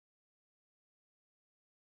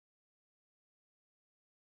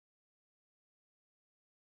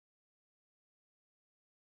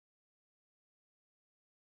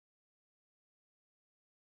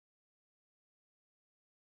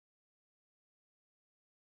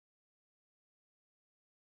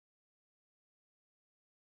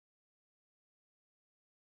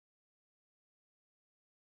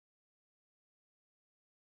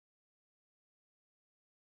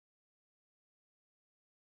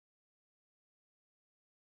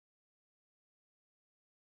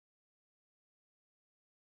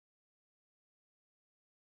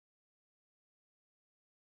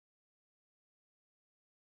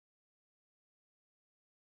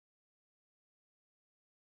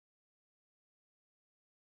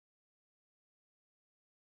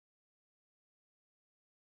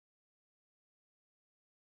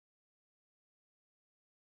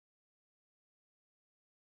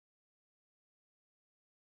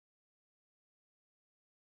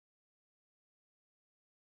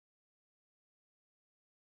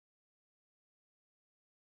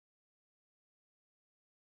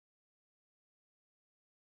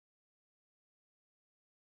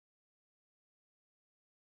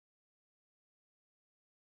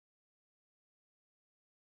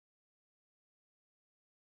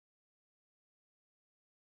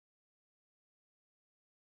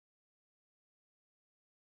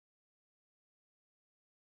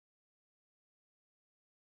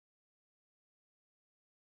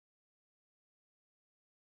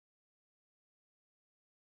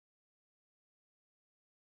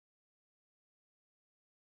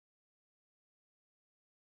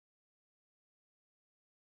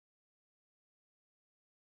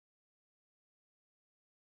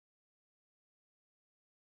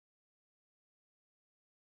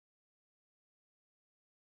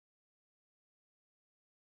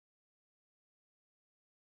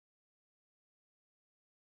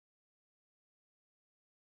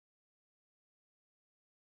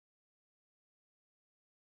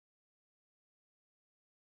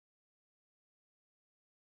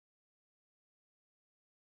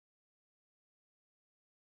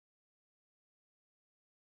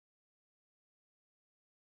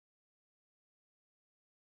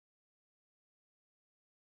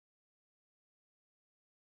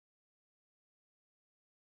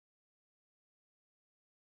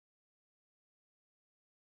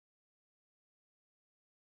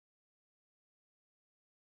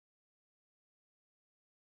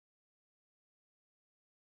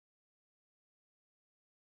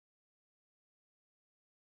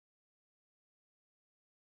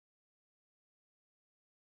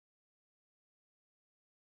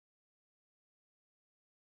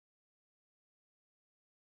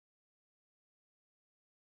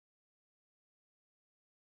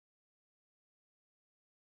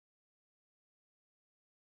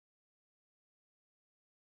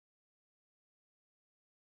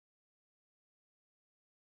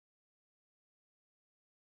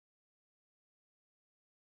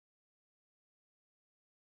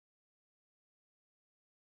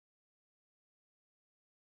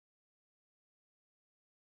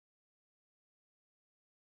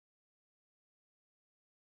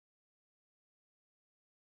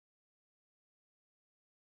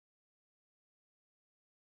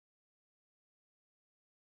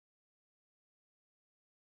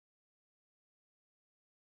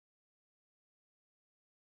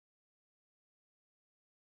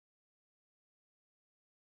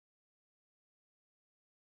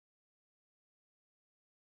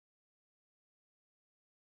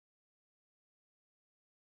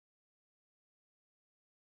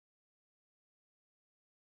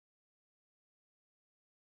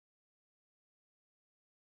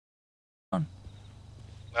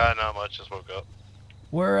Not much. Just woke up.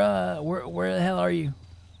 Where the hell are you?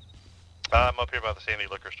 I'm up here by the Sandy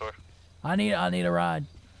liquor store. I need a ride.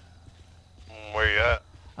 Where you at?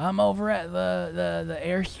 I'm over at the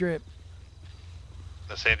airstrip.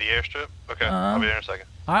 The Sandy airstrip? Okay, I'll be there in a second.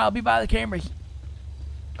 All right, I'll be by the cameras.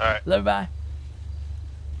 All right. Love you, bye.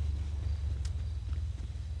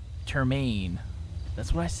 Termaine.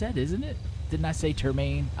 That's what I said, isn't it? Didn't I say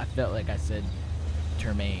Termaine? I felt like I said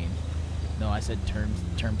Termaine. No, I said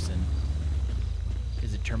Termson.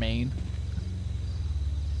 Is it Termaine?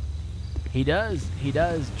 He does. He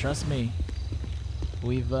does. Trust me.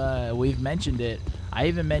 We've mentioned it. I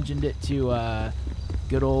even mentioned it to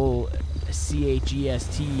good old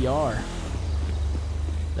CHESTER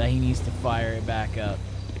that he needs to fire it back up.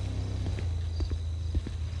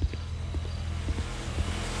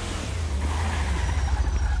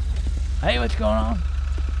 Hey, what's going on?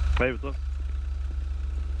 Hey, what's up?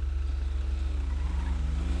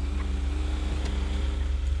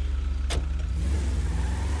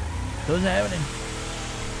 What's happening?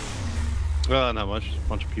 Not much. Just a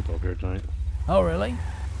bunch of people up here tonight. Oh, really?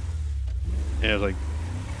 Yeah, it was like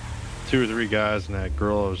 2 or 3 guys and that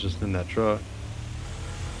girl that was just in that truck.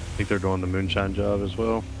 I think they're doing the moonshine job as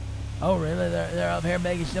well. Oh, really? They're up here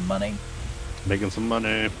making some money? Making some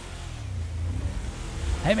money.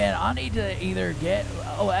 Hey, man, I need to either get...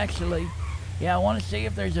 Oh, actually, yeah, I want to see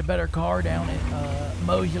if there's a better car down at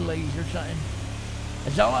Mosley's or something.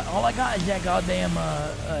 It's all I got is that goddamn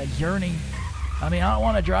Journey. I mean, I don't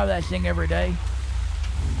want to drive that thing every day.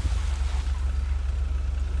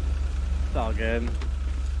 It's all good.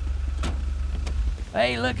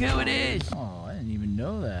 Hey, look who it is. Oh, I didn't even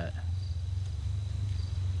know that.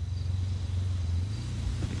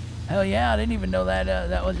 Hell yeah, I didn't even know that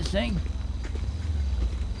that was a thing.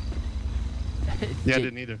 Yeah, I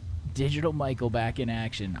didn't either. Digital Michael back in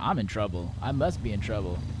action. I'm in trouble. I must be in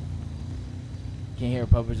trouble. Can't hear if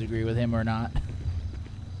puppers agree with him or not.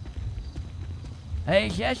 Hey,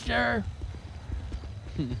 Chester.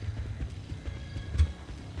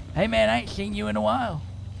 Hey, man, I ain't seen you in a while.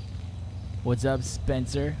 What's up,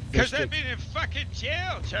 Spencer? Because I've been in fucking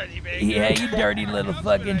jail, Charlie Baker. Yeah, you dirty little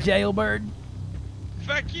fucking jailbird.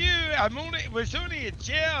 Fuck you. Was only in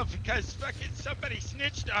jail because fucking somebody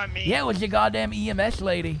snitched on me. Yeah, it was your goddamn EMS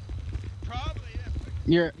lady. Probably.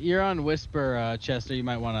 You're on whisper, Chester. You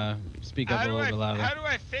might want to speak up a little bit louder. How do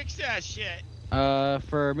I fix that shit?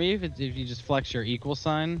 For me, if you just flex your equal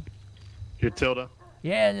sign. Your tilde.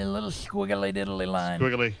 Yeah, the little squiggly diddly line.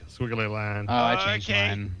 Squiggly line. Oh, I changed okay.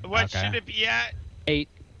 mine. What okay. should it be at? 8.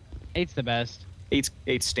 8's the best. 8's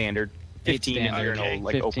standard. 15 if you're in a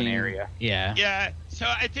like 15. open area. Yeah. Yeah. So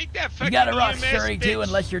I think that fucking You gotta rock EMS Surrey bitch, too,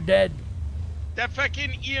 unless you're dead. That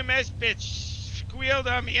fucking EMS bitch squealed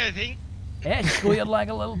on me, I think. Yeah, she squealed like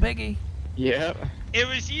a little piggy. Yeah. It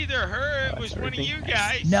was either her or it was one of you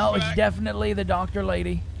guys. No, it's definitely the doctor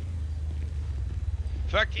lady.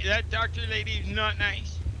 Fuck, that doctor lady's not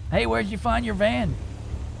nice. Hey, where'd you find your van?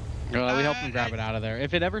 We help him grab it out of there.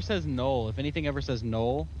 If it ever says null, if anything ever says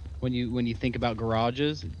null, when you think about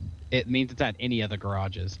garages, it means it's at any other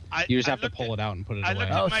garages. You just have to pull it out and put it away.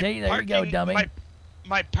 Oh, see, there you go, dummy.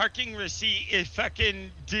 My parking receipt is fucking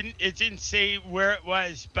it didn't say where it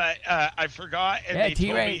was, but I forgot. And Yeah, they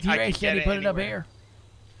told me T-Ray said he put it up here.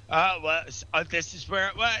 Well, this is where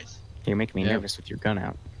it was. You're making me nervous with your gun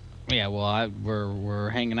out. Yeah, well, we're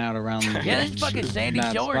hanging out around. Yeah, this is fucking Sandy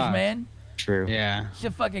Shores, man. True. Yeah. It's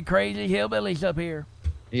a fucking crazy hillbillies up here.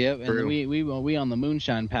 Yep, and we on the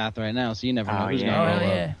moonshine path right now, so you never know who's yeah. gonna roll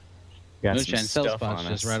yeah. up. Moonshine sell spot's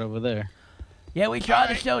just right over there. Yeah, we tried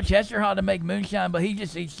to show Chester how to make moonshine, but he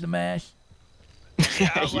just eats the mash.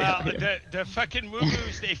 Yeah, well, the fucking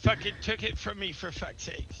woo-woos, they fucking took it from me, for fuck's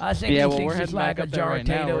sake. I think yeah, he well, thinks we're it's heading like back a up there jar right of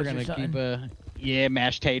now. potatoes We're or gonna something.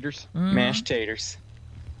 mashed taters. Mashed taters.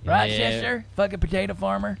 Right, Yeah. Chester? Fucking potato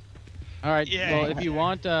farmer. All right. Yeah. Well, if you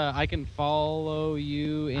want, I can follow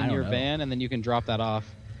you in your van, and then you can drop that off.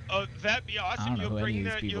 Oh, that'd be awesome. You'll bring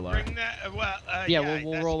that. You'll bring that. Yeah,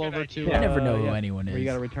 we'll roll over to. I never know who anyone is. Where you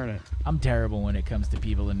gotta return it. I'm terrible when it comes to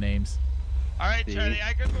people and names. All right, Charlie,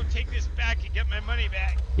 I gotta go take this back and get my money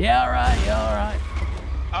back. Yeah, all right. Yeah, all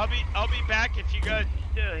right. I'll be back if you guys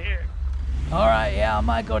are still here. All right. Yeah, I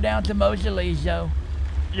might go down to Mosley's though.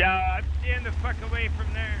 Yeah, I'm staying the fuck away from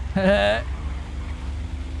there.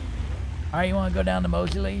 All right, you want to go down to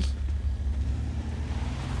Mosley's?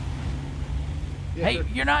 Yeah, Hey, sure.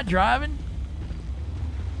 you're not driving?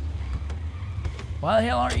 Why the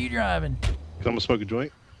hell aren't you driving? I'm gonna smoke a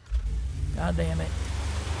joint. God damn it.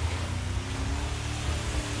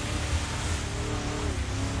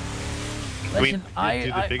 Listen, I mean,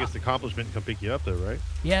 the biggest accomplishment to come pick you up, though, right?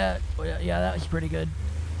 Yeah, that was pretty good.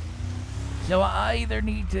 So I either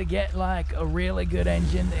need to get like a really good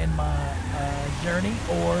engine in my Journey,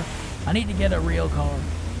 or I need to get a real car.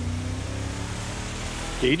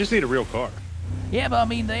 Yeah, you just need a real car. Yeah, but I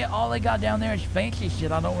mean, all they got down there is fancy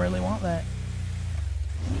shit. I don't really want that.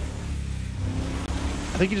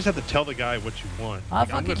 I think you just have to tell the guy what you want. I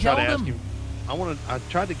fucking told him. I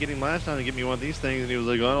tried to get him last time to get me one of these things, and he was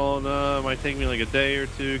like, "Oh no, it might take me like a day or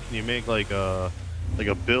two. Can you make like a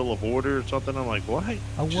bill of order or something?" I'm like, "What?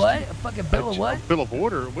 A what? A fucking bill of what? A bill of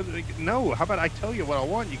order? What, no. How about I tell you what I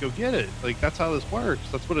want, you go get it? Like that's how this works.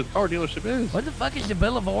 That's what a car dealership is." What the fuck is the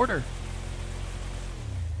bill of order?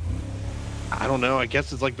 I don't know. I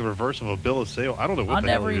guess it's like the reverse of a bill of sale. I don't know what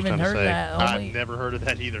the hell you're trying to say. I never even heard that. I've never heard of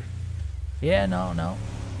that either. Yeah, no.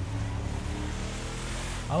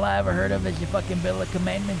 All I ever heard of is your fucking Bill of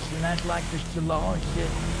Commandments, and that's like just the law and shit.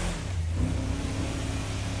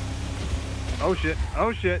 Oh shit!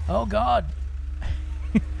 Oh shit! Oh god!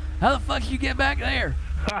 How the fuck you get back there?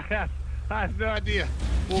 I have no idea.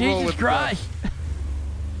 Jesus Christ!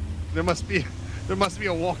 There must be a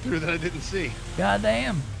walkthrough that I didn't see. God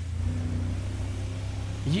damn!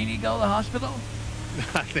 Did you need to go to the hospital?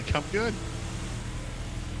 I think I'm good.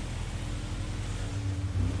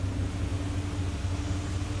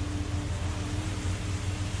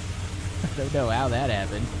 I don't know how that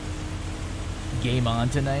happened. Game on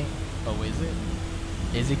tonight? Oh, is it?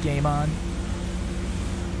 Is it game on?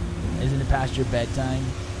 Isn't it past your bedtime,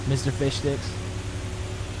 Mr. Fish Sticks?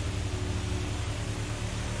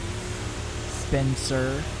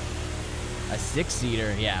 Spencer. A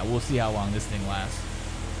 6-seater? Yeah, we'll see how long this thing lasts.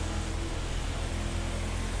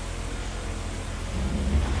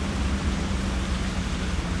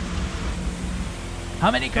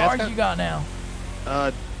 How many cars you got now?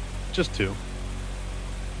 Just 2.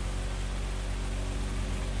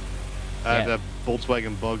 I have that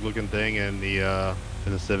Volkswagen Bug-looking thing and the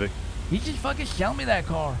Civic. You just fucking sell me that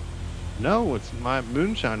car. No, it's my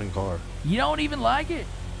moonshining car. You don't even like it.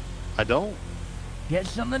 I don't. Get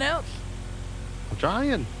something else. I'm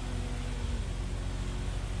trying.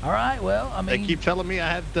 All right. Well, I mean, they keep telling me I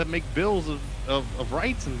have to make bills of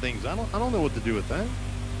rights and things. I don't know what to do with that.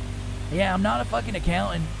 Yeah, I'm not a fucking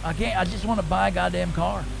accountant. I just want to buy a goddamn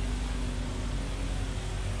car.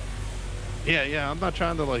 Yeah. I'm not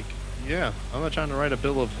trying to I'm not trying to write a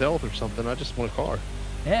bill of health or something. I just want a car.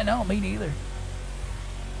 Yeah, no, me neither.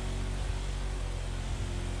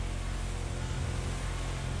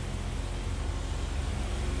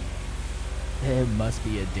 It must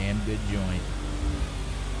be a damn good joint.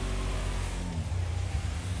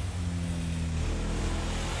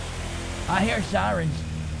 I hear sirens.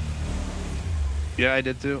 Yeah, I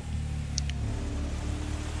did too.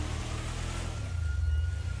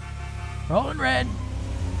 Rolling red.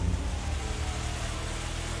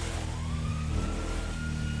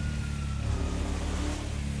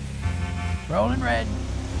 Rolling red.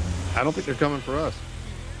 I don't think they're coming for us.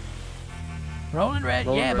 Rolling red.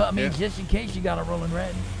 Rolling yeah, red, but I mean, yeah. just in case you got a rolling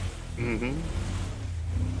red. Mm-hmm.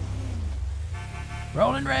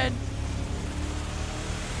 Rolling red.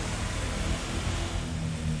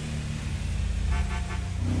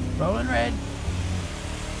 Rolling red.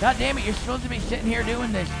 God damn it, you're supposed to be sitting here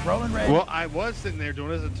doing this. Rolling red. Well, I was sitting there doing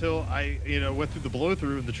this until I, went through the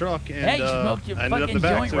blow-through of the truck and hey, you smoked your fucking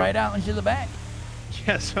joint right out into the back.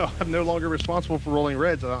 Yeah, so I'm no longer responsible for rolling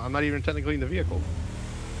reds. I'm not even technically in the vehicle.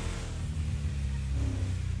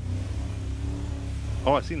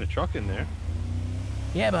 Oh, I seen the truck in there.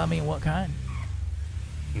 Yeah, but I mean, what kind?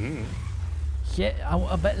 Mm. Shit,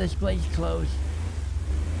 I bet this place closed.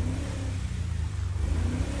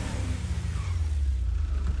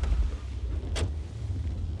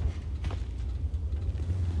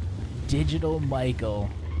 Digital Michael.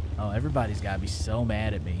 Oh, everybody's gotta be so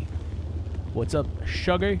mad at me. What's up,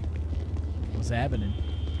 Shuggy? What's happening?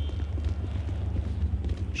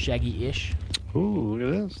 Shaggy-ish. Ooh, look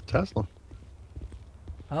at this. Tesla.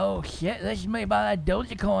 Oh shit, this is made by that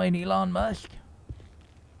Dogecoin, Elon Musk.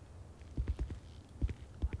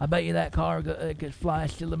 I bet you that car could fly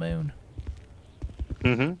us to the moon.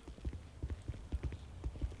 Mm-hmm.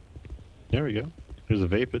 There we go. Here's a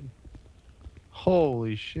Vapid.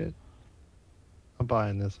 Holy shit. I'm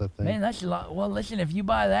buying this, I think. Man, that's a lot. Well, listen, if you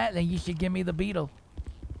buy that, then you should give me the Beetle.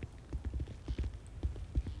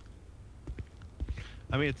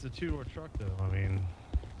 I mean, it's a 2-door truck, though. I mean...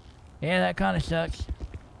 Yeah, that kind of sucks.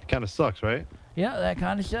 It kind of sucks, right? Yeah, that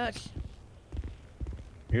kind of sucks.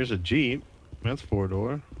 Here's a Jeep. That's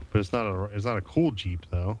 4-door. But it's not a cool Jeep,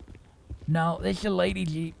 though. No, it's a lady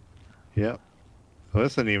Jeep. Yep. Well,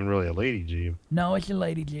 this isn't even really a lady Jeep. No, it's a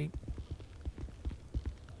lady Jeep.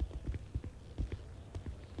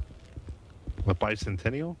 A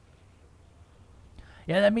Bicentennial?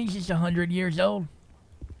 Yeah, that means it's 100 years old.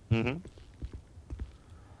 Mm-hmm.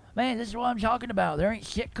 Man, this is what I'm talking about. There ain't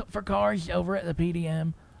shit for cars over at the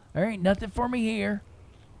PDM. There ain't nothing for me here.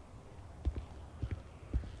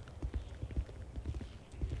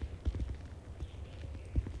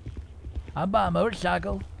 I'd buy a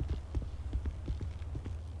motorcycle.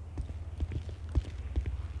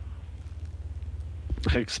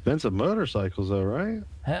 Expensive motorcycles, though, right?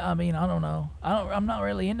 I mean, I don't know. I'm not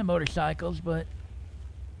really into motorcycles, but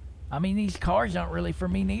I mean, these cars aren't really for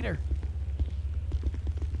me neither.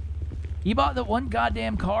 You bought the one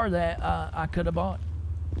goddamn car that I could have bought.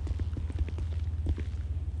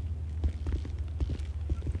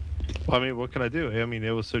 Well, I mean, what can I do? I mean,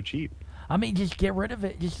 it was so cheap. I mean, just get rid of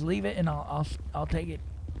it. Just leave it, and I'll take it.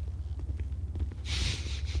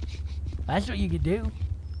 That's what you could do.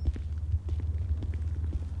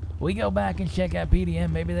 We go back and check out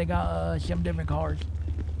PDM. Maybe they got some different cars.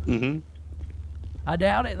 Mm-hmm. I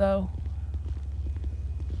doubt it, though.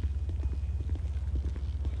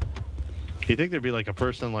 You think there'd be like a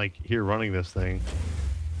person like here running this thing?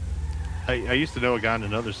 I used to know a guy in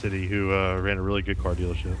another city who ran a really good car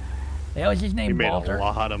dealership. Yeah, was his name Walter? He made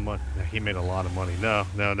a lot of money. He made a lot of money. No,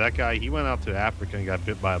 that guy, he went out to Africa and got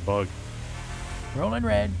bit by a bug. Rolling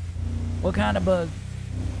red. What kind of bug?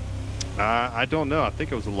 I don't know. I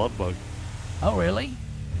think it was a love bug. Oh, really?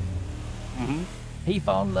 Mm-hmm. He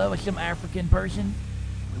fell in love with some African person?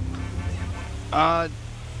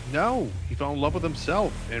 No. He fell in love with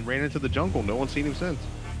himself and ran into the jungle. No one's seen him since.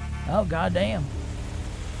 Oh, goddamn.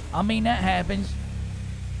 I mean, that happens.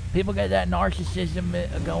 People get that narcissism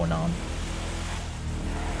going on.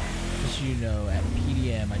 Just so you know, at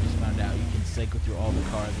PDM, I just found out you can cycle through all the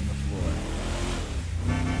cars on the floor.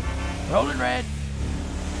 Rolling red.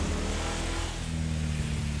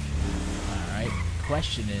 Alright,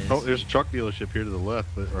 question is... Oh, there's a truck dealership here to the left.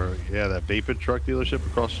 Yeah, that Vapid truck dealership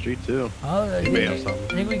across the street, too. Oh, you may have something.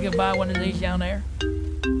 Think we could buy one of these down there?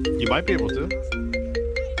 You might be able to.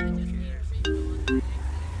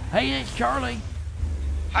 Hey, it's Charlie.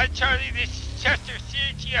 Hi, Charlie. This is Chester,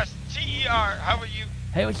 C-H-E-S-T-E-R. How are you?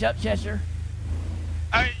 Hey, what's up, Chester?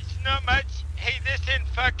 It's not much. Hey, listen,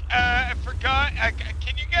 fuck, I forgot.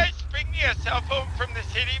 Can you guys bring me a cell phone from the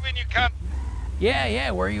city when you come?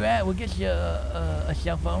 Yeah, where you at? We'll get you a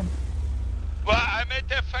cell phone. Well, I'm at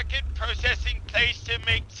the fucking processing place to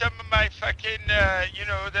make some of my fucking,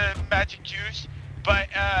 the magic juice. But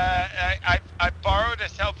I borrowed a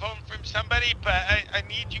cell phone from somebody, but I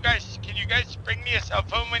need you guys. Can you guys bring me a cell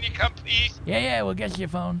phone when you come, please? Yeah, we'll get you a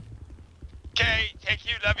phone. Okay, thank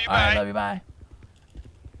you. Love you. All bye. right, love you. Bye.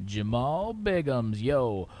 Jamal Biggums,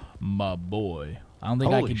 yo, my boy. I don't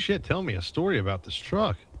think I Holy can... shit, tell me a story about this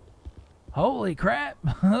truck. Holy crap.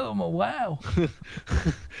 Oh, wow.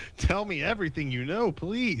 Tell me everything you know,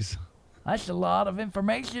 please. That's a lot of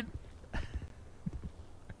information.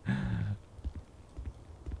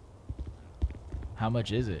 How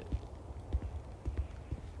much is it?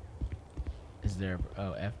 Is there...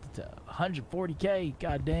 Oh, 140K,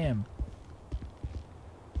 goddamn.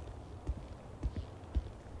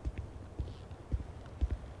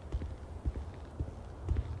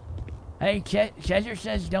 Hey, Chester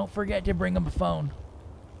says don't forget to bring him a phone.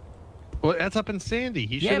 Well, that's up in Sandy.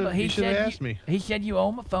 He should have asked me. He said you owe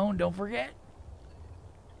him a phone, don't forget.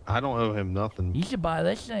 I don't owe him nothing. You should buy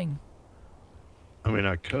this thing. I mean,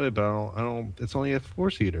 I could, but I don't. It's only a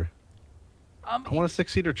 4-seater. I want a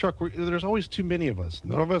 6-seater truck. There's always too many of us.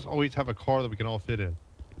 None of us always have a car that we can all fit in.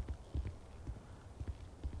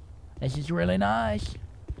 This is really nice.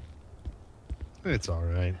 It's all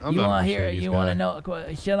right. You want to hear it? You want to know?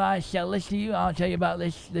 Shall I sell this to you? I'll tell you about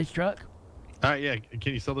this truck. All right, yeah.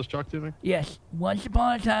 Can you sell this truck to me? Yes. Once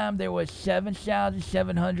upon a time, there was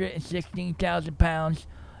 7,716,000 pounds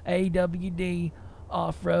AWD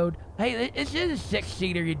off-road. Hey, this is a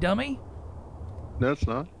 6-seater, you dummy. No, it's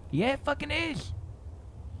not. Yeah, it fucking is.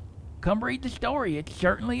 Come read the story. It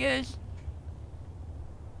certainly is.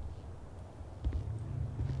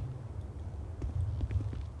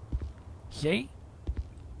 See?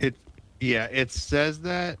 It says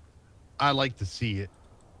that. I like to see it.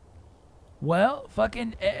 Well,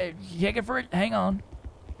 fucking check it for it. Hang on.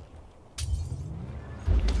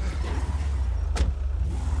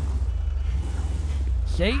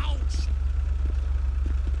 See?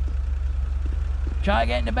 Try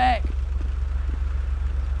getting the back.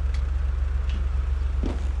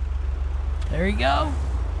 There you go.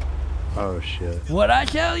 Oh shit. What'd I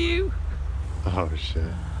tell you? Oh shit.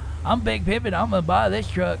 I'm Big Pippin. I'm gonna buy this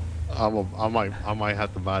truck. I might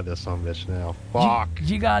have to buy this son of a bitch now. Fuck.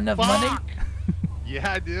 You got enough money?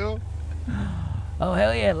 Yeah, I do. Oh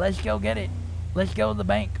hell yeah! Let's go get it. Let's go to the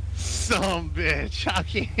bank. Some bitch. I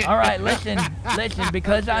can't. All right, listen.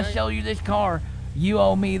 Because I show you this car, you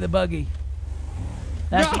owe me the buggy.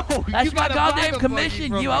 That's you my gotta buy goddamn the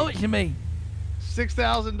commission. buggy You from owe me. it to me.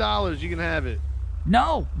 $6,000. You can have it.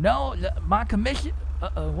 No, my commission.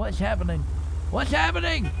 What's happening? What's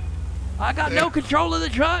happening? I got no control of the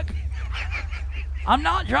truck. I'm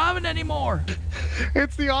not driving anymore.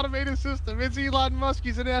 It's the automated system. It's Elon Musk.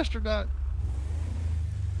 He's an astronaut.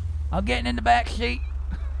 I'm getting in the back seat.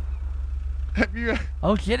 Have you?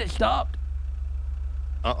 Oh shit! It stopped.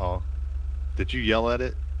 Uh-oh. Did you yell at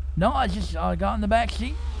it? No, I got in the back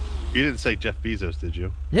seat. You didn't say Jeff Bezos, did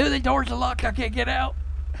you? Dude, the doors are locked. I can't get out.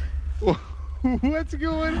 What's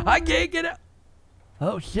going on? I can't get out.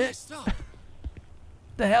 Oh shit!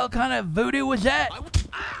 The hell kind of voodoo was that?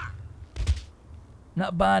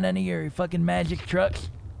 Not buying any of your fucking magic trucks.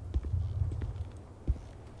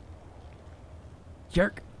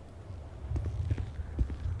 Jerk.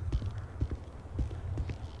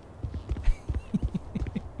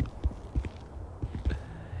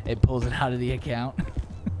 It pulls it out of the account.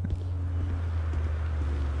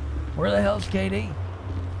 Where the hell's KD?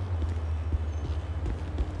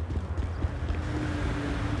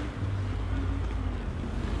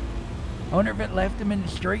 I wonder if it left him in the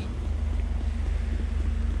street.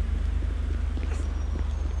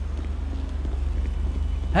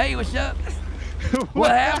 Hey, what's up?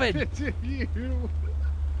 What happened? To you?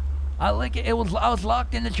 I was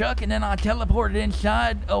locked in the truck and then I teleported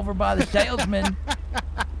inside over by the salesman.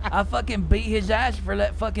 I fucking beat his ass for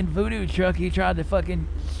that fucking voodoo truck. He tried to fucking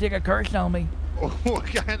stick a curse on me. What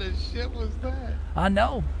kind of shit was that? I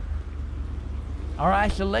know.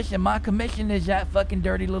 Alright, so listen, my commission is that fucking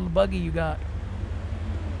dirty little buggy you got.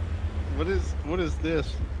 What is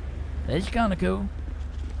this? It's kinda cool.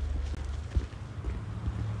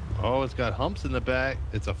 Oh, it's got humps in the back.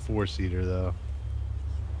 It's a 4-seater though.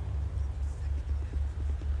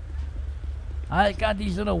 It's got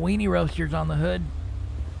these little weenie roasters on the hood.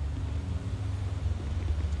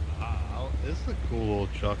 Wow, this is a cool little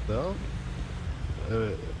truck though.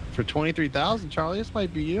 For 23,000, Charlie, this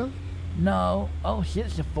might be you. No. Oh shit,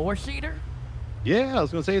 it's a 4-seater? Yeah, I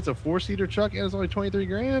was gonna say it's a 4-seater truck and it's only 23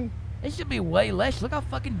 grand. It should be way less. Look how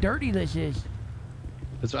fucking dirty this is.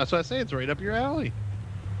 That's what I say. It's right up your alley.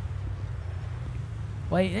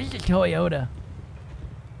 Wait, this is a Toyota.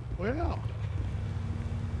 Well,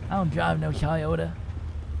 I don't drive no Toyota.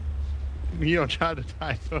 you don't try to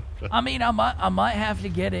tie up. I mean, I might have to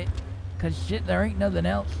get it, cause shit, there ain't nothing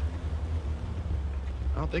else.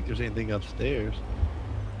 I don't think there's anything upstairs.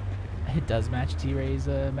 It does match T-Ray's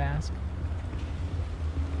mask.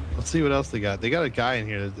 Let's see what else they got. They got a guy in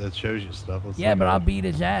here that shows you stuff. Let's Yeah, see but I what- beat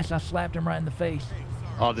his ass. I slapped him right in the face.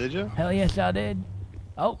 Oh, did you? Hell yes, I did.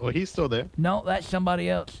 Oh, Well, he's still there. no, that's somebody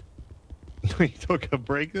else. He took a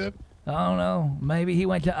break then? I don't know. Maybe he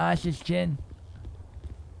went to ice his chin.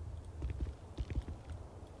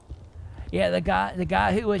 Yeah, the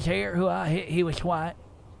guy who was here, who I hit, he was white.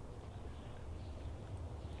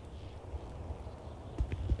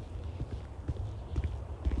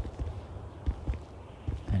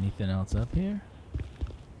 Anything else up here?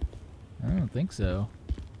 I don't think so.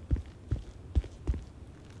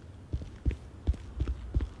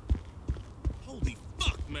 Holy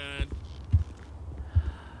fuck, man.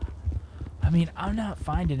 I mean, I'm not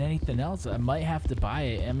finding anything else. I might have to buy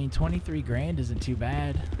it. I mean, 23 grand isn't too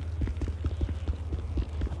bad.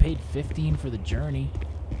 I paid 15 for the journey.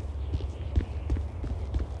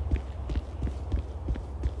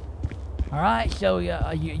 All right, so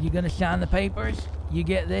you gonna sign the papers? You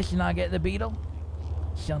get this and I get the Beetle?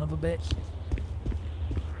 Son of a bitch.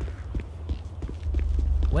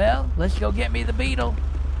 Well, let's go get me the Beetle.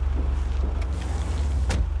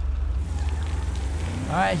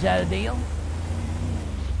 All right, is that a deal?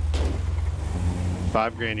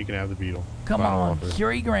 $5 grand, you can have the Beetle. Come Final on, offer.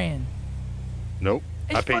 3 grand. Nope.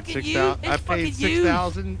 It's I paid fucking 6,000. used. I It's paid fucking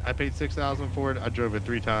 6,000. I paid 6,000 for it. I drove it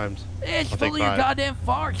 3 times. It's I'll full take of your 5. goddamn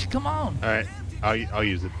farts. Come on. All right, I'll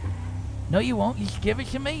use it. No, you won't. You just give it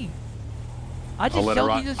to me. I I'll just let it sold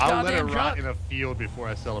rot. you this I'll let it goddamn rot truck. in a field before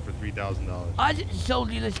I sell it for $3,000. I just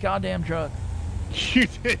sold you this goddamn truck. You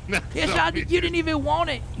did not. Yes, sell I me did. You didn't even want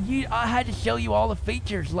it. I had to show you all the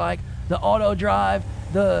features, like the auto drive,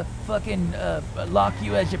 the fucking lock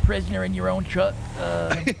you as a prisoner in your own truck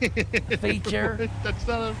feature. That's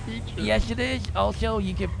not a feature. Yes, it is. Also,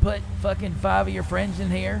 you could put fucking 5 of your friends in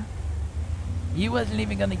here. You wasn't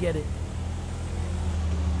even gonna get it.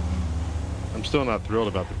 I'm still not thrilled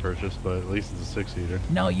about the purchase, but at least it's a 6-seater.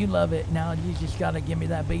 No, you love it. Now you just gotta give me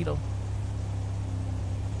that Beetle.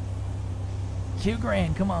 2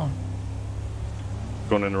 grand. Come on.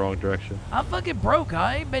 Going in the wrong direction. I'm fucking broke.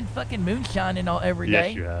 I ain't been fucking moonshining all every day.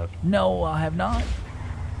 Yes, you have. No, I have not.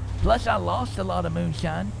 Plus, I lost a lot of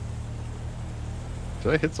moonshine.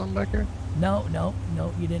 Did I hit something back here? No,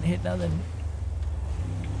 you didn't hit nothing.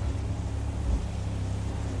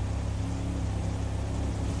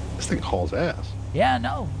 This thing hauls ass. Yeah, I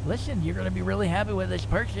know. Listen, you're gonna be really happy with this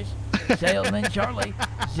purchase. Salesman Charlie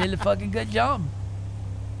did a fucking good job.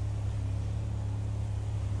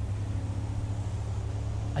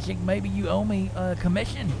 I think maybe you owe me a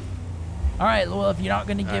commission. All right, well, if you're not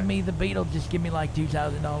gonna give me the Beetle, just give me like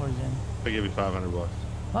 $2,000 in. I give you $500.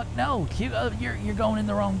 Fuck no, you're going in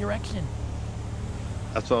the wrong direction.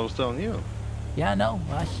 That's what I was telling you. Yeah, I know.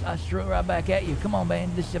 I threw it right back at you. Come on,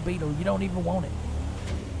 man, this is a Beetle. You don't even want it.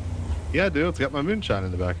 Yeah, I do. It's got my moonshine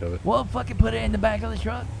in the back of it. Well, fucking put it in the back of the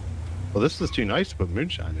truck. Well, this is too nice to put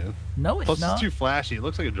moonshine in. No, it's Plus, not. it's too flashy. It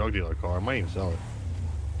looks like a drug dealer car. I might even sell it.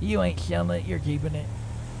 You ain't selling it. You're keeping it.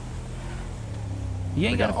 You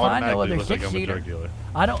ain't Like, gonna find no other looks like I'm a six-seater. drug dealer.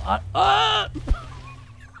 I don't. What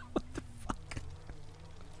the fuck?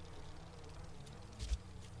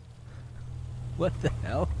 What the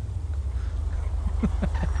hell?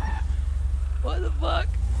 What the fuck?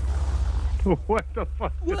 What the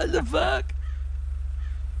fuck? What the fuck?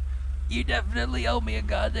 You definitely owe me a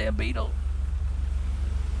goddamn Beetle.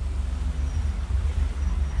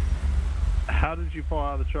 How did you fall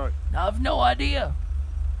out of the truck? I have no idea.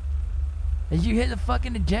 Did you hit the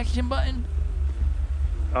fucking ejection button?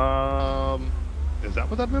 Is that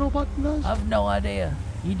what that middle button does? I have no idea.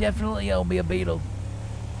 You definitely owe me a Beetle.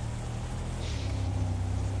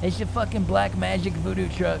 It's a fucking black magic voodoo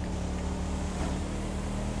truck.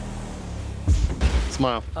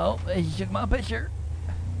 Smile. Oh, he took my picture.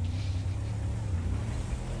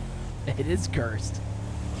 It is cursed.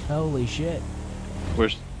 Holy shit.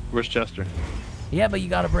 Where's Chester? Yeah, but you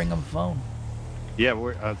gotta bring him a phone. Yeah,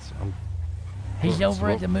 He's Well, over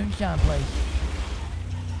at the moonshine place.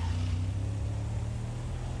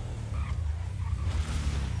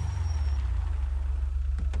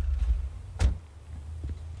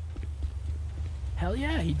 Hell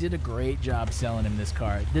yeah, he did a great job selling him this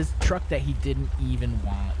car. This truck that he didn't even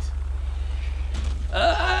want.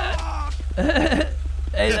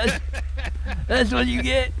 Hey, that's what you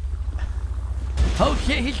get. Oh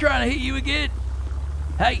shit, he's trying to hit you again.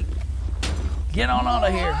 Hey, get on out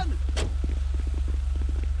of here.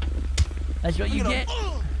 That's what you get.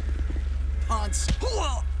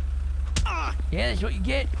 Yeah, that's what you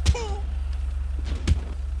get.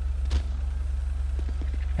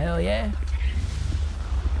 Hell yeah.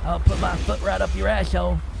 I'll put my foot right up your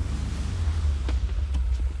asshole.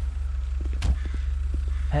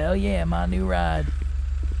 Hell yeah, my new ride.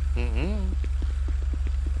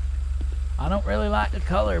 I don't really like the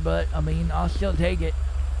color, but I mean, I'll still take it.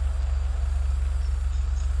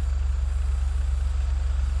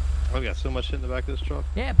 I've got so much shit in the back of this truck.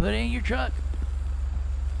 Yeah, put it in your truck.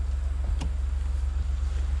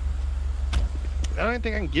 I don't even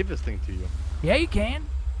think I can give this thing to you. Yeah, you can.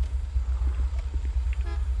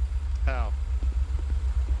 How?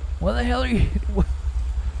 What the hell are you?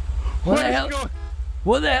 What the hell?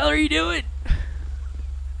 What the hell are you doing?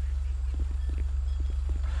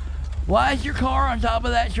 Why is your car on top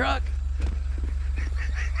of that truck?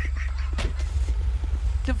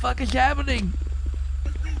 What the fuck is happening?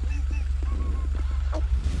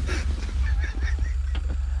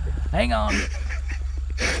 Hang on.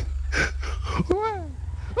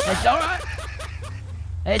 It's alright.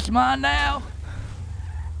 It's mine now.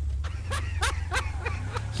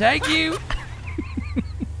 Thank you.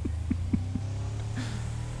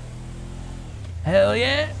 Hell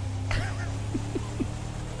yeah.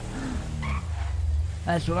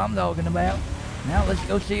 That's what I'm talking about. Now let's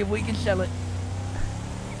go see if we can sell it.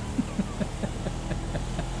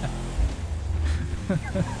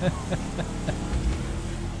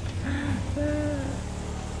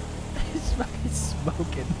 It's fucking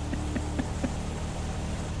smoking.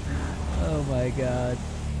 Oh my god.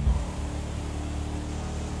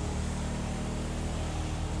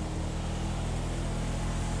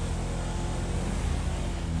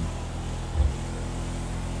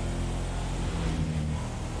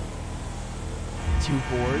 Two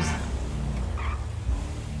fours.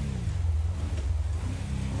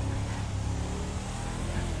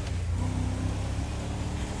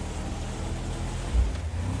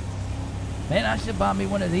 Man, I should buy me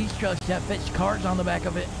one of these trucks that fits cars on the back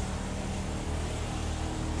of it.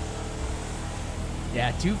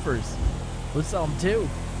 Yeah, twofers. Let's sell them too.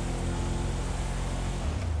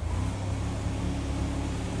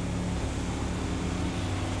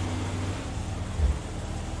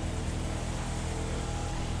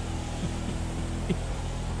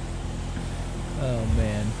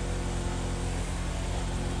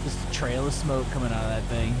 Just a trail of smoke coming out of that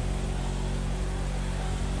thing.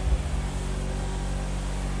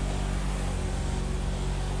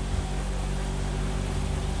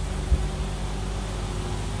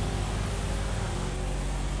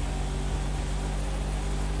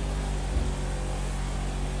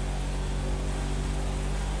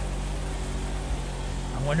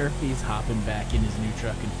 I wonder if he's hopping back in his new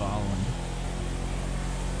truck and following.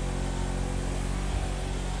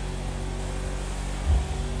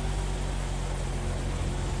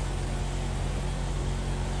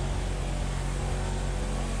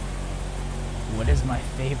 What is my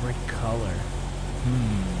favorite color?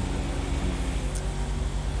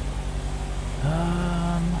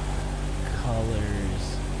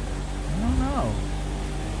 Colors. I don't know.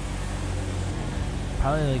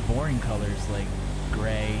 Probably like boring colors like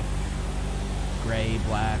gray,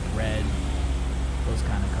 black, red, those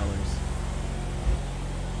kind of colors.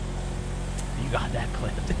 You got that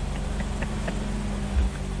clipped.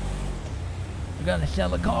 We're gonna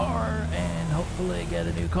sell a car and hopefully get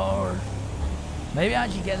a new car. Maybe I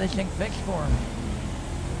should get this thing fixed for him.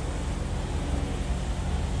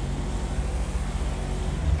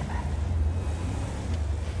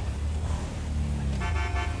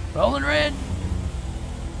 Rolling red.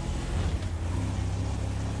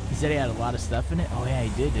 He said he had a lot of stuff in it. Oh yeah, he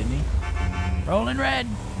did, didn't he? Rolling red.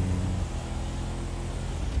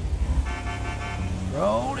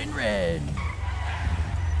 Rolling red.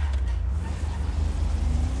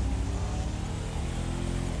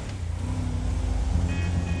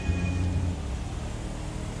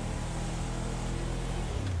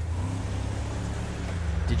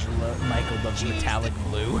 DigitalMike loves metallic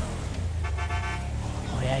blue.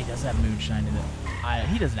 Oh yeah, he does have moonshine in the...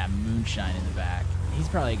 he doesn't have moonshine in the back. He's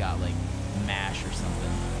probably got like mash or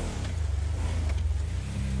something.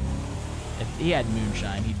 If he had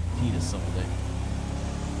moonshine, he'd have sold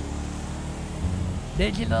it.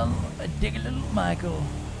 DigitalMike.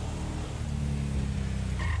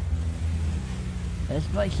 Is this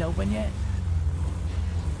place open yet?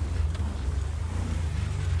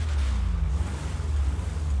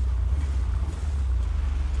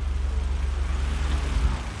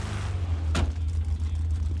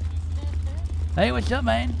 Hey, what's up,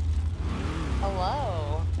 man?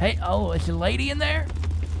 Hello. Hey, oh, is a lady in there?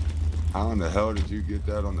 How in the hell did you get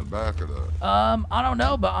that on the back of the... I don't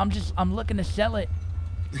know, but I'm looking to sell it.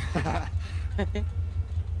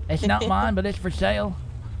 It's not mine, but it's for sale.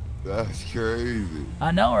 That's crazy. I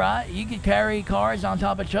know, right? You could carry cars on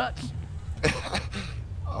top of trucks.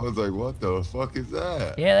 I was like, what the fuck is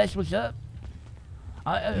that? Yeah, that's what's up.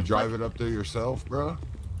 You drive it up there yourself, bro?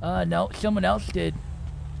 No, someone else did.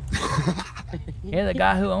 Yeah, the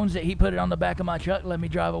guy who owns it, he put it on the back of my truck, let me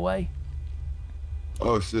drive away.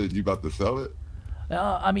 Oh shit, you about to sell it?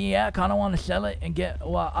 I mean, yeah, I kind of want to sell it and get,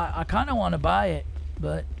 well, I kind of want to buy it,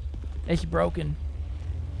 but it's broken.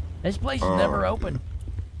 This place is never open.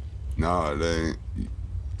 Nah, it ain't.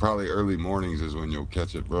 Probably early mornings is when you'll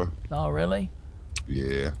catch it, bro. Oh, really?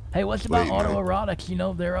 Yeah. Hey, what's about Late autoerotics? You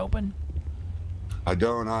know if they're open? I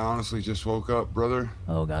don't. I honestly just woke up, brother.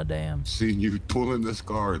 Oh, goddamn. Seen you pulling this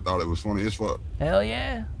car. Thought it was funny as fuck. Hell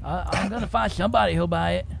yeah. I'm going to find somebody who'll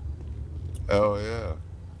buy it. Hell yeah.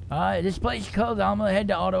 All right, this place is closed. I'm going to head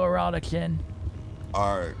to autoerotics then.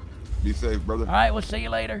 All right. Be safe, brother. All right, we'll see you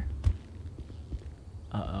later.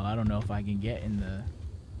 Uh-oh, I don't know if I can get in the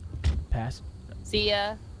pass. See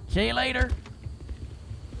ya. See you later.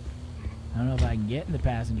 I don't know if I can get in the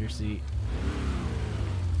passenger seat.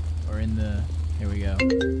 Or in the... Here we go.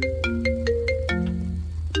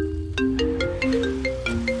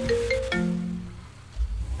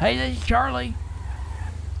 Hey, this is Charlie.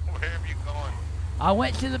 Where have you gone? I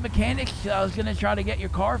went to the mechanics. I was going to try to get your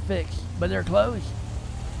car fixed, but they're closed.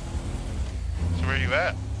 So where are you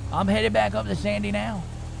at? I'm headed back up to Sandy now.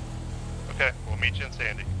 Okay, we'll meet you in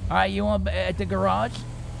Sandy. All right, you want at the garage?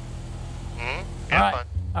 Mm-hmm. Yeah, all right. fine.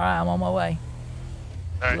 All right, I'm on my way.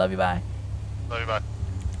 All right. Love you, bye. Love you, bye.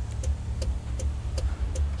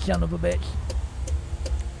 Son of a bitch.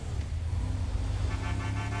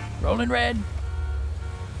 Rolling red.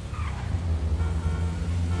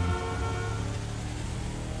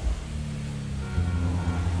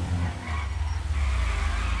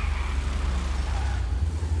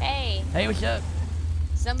 Hey. Hey, what's up?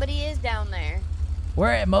 Somebody is down there.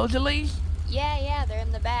 Where at Mosley's? Yeah, they're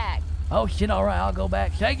in the back. Oh shit, all right, I'll go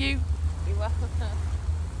back. Thank you. You're welcome.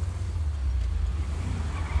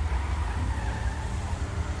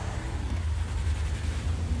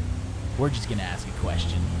 We're just gonna ask a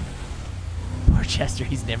question. Poor Chester,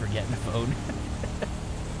 he's never getting a phone.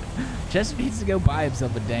 Chester needs to go buy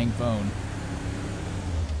himself a dang phone.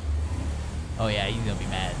 Oh yeah, he's gonna be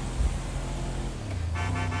mad.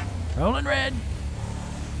 Rolling red.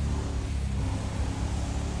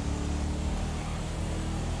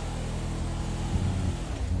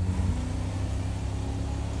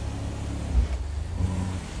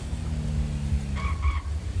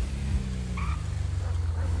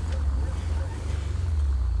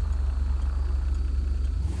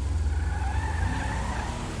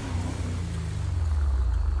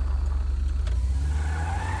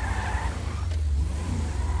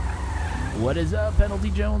 What is up, Penalty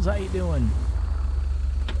Jones? How you doing?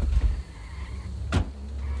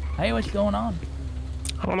 Hey, what's going on?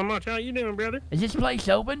 Not much. How you doing, brother? Is this place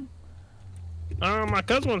open? My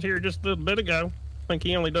cousin was here just a little bit ago. I think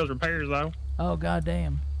he only does repairs, though. Oh,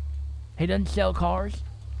 goddamn. He doesn't sell cars?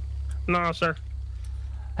 No, sir.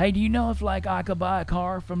 Hey, do you know if, like, I could buy a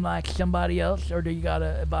car from, like, somebody else, or do you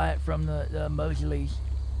gotta buy it from the Mosleys?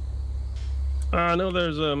 I know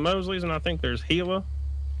there's Mosley's, and I think there's Gila.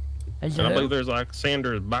 And I believe there's, like,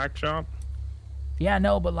 Sanders Bike Shop. Yeah, I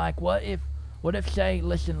know, but, like, what if, say,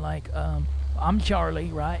 listen, like, I'm Charlie,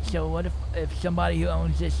 right? So what if somebody who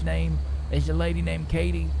owns this name is a lady named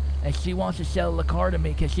Katie, and she wants to sell the car to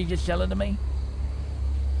me? Can she just sell it to me?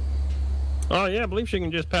 Oh, yeah, I believe she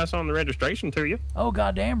can just pass on the registration to you. Oh,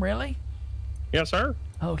 goddamn, really? Yes, sir.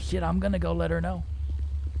 Oh, shit, I'm gonna go let her know.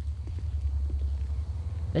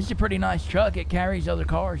 This is a pretty nice truck. It carries other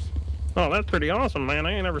cars. Oh, that's pretty awesome, man.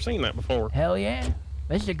 I ain't never seen that before. Hell yeah.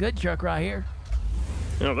 This is a good truck right here.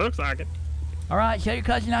 Yeah, it looks like it. All right, tell your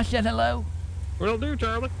cousin I said hello. Will do,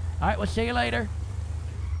 Charlie. All right, we'll see you later.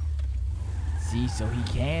 See, so he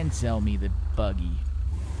can sell me the buggy.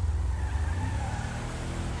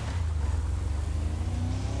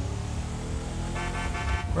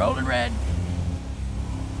 Rolling red.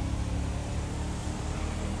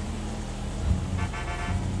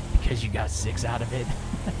 Because you got 6 out of it.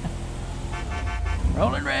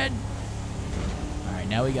 Rolling red. All right,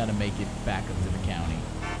 now we got to make it back up to the county.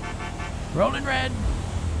 Rolling red.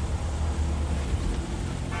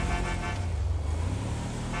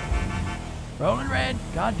 Rolling red.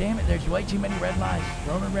 God damn it, there's way too many red lights.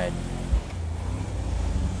 Rolling red.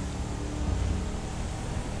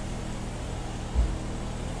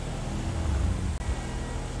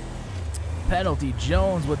 Penalty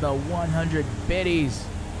Jones with the 100 biddies.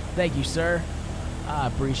 Thank you, sir. I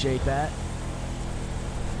appreciate that.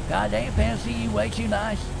 God damn, Fancy, you way too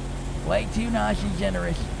nice. Way too nice and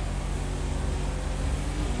generous.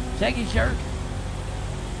 Thank you, sir.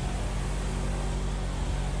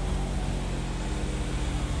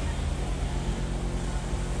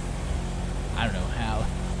 I don't know how.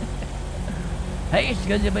 Hey, it's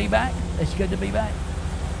good to be back. It's good to be back.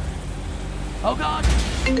 Oh, God.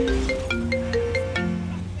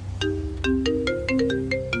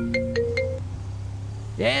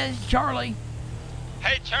 Yeah, it's Charlie.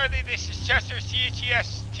 Hey, Charlie, this is Chester,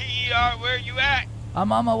 C-H-E-S-T-E-R. Where are you at?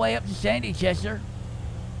 I'm on my way up to Sandy, Chester.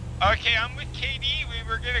 Okay, I'm with KD. We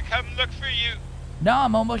were going to come look for you. No,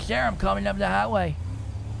 I'm almost there. I'm coming up the highway.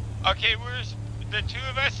 Okay, where's the two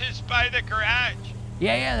of us is by the garage.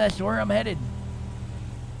 Yeah, that's where I'm headed.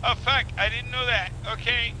 Oh, fuck. I didn't know that.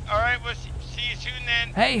 Okay, all right, we'll see you soon then.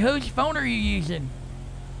 Hey, whose phone are you using?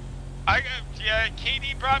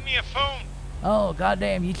 KD brought me a phone. Oh,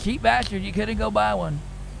 goddamn, you cheap bastard. You couldn't go buy one.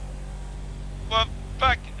 Well,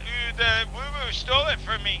 fuck, the woo-woo stole it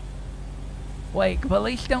from me. Wait,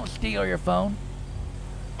 police don't steal your phone.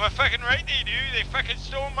 Well, fucking right they do. They fucking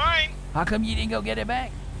stole mine. How come you didn't go get it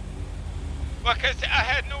back? Well, because I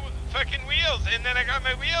had no fucking wheels, and then I got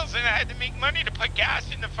my wheels, and I had to make money to put gas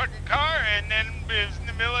in the fucking car, and then it was in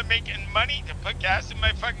the middle of making money to put gas in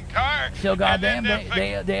my fucking car. So, goddamn,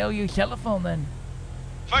 they owe you a telephone then.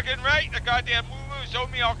 Fucking right, the goddamn woo-woos owe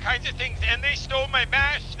me all kinds of things, and they stole my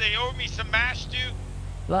mash. They owe me some mash, too.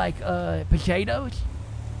 Like, potatoes?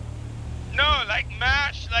 No, like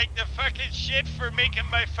mash, like the fucking shit for making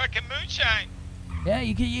my fucking moonshine. Yeah,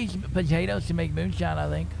 you can use potatoes to make moonshine, I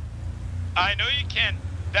think. I know you can.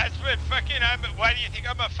 That's what fucking why do you think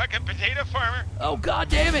I'm a fucking potato farmer? Oh, god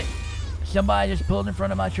damn it! Somebody just pulled in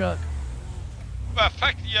front of my truck. Well,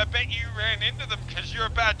 fuck you, I bet you ran into them because you're a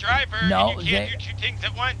bad driver no, and you can't do two things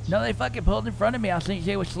at once. No, they fucking pulled in front of me. I think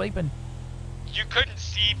they were sleeping. You couldn't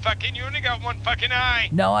see, fucking, you only got one fucking eye.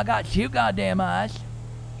 No, I got 2 goddamn eyes.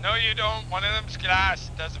 No, you don't. One of them's glass.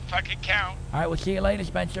 It doesn't fucking count. Alright, we'll see you later,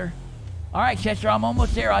 Spencer. Alright, Chester, I'm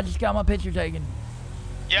almost there. I just got my picture taken.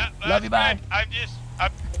 Yeah, love you, bye. I'm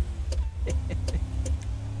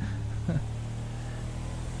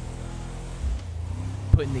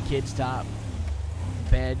Putting the kids' top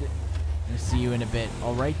bed. I'll see you in a bit.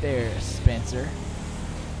 Oh, right there, Spencer.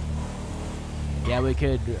 Yeah, we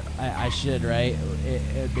could. I should, right?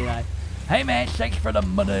 It'd be like, hey man, thanks for the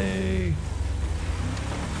money.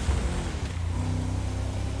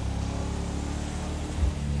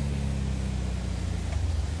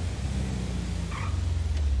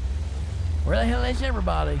 Where the hell is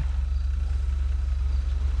everybody?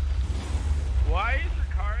 Why is your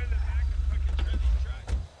car in the back of fucking Trinity's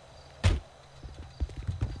truck?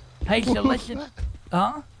 Hey, so listen,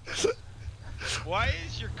 huh? Why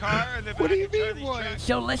is your car in the back of Trinity's truck?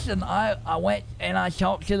 So listen, I went and I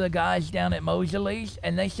talked to the guys down at Mosley's,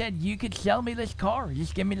 and they said you could sell me this car.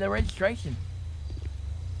 Just give me the registration.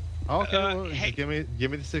 Okay, well, hey, give me the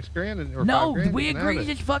 $6,000 or no, $5,000. we agreed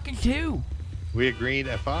it's fucking 2. We agreed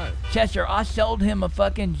at 5. Chester, I sold him a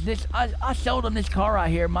fucking I sold him this car right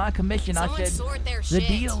here. My commission. Someone I said sort their the shit.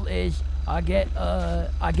 deal is I get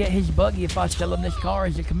his buggy if I sell him this car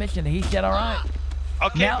as a commission. And he said all right.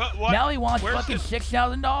 Okay, now, but what? Now he wants Where's fucking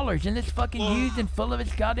 $6,000 and it's fucking used and full of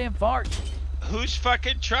its goddamn farts. Whose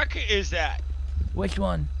fucking truck is that? Which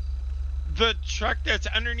one? The truck that's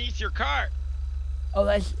underneath your car. Oh,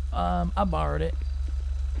 that's I borrowed it.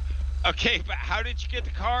 Okay, but how did you get the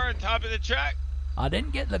car on top of the truck? I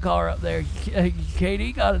didn't get the car up there.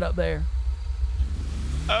 Katie got it up there.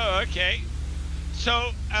 Oh, okay. So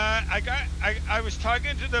I was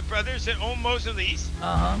talking to the brothers that own Mosley's.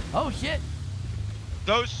 Oh shit.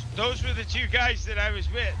 Those were the 2 guys that I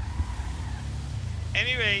was with.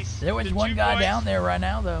 Anyways, there was one guy down there right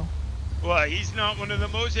now though. Well, he's not one of the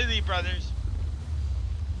Mosley brothers.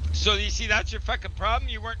 So you see, that's your fucking problem.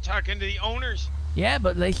 You weren't talking to the owners. Yeah,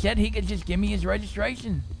 but they said he could just give me his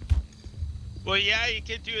registration. Well, yeah, you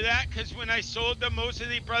could do that, because when I sold the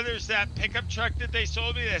Mosley brothers that pickup truck that they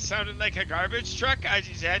sold me that sounded like a garbage truck, I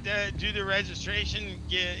just had to do the registration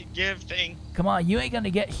give thing. Come on, you ain't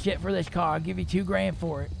gonna get shit for this car. I'll give you $2,000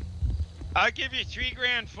 for it. I'll give you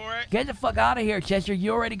 $3,000 for it. Get the fuck out of here, Chester.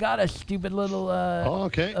 You already got a stupid little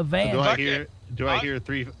okay. a van. Do I hear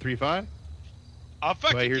 3.5? I'll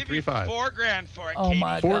fucking give you $4,000 for it, oh Katie.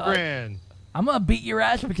 my God. $4,000. I'm gonna beat your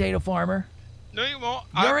ass, potato farmer. No, you won't.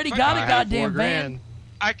 You already got a goddamn van.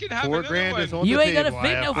 I can have another one. Is on you the ain't gonna table.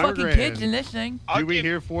 fit no fucking kids in this thing. Do we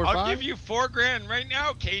hear 4 or 5? I'll give you $4,000 right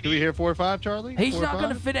now, Katie. Do we hear 4 or 5, Charlie? He's not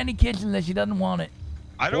gonna fit any kids unless he doesn't want it.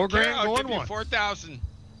 I don't care. I'll give you $4,000.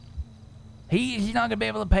 He's not gonna be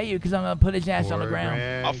able to pay you because I'm gonna put his ass on the ground.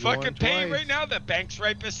 I'll fucking pay you right now. The bank's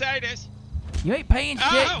right beside us. You ain't paying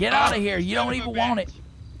shit. Get out of here. You don't even want it.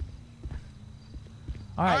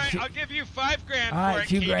 All right, I'll give you $5,000 for it. All right,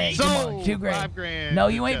 $2,000. Come on, $2,000. $5,000. No,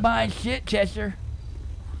 you ain't buying shit, Chester.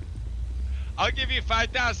 I'll give you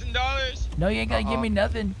 $5,000. No, you ain't gonna give me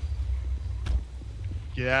nothing.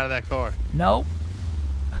 Get out of that car. Nope.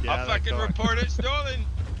 I'll fucking report it stolen.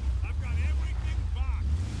 I've got everything back.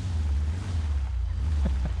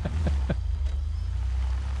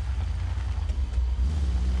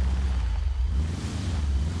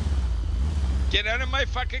 Get out of my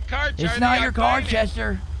fucking car, Charlie. It's not your car,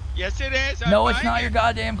 Chester. Yes, it is. No, it's not your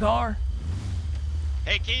goddamn car.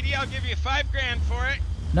 Hey, Katie, I'll give you $5,000 for it.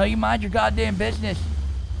 No, you mind your goddamn business.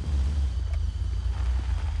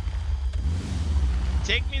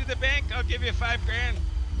 Take me to the bank. I'll give you $5,000.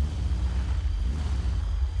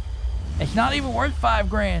 It's not even worth $5,000.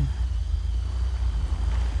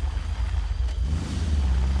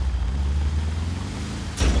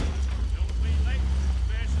 Don't be late for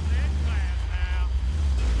special ed class now.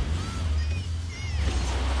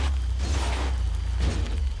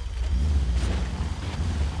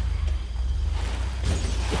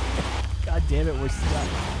 God damn it, we're stuck.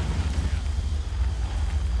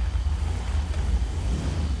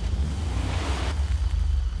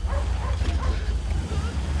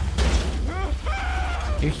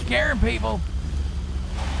 You're scaring people.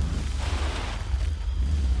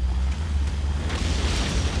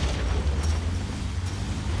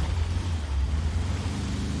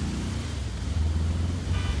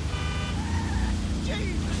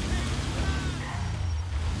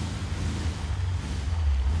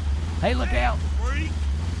 Hey, look out. Freak.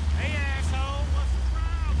 Hey, asshole, what's the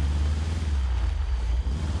problem?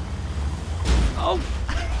 Oh.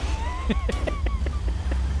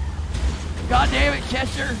 God damn it,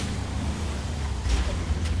 Chester.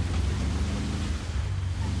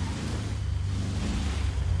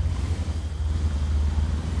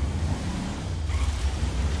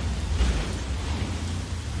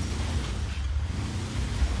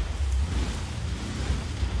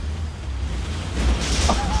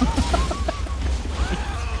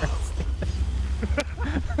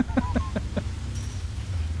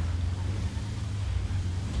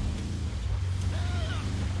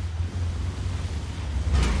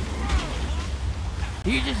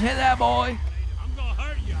 You just hit that boy.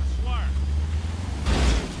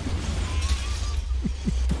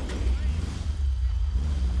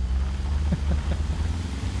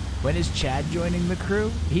 When is Chad joining the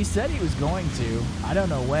crew? He said he was going to. I don't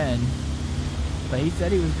know when, but he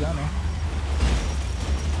said he was gonna.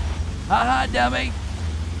 Haha, dummy.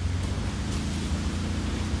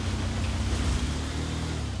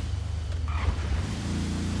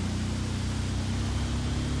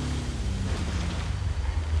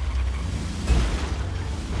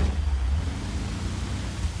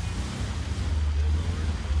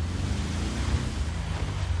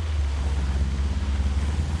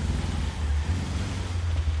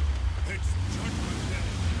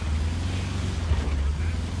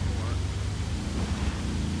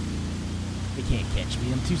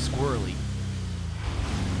 I'm too squirrely.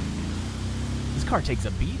 This car takes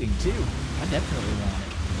a beating too. I definitely want it.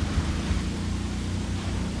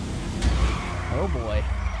 Oh boy.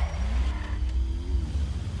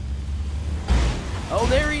 Oh,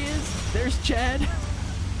 there he is. There's Chad.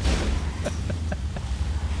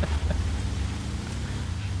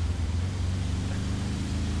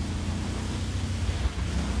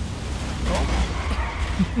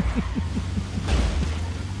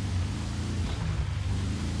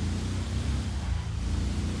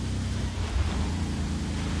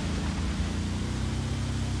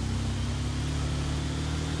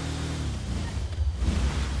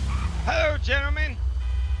 Hello, gentlemen.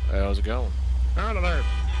 Hey, how's it going? Hello there.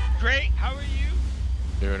 Great. How are you?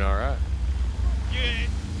 Doing all right. Good.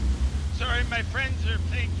 Sorry, my friends are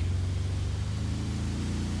playing.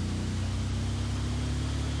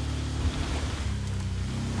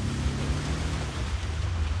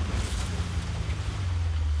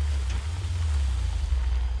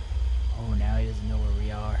 Oh, now he doesn't know where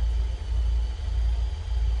we are.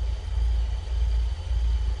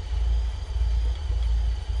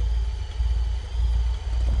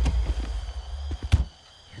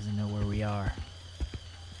 He doesn't know where we are.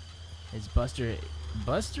 Is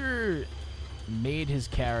Buster made his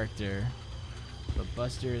character, but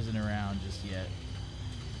Buster isn't around just yet.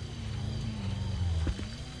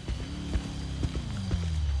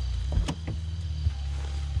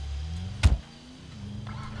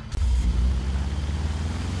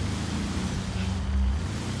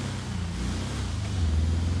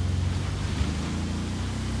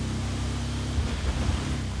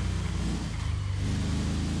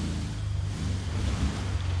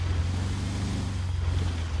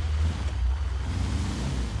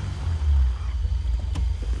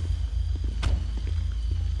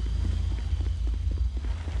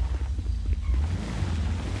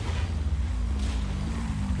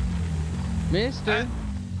 Mister.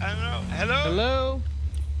 Hello. Hello. Hello.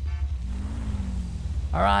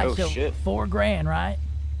 All right, Oh, so shit. $4 grand, right?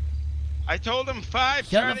 I told him 5. Shut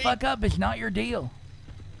Charlie. the fuck up. It's not your deal.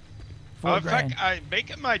 $4 grand. Fuck, I make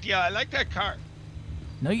it my deal. I like that car.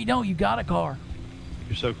 No, you don't. You got a car.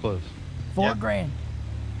 You're so close. $4 grand.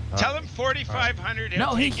 Tell him 4,500.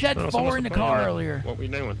 No, he said Well, 4 in the car earlier. What we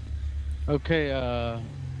doing? Okay,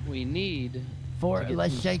 we need Four. to get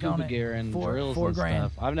Let's some shake on scuba it. gear and Four drills and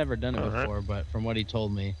grand. stuff. I've never done it All right. before, but from what he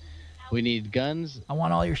told me, we need guns. I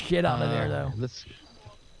want all your shit out of there, though. Let's.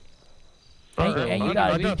 And you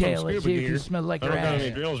gotta I got detail some it scuba too, if you gear. smell like I your don't got ass.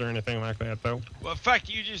 any drills or anything like that, though. Well, fuck,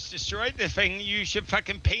 you just destroyed the thing. You should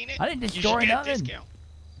fucking paint it. I didn't You should destroy get a nothing. discount.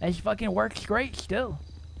 It fucking works great still.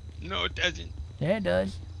 No, it doesn't. Yeah, it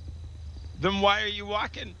does. Then why are you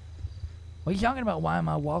walking? What are you talking about? Why am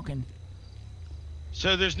I walking?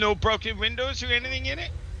 So there's no broken windows or anything in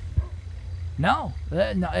it? No,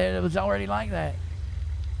 no, it was already like that.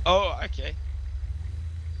 Oh, okay.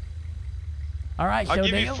 All right, I'll so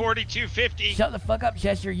give you deal. $42.50. Shut the fuck up,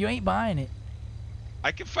 Chester. You ain't buying it.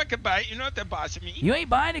 I can fucking buy it. You're not the boss of me. You ain't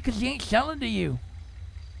buying it because he ain't selling to you.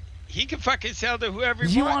 He can fucking sell to whoever Do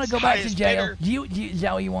he you wants. want to go back to highest jail? bidder. Is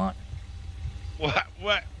that what you want?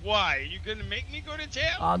 What? Why? Are you gonna make me go to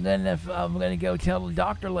jail? I'm gonna go tell the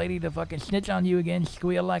doctor lady to fucking snitch on you again,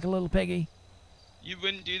 squeal like a little piggy. You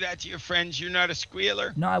wouldn't do that to your friends. You're not a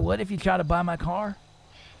squealer. No, I would if you try to buy my car.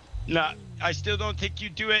 No, I still don't think you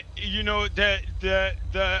do it. You know the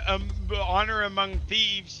honor among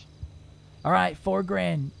thieves. All right, $4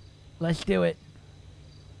 grand. Let's do it.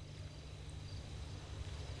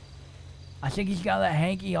 I think he's got that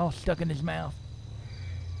hanky all stuck in his mouth.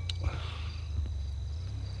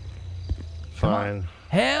 Fine.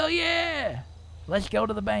 Hell yeah! Let's go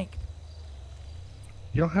to the bank.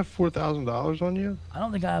 You don't have $4,000 on you? I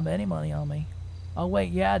don't think I have any money on me. Oh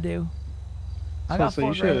wait, yeah I do. I got So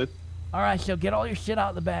 $4 you grand. should. All right, so get all your shit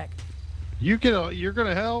out the back. You're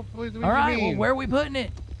gonna help? What do All you right, mean? well where are we putting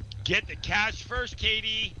it? Get the cash first,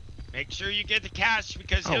 Katie. Make sure you get the cash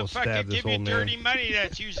because I he'll will fucking stab this give you old man. dirty money.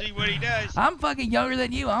 That's usually what he does. I'm fucking younger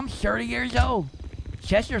than you. I'm 30 years old.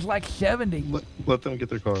 Chester's like 70. Let them get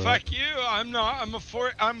their car. Fuck you. I'm not.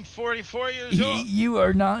 I'm 44 years old. You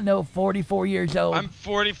are not 44 years old. I'm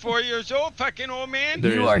 44 years old, fucking old man.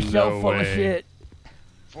 You are so full of shit.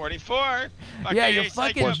 44. Okay, Yeah, your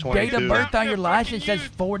fucking date of birth on your license says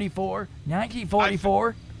 44.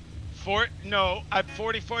 1944. No, I'm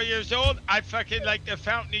 44 years old. I fucking like the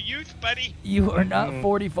fountain of youth, buddy. You are not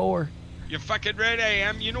 44. You're fucking right, I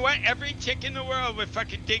am. You know what? Every chick in the world would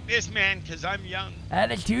fucking dig this man because I'm young. How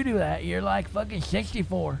did you do that? You're like fucking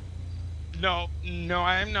 64. No,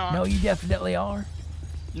 I am not. No, you definitely are.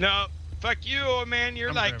 No, fuck you, old man.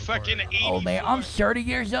 You're like fucking 80. Oh, man, I'm 30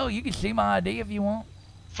 years old. You can see my ID if you want.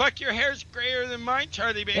 Fuck, your hair's grayer than mine,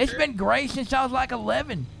 Charlie Baker. It's been gray since I was like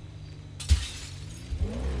 11.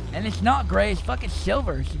 And it's not gray, it's fucking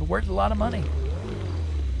silver. It's worth a lot of money.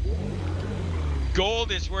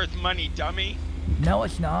 Gold is worth money, dummy. No,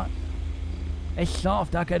 it's not. It's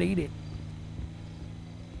soft. I could eat it.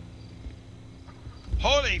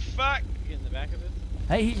 Holy fuck. You get in the back of it?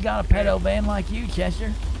 Hey, he's got a pedo van like you,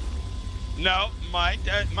 Chester. No, mine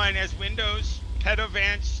has windows. Pedo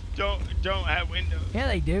vans don't have windows. Yeah,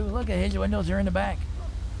 they do. Look at his windows are in the back.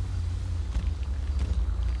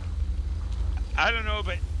 I don't know,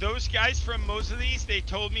 but those guys from Mosley's, they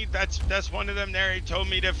told me that's one of them there. He told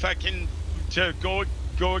me to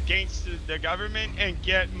go against the government and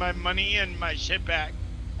get my money and my shit back.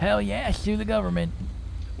 Hell yeah, sue the government.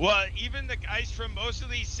 Well, even the guys from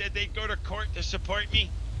Mosley's said they'd go to court to support me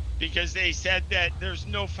because they said that there's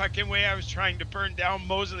no fucking way I was trying to burn down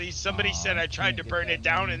Mosley's. Somebody said I tried to burn it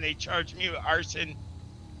down and they charged me with arson.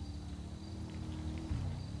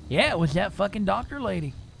 Yeah, it was that fucking doctor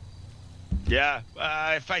lady. Yeah,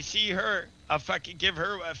 if I see her, I'll fucking give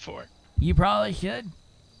her what for. You probably should.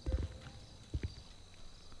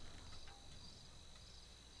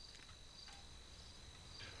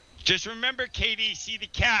 Just remember, Katie, see the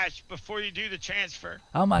cash before you do the transfer.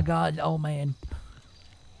 Oh my God, oh man.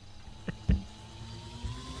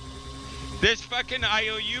 This fucking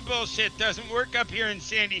IOU bullshit doesn't work up here in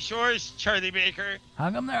Sandy Shores, Charlie Baker.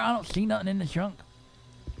 How come there? I don't see nothing in the trunk.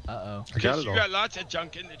 Uh-oh. Because you got lots of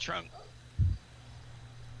junk in the trunk.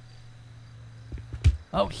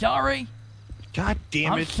 Oh, sorry. God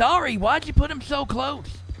damn it. I'm sorry. Why'd you put him so close?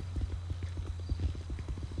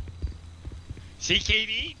 See,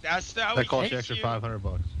 Katie, that's how that cost you extra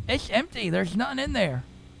 $500. It's empty. There's nothing in there.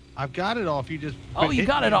 I've got it all. If you just. Oh, you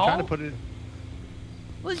got it all? Trying to put it.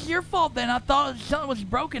 Well, it's your fault then. I thought something was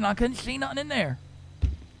broken. I couldn't see nothing in there.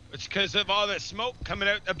 It's because of all the smoke coming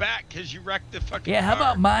out the back because you wrecked the fucking Yeah, how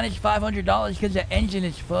car. about minus $500 because the engine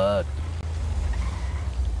is fucked?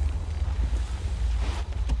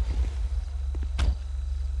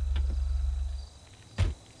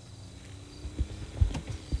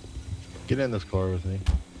 Get in this car with me.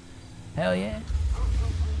 Hell yeah.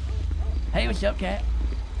 Hey, what's up, Cat?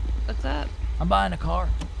 What's up? I'm buying a car.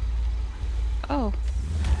 Oh,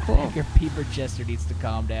 I think your peeper Chester needs to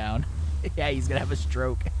calm down. Yeah, he's gonna have a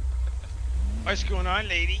stroke. What's going on,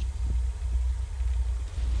 lady?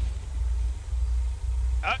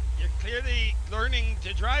 You're clearly learning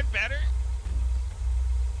to drive better.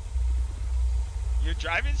 Your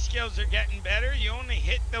driving skills are getting better. You only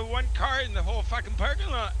hit the one car in the whole fucking parking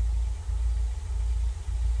lot.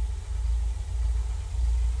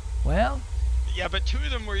 Well? Yeah, but two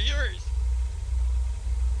of them were yours.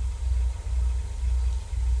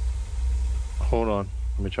 Hold on.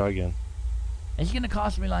 Let me try again. It's gonna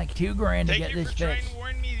cost me like $2 grand to get this fixed. Thank you for trying to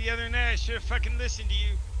warn me the other night. I should have fucking listened to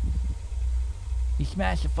you. You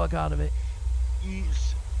smashed the fuck out of it.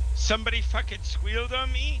 Somebody fucking squealed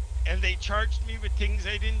on me, and they charged me with things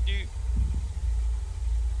I didn't do.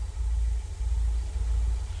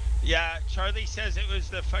 Yeah, Charlie says it was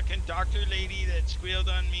the fucking doctor lady that squealed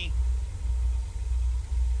on me.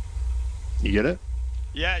 You get it?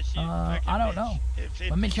 Yeah, she fucking I don't know.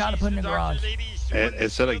 Let me try to put it in the garage.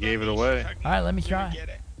 It said I gave it away. All right, let me try.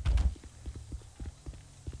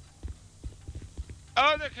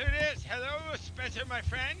 Oh, look who it is. Hello, Spencer, my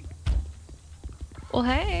friend. well,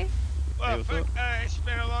 hey. Well, Hey, fuck, I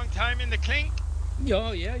spent a long time in the clink.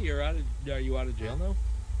 Oh yeah, are you out of jail now?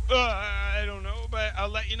 I don't know, but I'll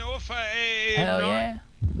let you know if I. Hell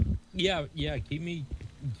yeah. Yeah. Keep me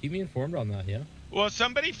informed on that. Yeah. Well,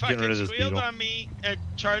 somebody fucking squealed on me, and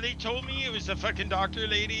Charlie told me it was the fucking doctor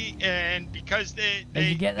lady, and because they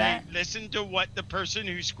listened to what the person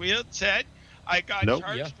who squealed said, I got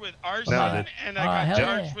charged with arson, and I got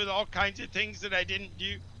charged with all kinds of things that I didn't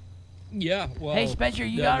do. Yeah, well. Hey, Spencer,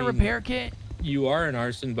 you got a repair kit? You are an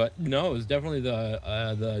arson, but no, it was definitely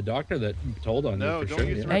the doctor that told on you for sure.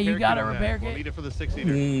 Use hey, you got a kit repair kit? We'll need it for the 6-seater.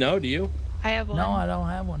 No, do you? I have one. No, I don't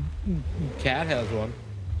have one. Cat has one.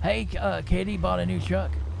 Hey, Katie bought a new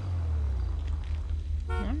truck.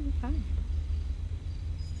 Fine.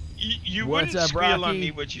 You What's wouldn't up, squeal on Rocky?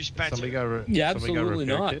 me, would you, Spencer? Yeah, absolutely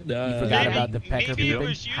not. You forgot about the pecker maybe it peeping?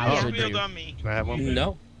 was you How that would squealed you? on me. Can I have one?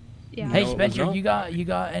 No. Yeah. Hey, No, it was Spencer, not. you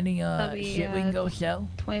got any That'll be, shit we can go sell?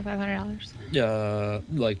 $2,500.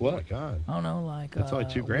 Like Oh my what? god. I don't know, like That's only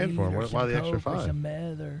 $2,000 for him. weed or Why the some extra coke or $5? some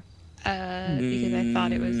meth or... Because I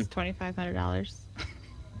thought it was $2,500.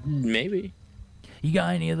 Maybe. You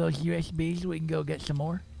got any of those USBs we can go get some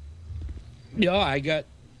more? Yeah, I got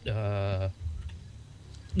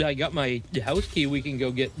my house key. We can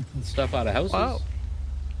go get stuff out of houses. Whoa.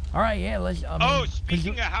 All right, yeah, let's.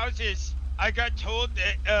 Speaking of houses, I got told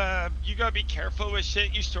that you gotta be careful with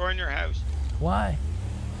shit you store in your house. Why?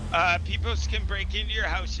 People can break into your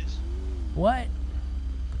houses. What?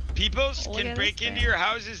 People Look can at break this into guy. your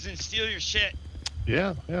houses and steal your shit.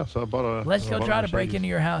 Yeah. So I bought a. Let's I go bought a try to break Mercedes into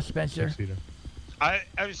your house, Spencer. six-seater. I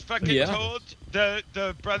was fucking told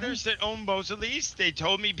the brothers that own Mosley's, they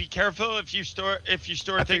told me be careful if you store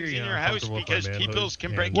things in your house because people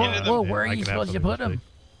can break into them. Well, where are you supposed to put them?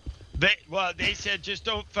 They said just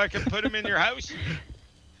don't fucking put them in your house.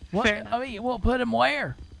 What? I mean, we'll put them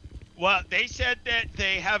where? Well, they said that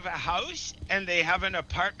they have a house and they have an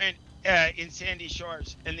apartment in Sandy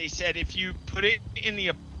Shores, and they said if you put it in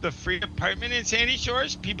the free apartment in Sandy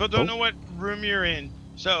Shores, people don't know what room you're in.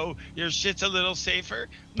 So your shit's a little safer,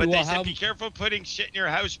 but Well, they said be careful putting shit in your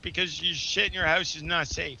house because your shit in your house is not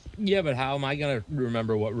safe. Yeah, but how am I gonna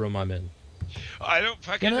remember what room I'm in? I don't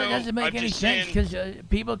fucking know. That doesn't make I'm any just sense saying- because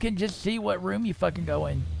people can just see what room you fucking go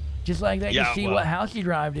in, just like they Yeah, can see well, what house you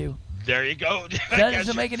drive to. There you go. That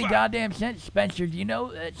doesn't make any goddamn sense, Spencer. Do you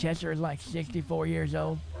know that Chester is like 64 years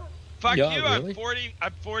old? Fuck Yeah, you! really? I'm 40.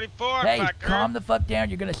 I'm 44. Hey, fucker. calm the fuck down.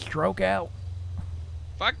 You're gonna stroke out.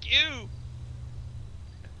 Fuck you.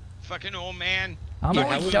 Fucking old man. I'm Yeah,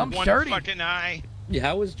 only how was- some One 30. fucking eye. Yeah,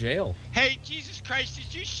 how was jail? Hey, Jesus Christ!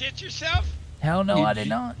 Did you shit yourself? Hell no, I did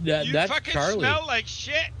not. You That's fucking Charlie. smell like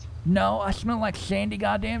shit. No, I smell like sandy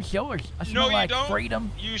goddamn shores. I smell No, you like don't.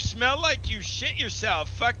 freedom. You smell like you shit yourself.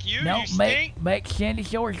 Fuck you. No, you stink. make sandy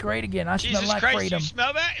shores great again. I smell Jesus like Christ, freedom. you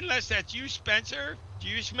smell that? Unless that's you, Spencer. Do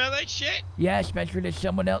you smell like shit? Yeah, Spencer, did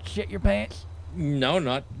someone else shit your pants? No,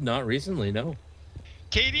 not recently. No.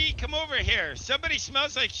 Katie, come over here. Somebody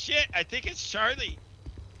smells like shit. I think it's Charlie.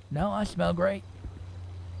 No, I smell great.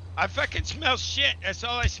 I fucking smell shit. That's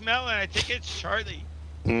all I smell, and I think it's Charlie.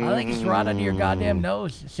 I think it's right under your goddamn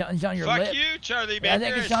nose. Something's on your Fuck lip. you, Charlie I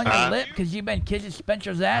think it's on your lip because you've been kissing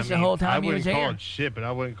Spencer's ass the whole time he was I wouldn't call here. it shit, but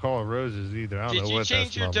I wouldn't call it roses either. I don't Did know you what that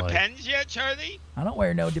change your smelled like. Depends yet, Charlie? I don't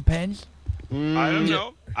wear no Depends. I don't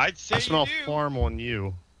know. I'd say I smell you do. farm on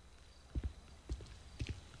you.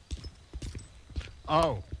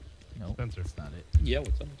 Oh. No, Spencer. that's not it. Yeah,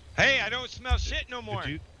 what's up? Hey, I don't smell shit no more.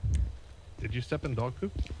 Did you step in dog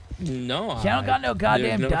poop? No. See, I don't got no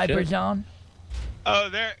goddamn there's no diapers shit. on.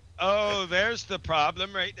 There's the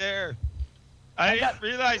problem right there. I didn't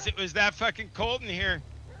realize it was that fucking cold in here.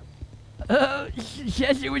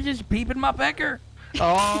 Chester was just peeping my pecker.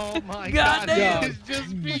 Oh my Goddamn.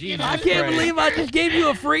 I can't believe I just gave you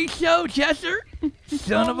a free show, Chester.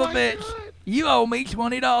 Son of a bitch. You owe me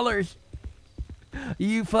 $20.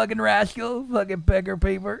 You fucking rascal, fucking pecker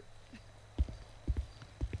peeper.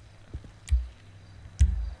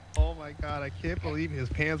 Oh my god, I can't believe his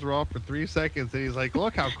pants were off for 3 seconds and he's like,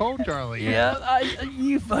 look how cold Charlie is. Yeah,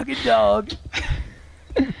 you fucking dog.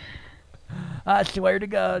 I swear to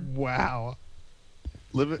God. Wow.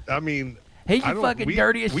 I mean, He's I the don't- fucking we-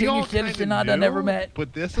 dirtiest we senior all citizen kinda I done ever knew, met.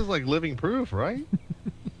 But this is like living proof, right?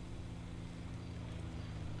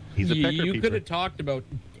 He's a pecker You peeper. could have talked about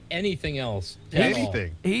anything else. at all.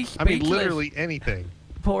 Anything. He's I mean, speechless. literally anything.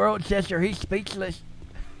 Poor old Chester, he's speechless.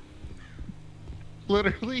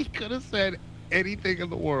 Literally could have said anything in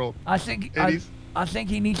the world. I think And I think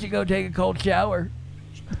he needs to go take a cold shower.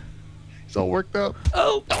 He's all worked up.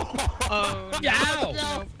 Oh! Oh,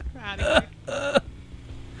 Ow!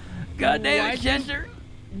 God damn it, Why'd you- Chester.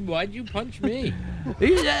 Why'd you punch me?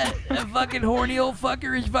 He's that fucking horny old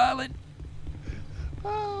fucker is violent.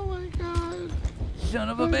 Oh my god. Son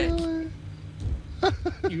of a bitch.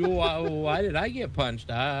 Why did I get punched?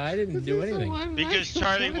 I didn't do anything. Because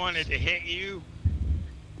Charlie wanted to hit you.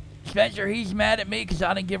 Spencer, he's mad at me because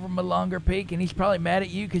I didn't give him a longer peek, and he's probably mad at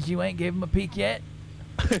you because you ain't gave him a peek yet.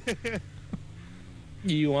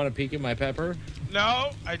 You want to peek at my pepper? No,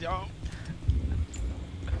 I don't.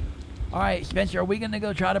 All right, Spencer, are we going to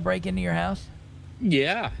go try to break into your house?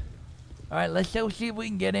 Yeah. All right, let's go see if we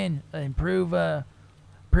can get in and prove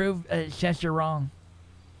Chester wrong.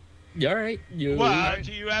 All right. You. What?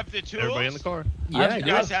 Do you have the tools? Everybody in the car. Yeah, You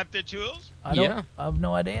guys have the tools? I have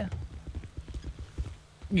no idea.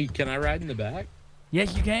 Can I ride in the back?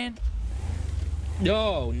 Yes, you can.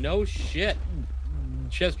 No shit.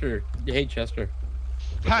 Chester. Hey, Chester.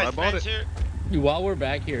 Hi, Spencer. While we're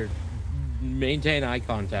back here, maintain eye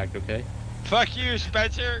contact, okay? Fuck you,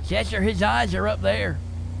 Spencer. Chester, his eyes are up there.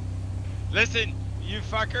 Listen, you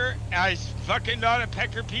fucker. I fucking not a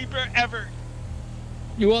pecker peeper ever.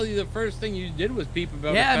 Well, the first thing you did was peep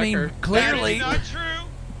about yeah, a I mean, pecker. clearly. That is not true.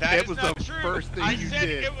 That was not the true. first thing I you said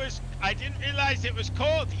did. it was. I didn't realize it was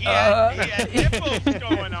cold. He had nipples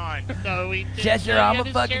going on. No, we didn't. Chester, I'm a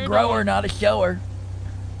fucking grower, not a shower.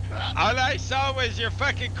 All I saw was your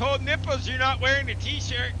fucking cold nipples. You're not wearing a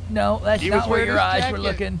t-shirt. No, that's not where your eyes were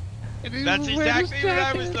looking. That's exactly what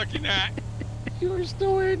I was looking at. You were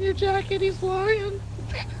still wearing your jacket. He's lying.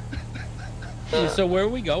 So where are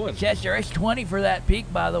we going? Chester, it's 20 for that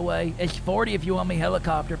peak, by the way. It's 40 if you want me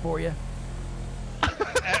helicopter for you.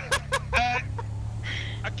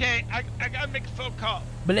 Okay, I gotta make a phone call.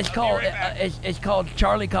 But it's called it's called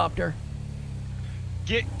Charlie Copter.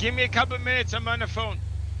 Give me a couple of minutes. I'm on the phone.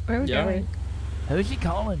 Where are we going? Who's he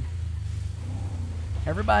calling?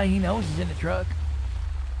 Everybody he knows is in the truck.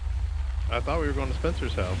 I thought we were going to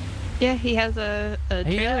Spencer's house. Yeah, he has a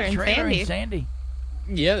trailer, in Sandy.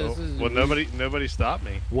 Yeah, this is. Well, nobody stopped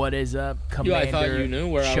me. What is up, Commander? I thought you knew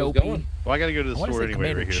where I was Chopey? going. Well, I got to go to the store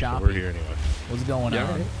anyway. We're here, so we're here anyway. What's going on?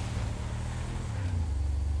 Right.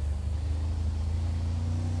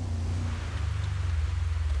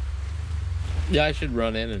 Yeah, I should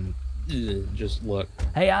run in and just look.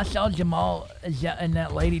 Hey, I saw Jamal and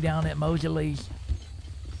that lady down at Mosley's.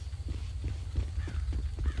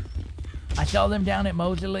 I saw them down at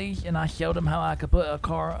Mosley's, and I showed them how I could put a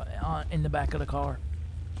car in the back of the car.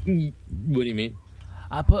 What do you mean?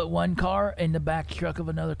 I put one car in the back truck of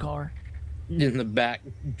another car. In the back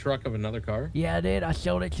truck of another car? Yeah, I did. I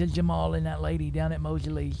showed it to Jamal and that lady down at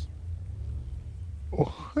Mosley's.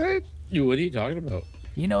 What? What are you talking about?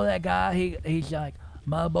 You know that guy? He's like,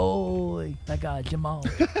 my boy. That guy, Jamal.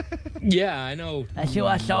 Yeah, I know. That's who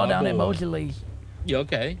I saw down at Mosley's. You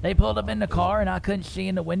okay? They pulled up in the car and I couldn't see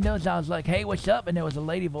in the windows. I was like, hey, what's up? And there was a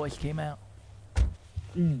lady voice came out.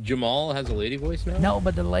 Jamal has a lady voice now? No,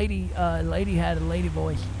 but the lady had a lady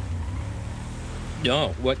voice. No,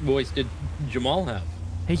 what voice did Jamal have?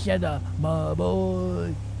 He said, my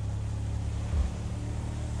boy.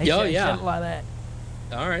 He said it like that.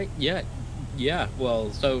 All right, yeah.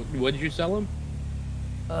 Well, so what did you sell him?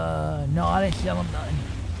 No, I didn't sell him nothing.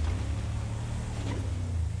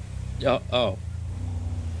 Oh.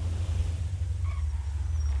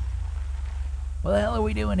 What the hell are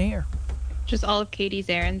we doing here? Just all of Katie's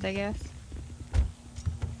errands, I guess.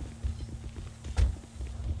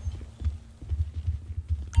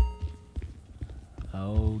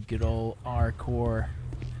 Oh, good old R-Core.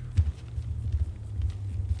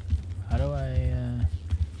 How do I,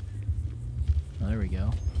 oh, there we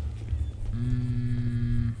go.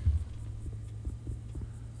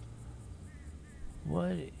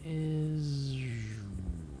 What is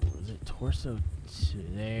it torso 2?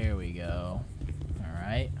 There we go.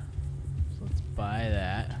 Alright. So let's buy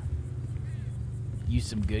that. Use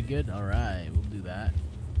some good. Alright, we'll do that.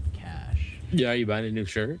 Cash. Yeah, are you buying a new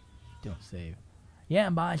shirt? Don't save. Yeah,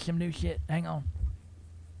 I'm buying some new shit. Hang on.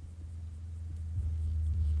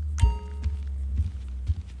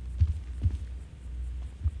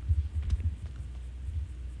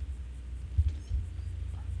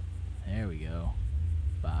 There we go.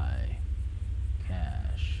 Buy.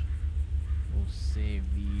 Cash. We'll save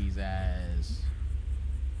these as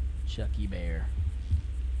Chucky Bear.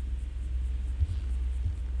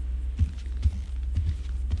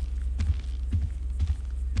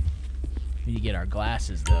 We need to get our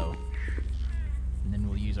glasses though. And then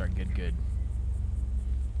we'll use our good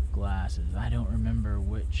glasses. I don't remember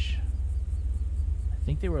which. I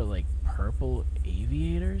think they were like purple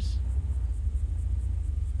aviators.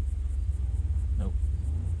 Nope.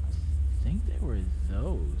 I think they were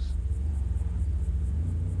those.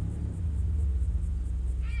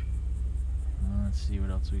 Let's see what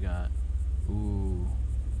else we got. Ooh.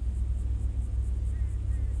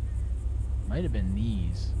 Might have been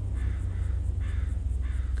these.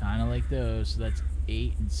 Kind of like those. So that's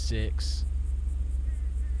 8 and 6.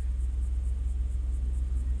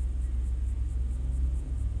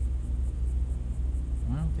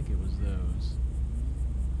 I don't think it was those.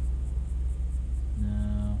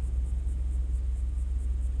 No.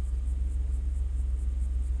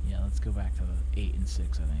 Yeah, let's go back to the 8 and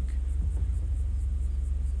 6, I think.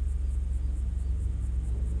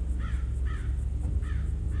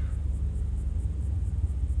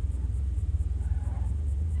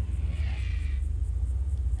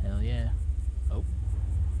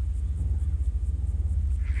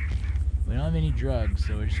 have any drugs,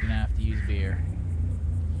 so we're just gonna have to use beer.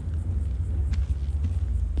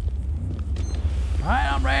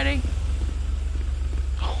 Alright, I'm ready.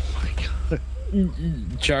 Oh my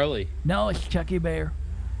god. Charlie. No, it's Chucky Bear.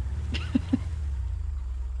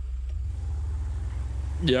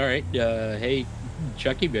 Yeah, all right. Hey,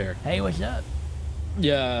 Chucky Bear. Hey, what's up?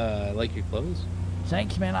 Yeah, I like your clothes.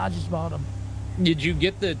 Thanks, man. I just bought them. Did you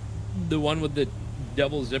get the one with the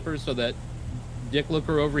double zipper so that dick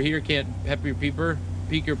looker over here can't have your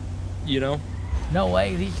peek your, you know? No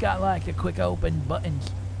way. He's got like the quick open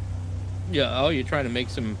buttons. Yeah. Oh, you're trying to make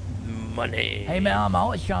some money. Hey, man, I'm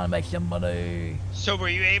always trying to make some money. So were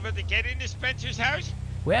you able to get into Spencer's house?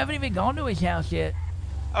 We haven't even gone to his house yet.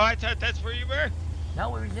 Oh, I thought that's where you were. No,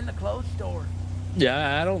 we was in the clothes store.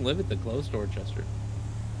 Yeah, I don't live at the clothes store, Chester.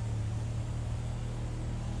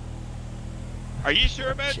 Are you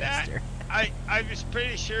sure about Chester. that? I was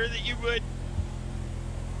pretty sure that you would.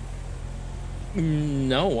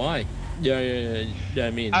 No, why? Yeah, I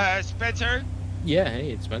mean... Spencer? Yeah,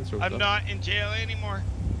 hey, it's Spencer. I'm not in jail anymore.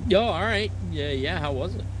 Yo, all right. Yeah, how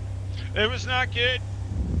was it? It was not good.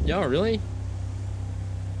 Yo, really?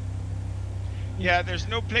 Yeah, there's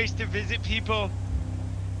no place to visit people.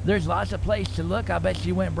 There's lots of places to look. I bet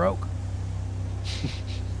you went broke.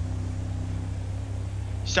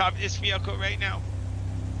 Stop this vehicle right now.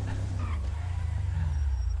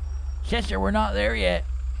 Chester, we're not there yet.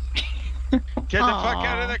 Get the fuck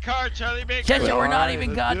out of the car, Charlie Baker. Chester, we're not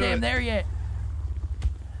even goddamn there yet.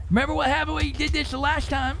 Remember what happened when you did this the last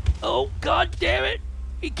time? Oh, god damn it.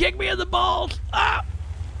 He kicked me in the balls. Ah!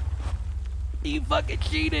 He fucking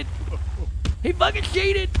cheated. He fucking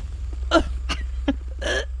cheated.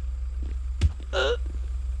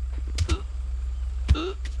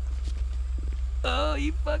 Oh,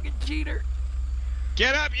 you fucking cheater.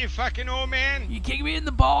 Get up, you fucking old man. You kicked me in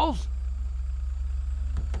the balls.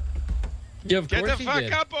 Yeah, of Get course the he fuck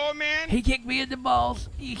did. up, old man. He kicked me in the balls.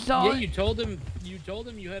 You saw Yeah, it. you told him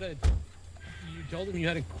you had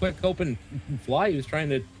a quick open fly. He was trying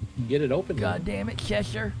to get it open. God damn it,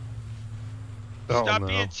 Chester. Oh, Stop no.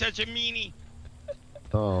 being such a meanie.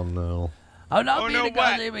 Oh no. I'm not Oh, being no, a what?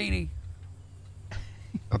 goddamn meanie.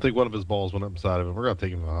 I think one of his balls went up inside of him. We're gonna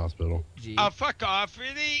take him to the hospital. Oh, fuck off,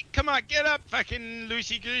 really? Come on, get up, fucking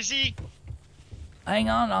loosey-goosey. Hang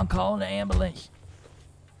on, I'm calling the ambulance.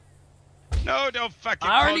 No, don't fucking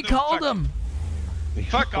I already call called him.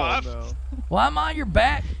 Fuck Oh, off. no. Well, I'm on your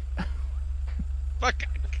back. Fuck, You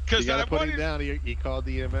because I gotta put him wanted... down. He called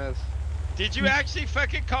the EMS. Did you actually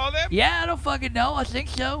fucking call them? Yeah, I don't fucking know. I think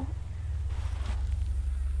so.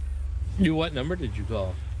 What number did you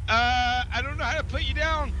call? I don't know how to put you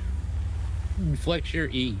down. Flex your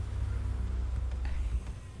E.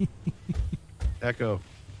 Echo.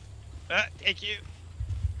 Thank you.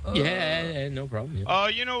 Yeah, no problem. Yeah. Oh,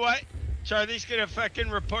 you know what? Charlie's gonna fucking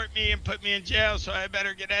report me and put me in jail, so I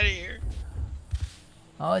better get out of here.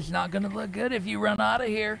 Oh, it's not gonna look good if you run out of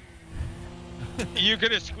here. You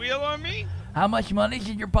gonna squeal on me? How much money's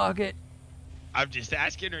in your pocket? I'm just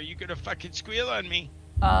asking, are you gonna fucking squeal on me?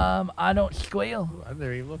 I don't squeal. I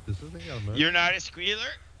never even looked. This thing got a motor. You're not a squealer?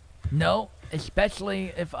 No,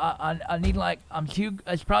 especially if I need like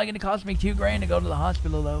it's probably gonna cost me $2,000 to go to the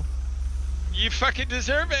hospital though. You fucking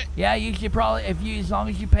deserve it. Yeah, you should probably as long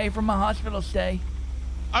as you pay for my hospital stay.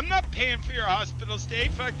 I'm not paying for your hospital stay.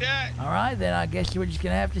 Fuck that. All right, then I guess we're just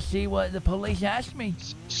gonna have to see what the police ask me.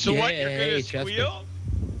 So what? You're gonna squeal?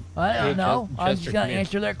 I don't know. I'm just Chester, gonna come here.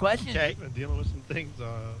 answer their questions. Okay. Been dealing with some things.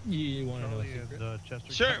 You want to know a Charlie secret? and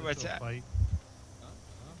Chester. Sure, got into what's a that? fight.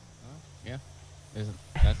 Yeah.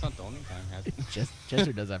 That's not the only time, has it?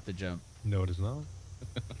 Chester does have to jump. No, it is not.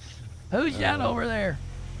 Who's that over there?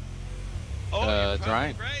 Oh, you're it's fucking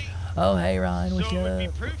Ryan. right. Oh, hey Ryan, what's So it would be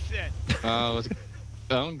up? proof then. What's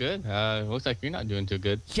going good? Looks like you're not doing too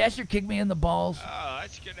good. Chester kicked me in the balls. Oh,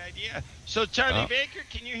 that's a good idea. So Charlie Oh. Baker,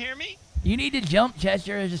 can you hear me? You need to jump,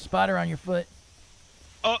 Chester. There's a spider on your foot.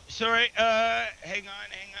 Oh, sorry. Hang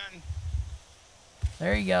on.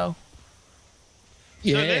 There you go.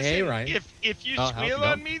 Yeah, So listen, hey, Ryan. If you Oh, how's it squeal going?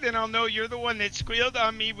 on me, then I'll know you're the one that squealed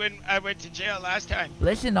on me when I went to jail last time.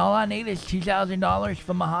 Listen, all I need is $2,000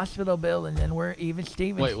 for my hospital bill, and then we're even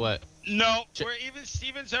Stevens. Wait, what? No, we're even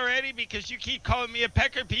Stevens already because you keep calling me a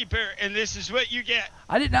pecker peeper, and this is what you get.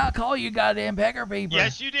 I did not call you goddamn pecker peeper.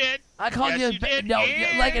 Yes, you did. I called Yes, you, you did, no,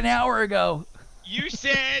 and- like an hour ago. You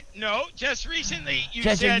said no, just recently. You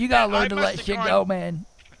Chester, said you gotta that I learn to must let have shit gone- go, man.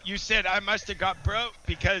 You said I must have got broke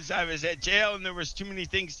because I was at jail and there was too many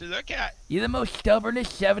things to look at. You're the most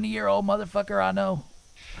stubbornest 70-year-old motherfucker I know.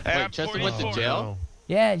 And Wait, I'm Chester went to 44. jail?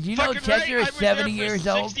 Yeah, do you know Fucking Chester right. is I was there 70 for years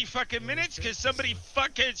old? 60 fucking minutes because somebody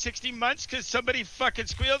fucking 60 months because somebody fucking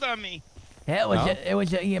squealed on me. Yeah, it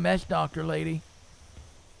was an EMS doctor lady.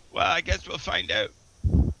 Well, I guess we'll find out.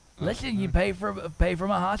 Listen, you pay for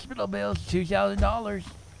my hospital bills, $2,000.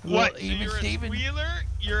 What? So even you're Steven. a squealer?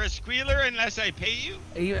 You're a squealer unless I pay you?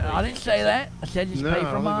 I didn't say that. I said just pay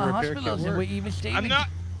for my hospitals, and we even Steven.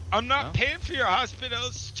 I'm not paying for your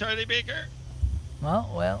hospitals, Charlie Baker.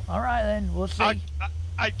 Well, all right then. We'll see.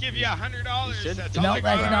 I'd give you $100. That's all no, I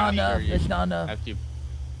that's got. not enough. That's not enough. Have to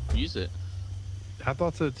use it. I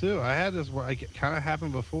thought so too. I had this where it kind of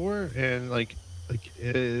happened before, and I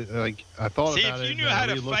thought See, about it. if you knew how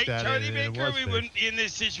to fight Charlie Baker, we wouldn't be in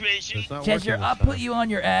this situation. Chester, I put you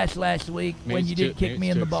on your ass last week when you did kick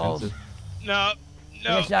me in the balls. No.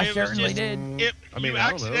 Yes, I certainly did. I mean,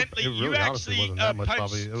 I don't know. It really honestly wasn't that much.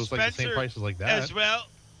 Probably it was like the same price as like that. As well.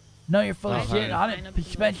 No, you're full of shit. I didn't.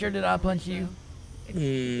 Spencer, did I punch you?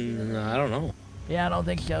 I don't know. Yeah, I don't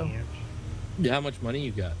think so. Yeah, how much money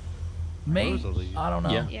you got? Me? I don't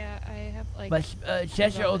know. Yeah, I have like. But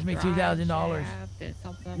Chester owes me $2,000.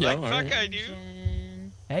 Yeah, fuck I do.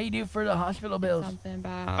 Hey, you do for the hospital bills.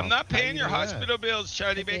 I'm not paying your hospital bills,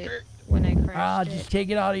 Charlie Baker. When I crashed I'll just take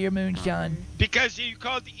it out of your moonshine. Because you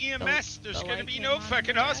called the EMS, there's going to be no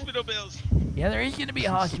fucking hospital bills. Yeah, there is going to be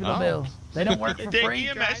a hospital bill. They don't work for free.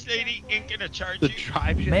 The EMS lady ain't going to charge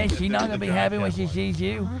you. Man, she's not going to be happy when she sees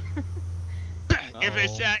you. If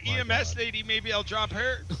it's that EMS lady, maybe I'll drop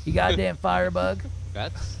her. You goddamn firebug.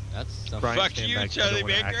 That's fuck you, Charlie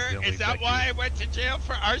Baker. Is that why I went to jail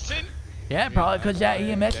for arson? Yeah, probably because that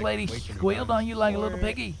EMS lady squealed on you like a little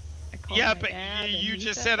piggy. Yeah, but you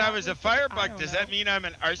just said I was a firebug. Does that mean I'm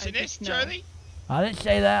an arsonist, Charlie? I didn't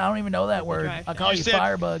say that. I don't even know that word. I call you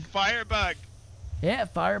firebug. Firebug. Yeah,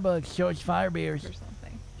 firebug. So it's fire beers.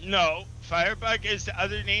 No, firebug is the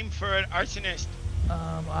other name for an arsonist.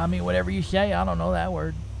 I mean, whatever you say. I don't know that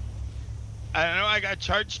word. I don't know. I got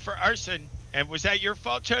charged for arson. And was that your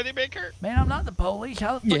fault, Charlie Baker? Man, I'm not the police.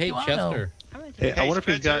 How the fuck do I know? Hey, I wonder if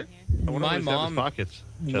he's got. My mom. Pockets.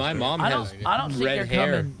 My mom has I don't think red they're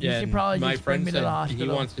hair. coming. You should probably my just bring friend me to the said hospital.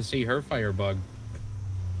 he wants to see her firebug.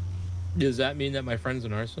 Does that mean that my friend's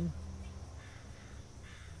an arson?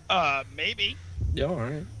 Maybe. Yeah, all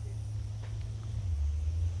right.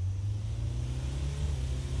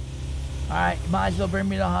 All right, might as well bring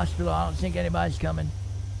me to the hospital. I don't think anybody's coming.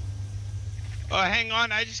 Oh, hang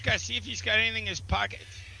on. I just got to see if he's got anything in his pockets.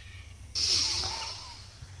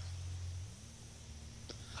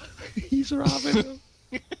 He's robbing him.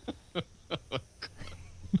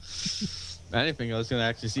 I didn't think I was going to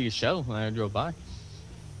actually see a show when I drove by.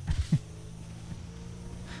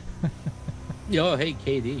 Yo, hey,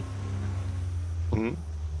 KD. Hmm?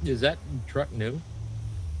 Is that truck new?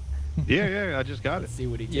 Yeah, I just got it. Let's see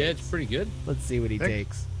what he takes. Yeah, it's pretty good. Let's see what he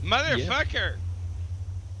takes. Motherfucker.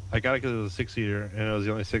 I got it because it was a 6-seater, and it was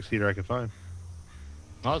the only 6-seater I could find.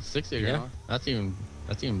 Oh, it's 6-seater. Yeah. Huh? That's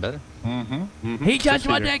even better. Mm-hmm. He touched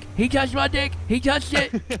my dick. He touched my dick. He touched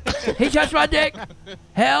it. He touched my dick.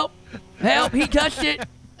 Help. Help. He touched it.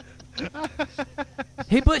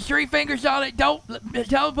 He put 3 fingers on it. Don't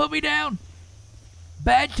tell him to put me down.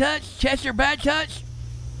 Bad touch. Chester, bad touch.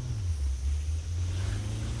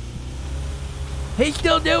 He's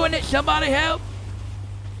still doing it. Somebody help.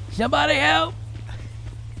 Somebody help.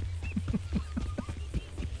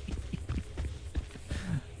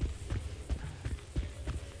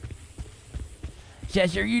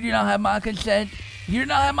 Chester, you do not have my consent. You do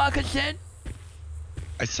not have my consent.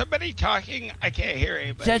 Is somebody talking? I can't hear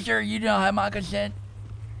anybody. Chester, you do not have my consent.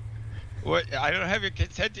 What? I don't have your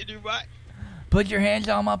consent to do what? Put your hands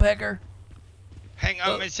on my pecker. Hang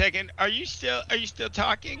on a second. Are you still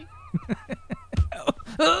talking?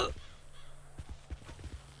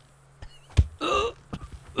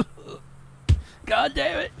 God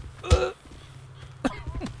damn it.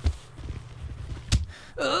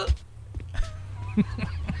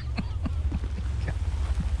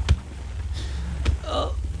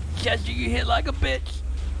 Oh, Chester, you hit like a bitch.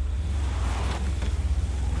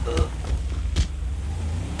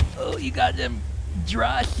 Oh, you got them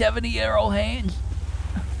dry 70-year-old hands.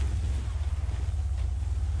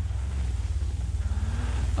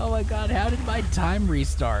 Oh my god, how did my time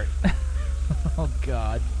restart? Oh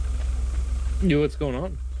god. Yo, what's going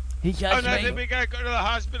on? He touched me. Nothing. We gotta go to the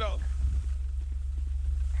hospital.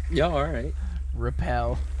 Yeah, all right.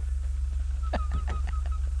 Repel.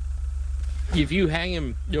 If you hang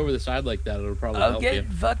him over the side like that, it'll probably help you. I'm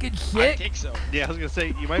getting fucking I sick. think so. Yeah, I was gonna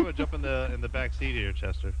say you might want to jump in the back seat here,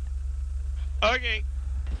 Chester. Okay.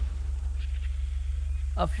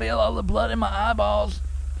 I feel all the blood in my eyeballs.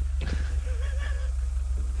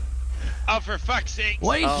 Oh, for fuck's sake.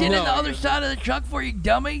 What are you sitting on the other side of the truck for, you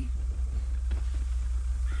dummy?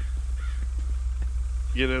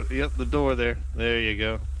 Get it. Yep, the door there. There you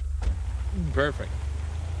go. Perfect.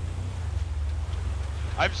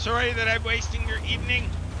 I'm sorry that I'm wasting your evening,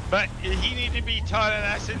 but he needs to be taught a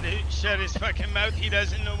lesson to shut his fucking mouth. He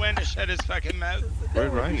doesn't know when to shut his fucking mouth.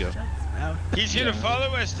 Where'd Ryan go? He's gonna follow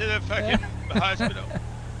us to the fucking hospital.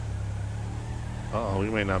 Uh-oh, we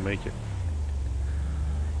may not make it.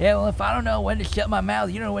 Yeah, well, if I don't know when to shut my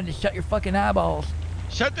mouth, you know when to shut your fucking eyeballs.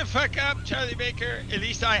 Shut the fuck up, Charlie Baker. At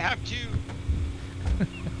least I have to.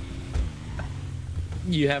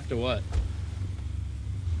 You have to what?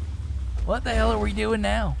 What the hell are we doing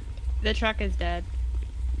now? The truck is dead.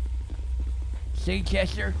 See,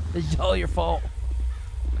 Chester, this is all your fault.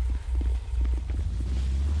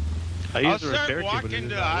 I'll start walking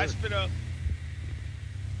to the hospital.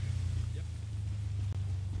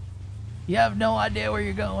 You have no idea where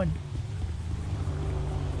you're going.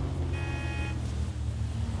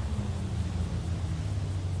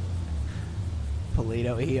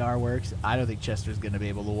 Polito ER works. I don't think Chester's gonna be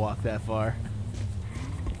able to walk that far.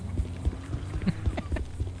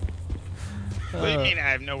 What do you mean I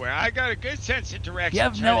have nowhere? I got a good sense of direction. You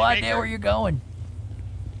have Charlie no idea Baker. where you're going.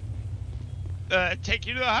 Take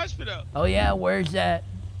you to the hospital. Oh yeah, where's that?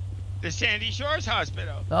 The Sandy Shores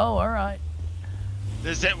Hospital. Oh, all right.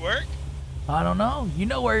 Does it work? I don't know. You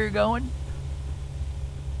know where you're going.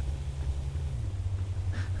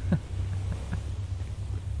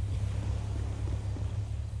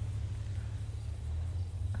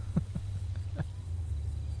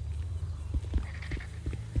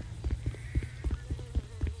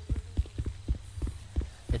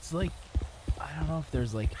 It's like, I don't know if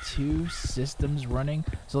there's like 2 systems running.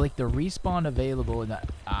 So like the respawn available and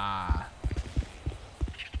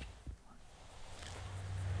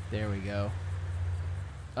there we go.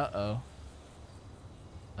 Uh-oh.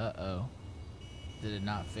 Uh-oh. Did it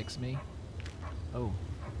not fix me? Oh,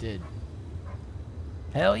 it did.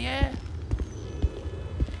 Hell yeah.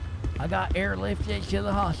 I got airlifted to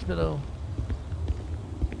the hospital.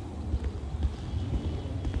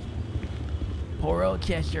 Poor old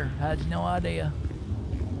Chester has no idea.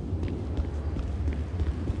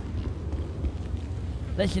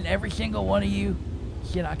 Listen, every single one of you,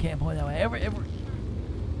 shit, I can't point that way.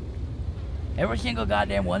 Every single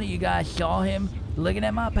goddamn one of you guys saw him looking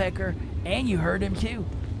at my pecker, and you heard him too.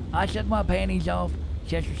 I took my panties off.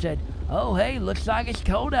 Chester said, "Oh, hey, looks like it's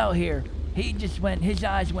cold out here." He just went, his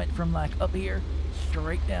eyes went from like up here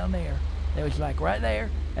straight down there. It was like right there,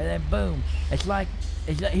 and then boom. It's like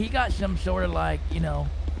he got some sort of like, you know,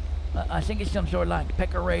 I think it's some sort of like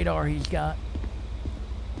pecker radar he's got.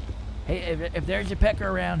 Hey, if there's a pecker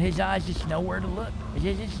around, his eyes just know where to look.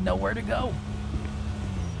 He just know where to go.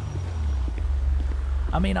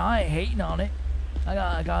 I mean, I ain't hating on it. I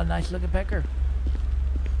got a nice looking pecker.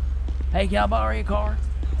 Hey, can I borrow your car?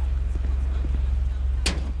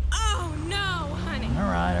 Oh no, honey.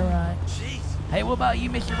 All right. Jeez. Hey, what about you,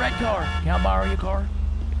 Mr. Red Car? Can I borrow your car?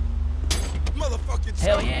 Motherfucking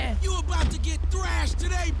hell son. yeah. You about to get thrashed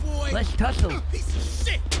today, boy. Let's tussle. Piece of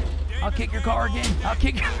shit. I'll kick your car again. I'll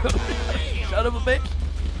kick your son of a bitch.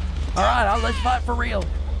 All right, let's fight for real.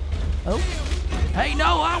 Oh. Hey,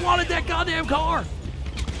 no, I wanted that goddamn car.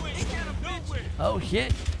 Oh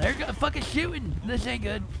shit, they're fucking shooting. This ain't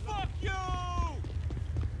good. Fuck you.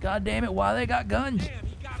 God damn it, why they got guns? Damn,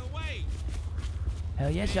 he got away. Hell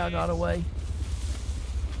yes, y'all got away.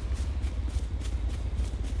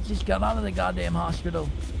 Just got out of the goddamn hospital.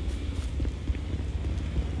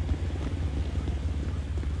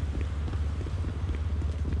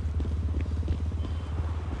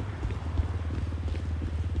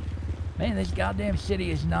 Man, this goddamn city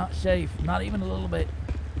is not safe. Not even a little bit.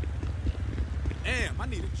 Damn, I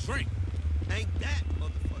need a drink. Ain't that,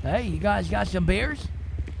 motherfucker? Hey, you guys got some beers?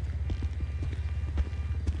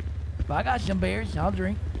 If I got some beers, I'll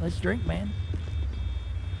drink. Let's drink, man.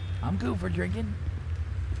 I'm cool for drinking.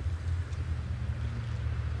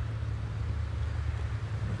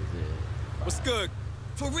 What's good?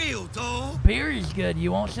 For real, dawg. Beer is good.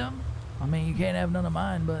 You want some? I mean, you can't have none of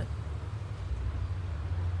mine, but...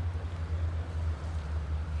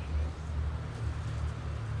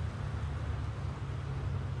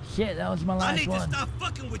 Shit, that was my last one. I need to stop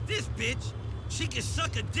fucking with this bitch. She can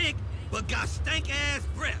suck a dick, but got stank-ass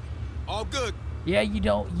breath. All good. Yeah, you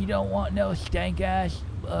don't want no stank-ass,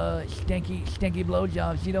 stinky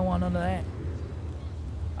blowjobs. You don't want none of that.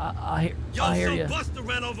 I hear you. Yo, some buster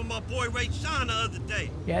ran over my boy Ray Sean the other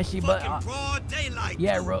day. Yeah, she fucking broad daylight.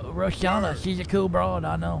 Yeah, Roshana, she's a cool broad,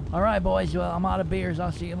 I know. All right, boys, well, I'm out of beers.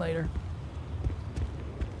 I'll see you later.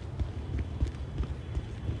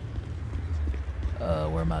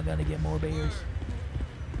 Where am I gonna get more beers?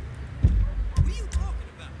 What are you talking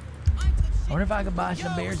about? I ain't touched wonder if I could buy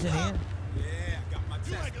some beers in here. Yeah, I got my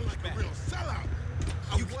task like a real sellout.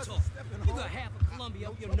 You can talk. You got half of Columbia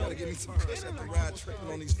up your nose. Give me some cash at the ride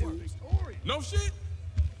tripping on these fools. No shit.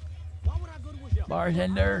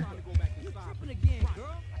 Bartender.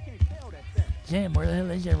 Jim, where the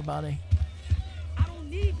hell is everybody? I don't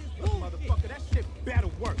need this motherfucker. That shit better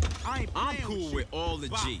work. I'm cool with all the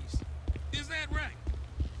G's. Is that right?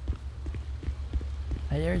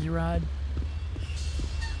 Hey, there's your ride.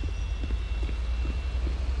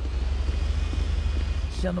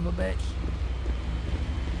 Son of a bitch.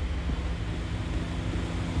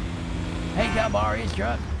 Hey, can I borrow his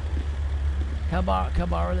truck? Can I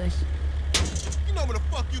borrow this? You know where the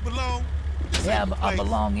fuck you belong? Yeah, I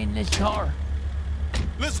belong in this car.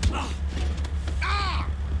 Listen.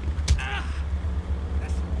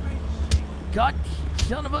 God,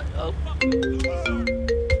 son of a... Oh.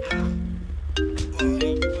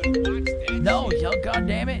 No, yo, God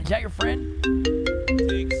damn it. Is that your friend?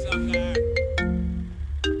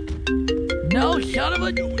 No, son of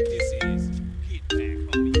a...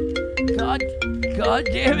 God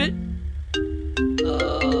damn it.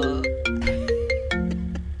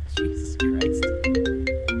 Jesus Christ.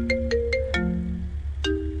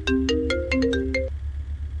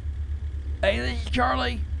 Hey, this is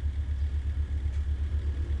Charlie.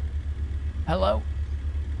 Hello?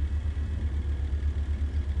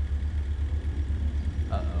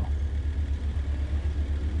 Uh-oh.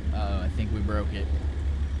 Uh-oh, I think we broke it.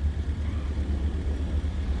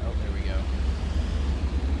 Oh, there we go.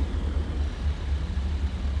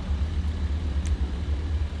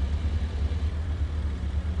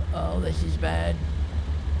 Oh, this is bad.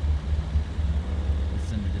 Let's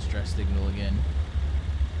send a distress signal again.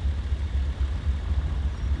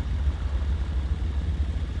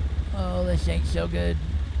 Oh, this ain't so good.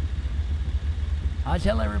 I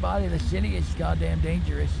tell everybody the city is goddamn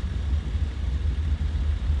dangerous.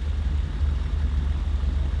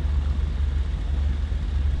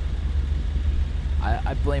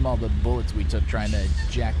 I blame all the bullets we took trying to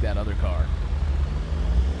jack that other car.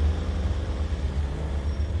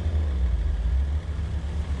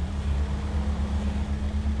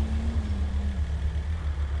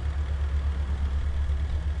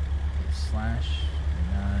 Slash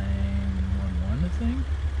 911, I think.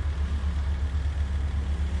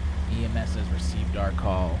 EMS has received our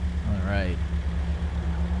call. All right.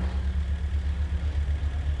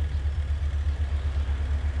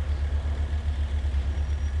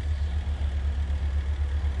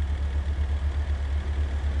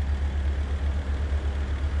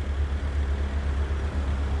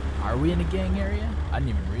 Are we in a gang area? I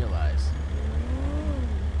didn't even realize.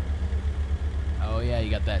 Oh yeah, you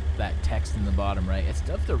got that text in the bottom right. It's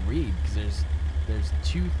tough to read because there's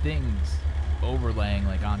two things overlaying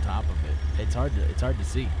like on top of it. It's hard to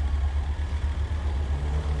see.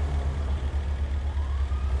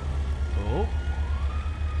 Oh.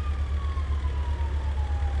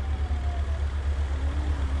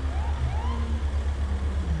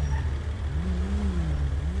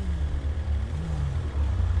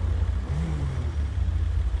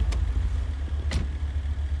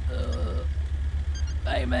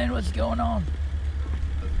 Hey man, what's going on?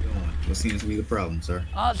 How's it going? What seems to be the problem, sir?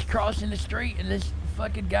 I was crossing the street and this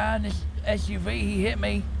fucking guy in this SUV, he hit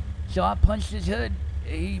me. So I punched his hood.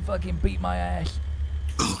 He fucking beat my ass.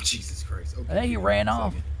 Oh, Jesus Christ. Okay, I think he ran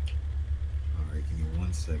off. Alright, give me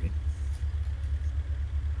 1 second.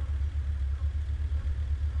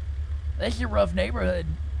 This is a rough neighborhood.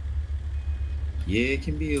 Yeah, it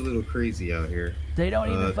can be a little crazy out here. They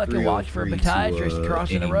don't even fucking watch for a podiatrist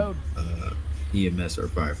crossing the road. EMS or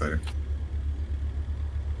firefighter.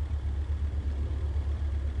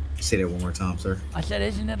 Say that one more time, sir. I said,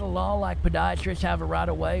 isn't it a law like podiatrists have a right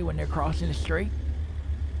of way when they're crossing the street?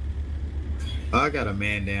 I got a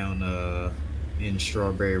man down in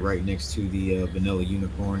Strawberry right next to the Vanilla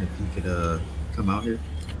Unicorn. If you could come out here.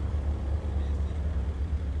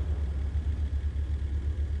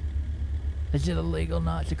 Is it illegal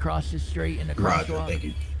not to cross the street in the crosswalk? Roger, thank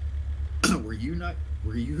you.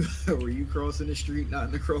 Were you crossing the street, not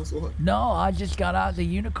in the crosswalk? No, I just got out of the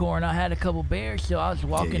Unicorn. I had a couple beers, so I was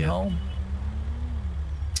walking home.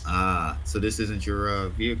 Ah, so this isn't your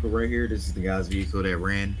vehicle right here? This is the guy's vehicle that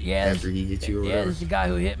ran after he hit you or whatever? Yeah, this is the guy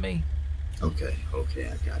who hit me. Okay,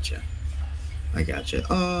 I gotcha.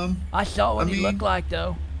 I saw what he looked like,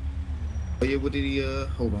 though. Oh, yeah, what did he,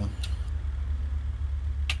 hold on.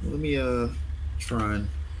 Let me, try and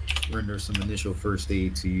render some initial first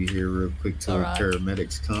aid to you here real quick till the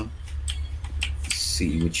paramedics come. Let's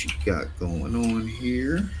see what you got going on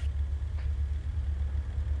here.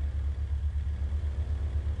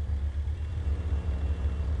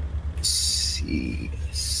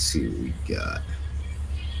 see what we got.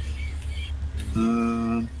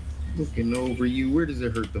 Looking over you, where does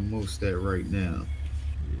it hurt the most at right now?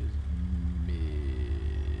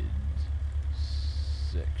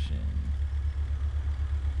 Midsection.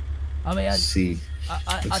 I mean, see.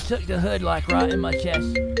 I took the hood like right in my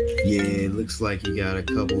chest. Yeah, it looks like you got a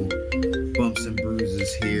couple bumps and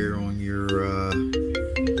bruises here on your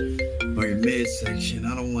midsection.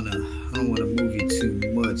 I don't wanna move you too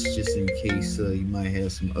much, just in case you might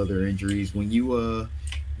have some other injuries. When you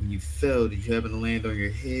fell, did you happen to land on your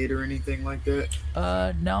head or anything like that?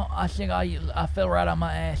 No, I think I fell right on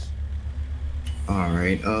my ass. All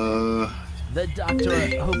right. The doctor,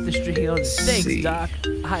 I hope the street heals. Thanks, Doc.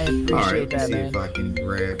 I appreciate all right, that, see man. if I can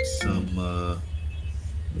grab some.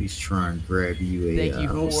 At least try and grab you a. Thank you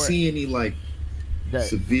I don't for see any like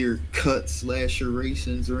severe cuts,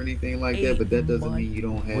 lacerations, or anything like that. But that doesn't mean you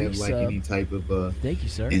don't have like any type of thank you,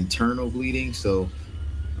 sir. Internal bleeding. So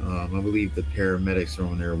I believe the paramedics are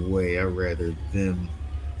on their way. I'd rather them.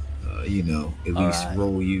 At least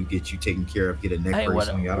roll you, get you taken care of, get a neck brace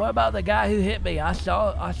on you. What about the guy who hit me? I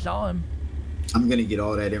saw him. I'm gonna get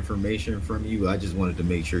all that information from you. I just wanted to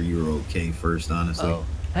make sure you were okay first, honestly. Oh,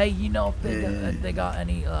 hey, you know if they got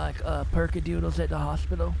any like percadoodles at the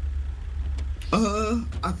hospital?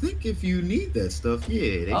 I think if you need that stuff,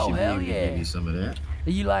 yeah, they should be able to give you some of that.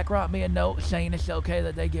 You like write me a note saying it's okay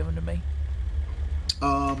that they give them to me?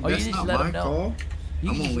 That's not my call.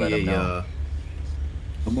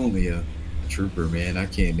 I'm only a trooper, man. I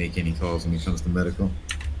can't make any calls when it comes to medical.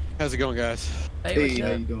 How's it going, guys? Hey,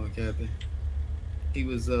 how you doing, Captain? He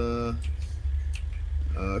was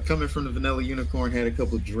coming from the Vanilla Unicorn, had a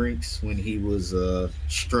couple drinks when he was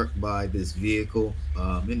struck by this vehicle.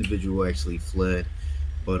 Individual actually fled,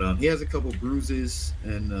 but he has a couple bruises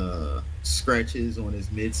and scratches on his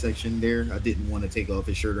midsection there. I didn't want to take off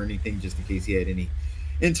his shirt or anything just in case he had any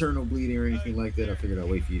internal bleeding or anything like that. I figured I'd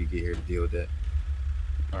wait for you to get here to deal with that.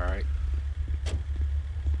 All right.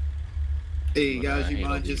 Hey guys, you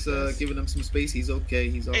mind just giving him some space? He's okay.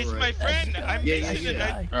 He's all right. It's my friend. I'm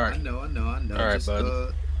yeah. All right. I know. All right, just,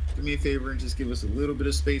 bud. Do me a favor and just give us a little bit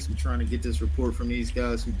of space. I'm trying to get this report from these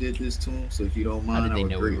guys who did this to him. So if you don't mind, I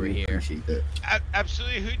would greatly appreciate that.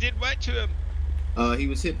 Absolutely. Who did what to him? He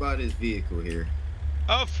was hit by this vehicle here.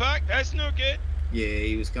 Oh fuck, that's no good. Yeah,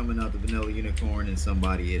 he was coming out the Vanilla Unicorn and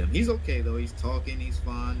somebody hit him. He's okay though. He's talking. He's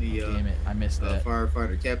fine. Damn it, I missed that.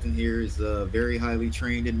 Firefighter captain here is very highly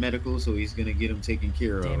trained in medical, so he's gonna get him taken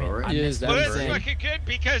care of. All right. Well, that's fucking good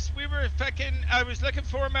because we were fucking. I was looking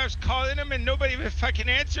for him. I was calling him, and nobody would fucking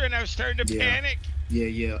answer, and I was starting to panic.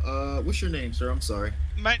 Yeah. What's your name, sir? I'm sorry.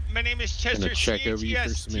 My name is Chester. Gonna check over you for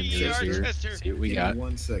some injuries here. See what we got.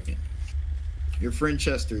 1 second. Your friend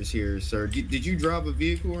Chester's here, sir. Did you drive a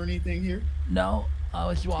vehicle or anything here? No, I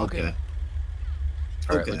was walking. Okay.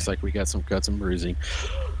 All right, looks like we got some cuts and bruising.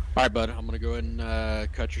 All right, bud, I'm going to go ahead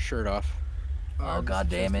and cut your shirt off. Oh, God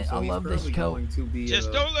damn it. I love this coat.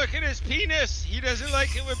 Just don't look at his penis. He doesn't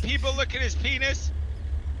like it when people look at his penis.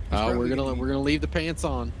 We're gonna leave the pants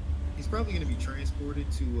on. He's probably going to be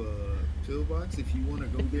transported to Pillbox if you want to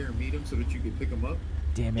go there and meet him so that you can pick him up.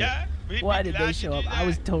 Damn it. Why did they show up? I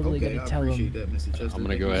was totally going to tell him. That, Mr. Chester. I'm going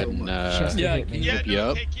to go ahead and pick you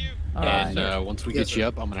up. And once we get you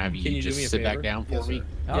up, I'm going to have you just sit back down for me.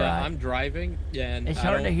 Yeah, I'm driving. And it's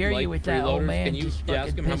hard to hear you with that old man. Can you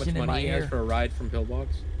ask him how much money he has for a ride from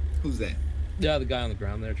Pillbox? Who's that? Yeah, the guy on the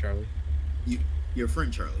ground there, Charlie. Your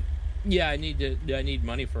friend Charlie? Yeah, I need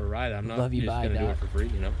money for a ride. I'm not just going to do it for free,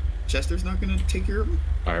 you know? Chester's not going to take care of him?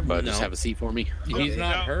 All right, bud, just have a seat for me. He's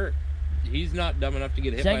not hurt. He's not dumb enough to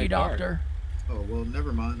get hit by a car. Doctor. Oh, well,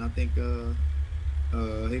 never mind. I think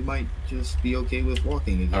he might just be okay with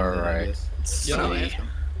walking again. All right.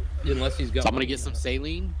 Unless he's got. So I'm gonna get some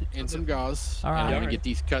saline and some gauze. All right. I'm gonna get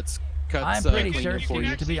these cuts. I'm pretty sure for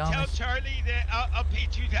you. To be honest. Tell Charlie that I'll pay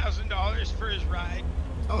 $2,000 for his ride.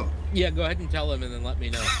 Oh. Yeah, go ahead and tell him, and then let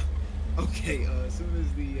me know. Okay. As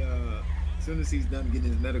soon as he's done getting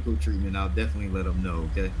his medical treatment, I'll definitely let him know.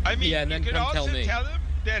 Okay. I mean, you could also tell him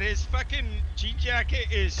that his fucking jean jacket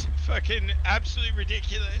is fucking absolutely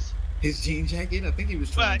ridiculous. His jean jacket? I think he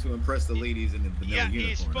was trying to impress the ladies in the Vanilla Unicorn. Yeah,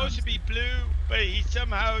 he's supposed to be blue, but he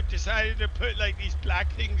somehow decided to put like these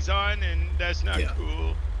black things on, and that's not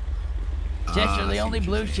cool. Chester, the only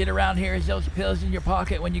blue shit around here is those pills in your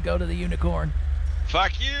pocket when you go to the Unicorn.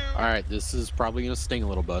 Fuck you. All right, this is probably gonna sting a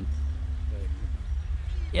little, bud.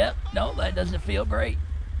 Yep. No, that doesn't feel great.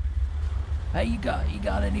 Hey, you got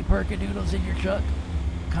any percadoodles in your truck?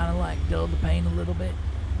 Kind of like dull the pain a little bit.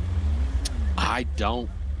 I don't.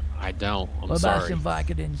 I'm what sorry. about some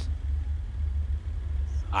Vicodins?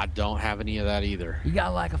 I don't have any of that either. You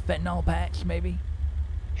got like a fentanyl patch, maybe?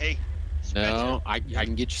 Hey. No, I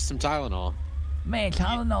can get you some Tylenol. Man,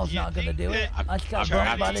 Tylenol's not gonna do it. I just got I bumped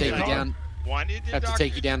have by to this take you car. down. Have to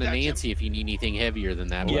take you down to Nancy if you need anything heavier than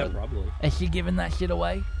that. Yeah, bud. probably. Is she giving that shit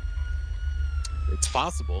away? It's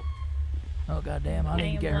possible. Oh goddamn! I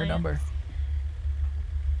didn't get her number.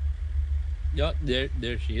 Yep,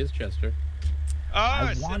 there she is, Chester.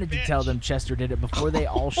 I wanted to tell them Chester did it before they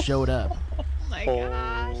all showed up. Oh my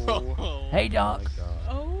gosh. Hey, Doc.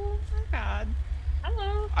 Oh my god.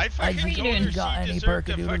 Hello. I fucking told her got she any deserved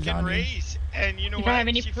a percadoodles fucking on you? raise, and you know You what? don't have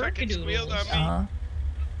any She fucking squealed on me. Uh-huh.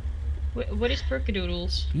 What is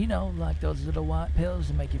percadoodles? You know, like those little white pills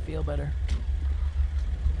that make you feel better.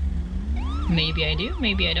 Maybe I do,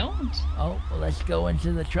 maybe I don't. Oh, well, let's go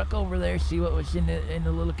into the truck over there, see what was in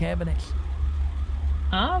the little cabinets.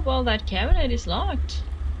 Ah, well, that cabinet is locked.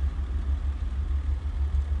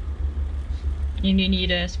 And you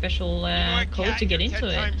need a special code to get into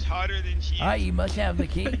it. Alright, you must have the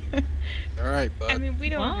key. All right, bud. I mean, we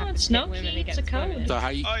don't have it's no key, it's a code. So how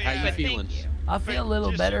you feeling? I feel a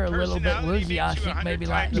little better, a little bit woozy. I think maybe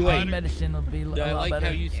like the pain medicine will be a I lot like better.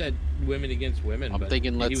 how you said women against women. I'm but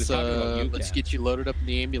thinking he was talking about you, let's Kat. get you loaded up in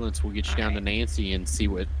the ambulance. We'll get you down to Nancy and see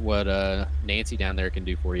what Nancy down there can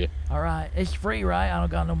do for you. Alright, it's free, right? I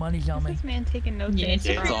don't got no monies on me. This man taking notes. Yeah, it's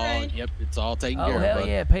It's all it's all taken Oh, care of. hell bud.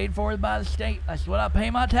 yeah, paid for by the state. That's what I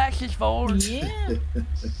pay my taxes for. Yeah.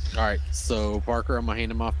 All right, so Parker, I'm gonna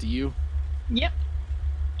hand him off to you. Yep.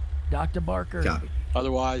 Dr. Barker.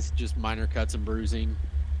 Otherwise, just minor cuts and bruising.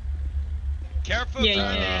 Careful,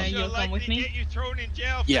 Yeah, you'll come with me. get you thrown in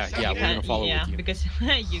jail. Yeah, we're gonna follow yeah, with you. because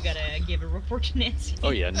you gotta give a report to Nancy.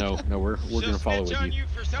 Oh yeah, no, we're gonna follow with on you. you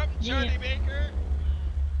for something, Johnny Baker.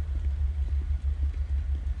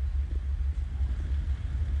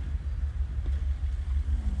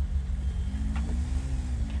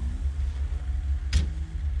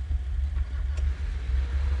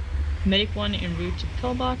 Medic 1 en route to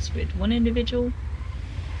pillbox with one individual.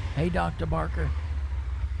 Hey, Dr. Barker.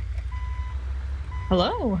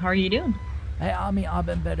 Hello, how are you doing? Hey, I mean, I've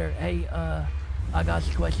been better. Hey, I got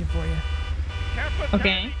a question for you. Careful,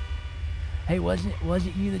 Okay. Hey,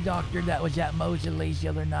 wasn't you the doctor that was at Mosley's the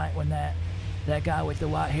other night when that guy with the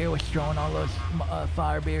white hair was throwing all those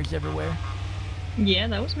fire beers everywhere? Yeah,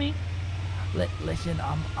 that was me. Listen,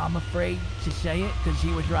 I'm afraid to say it because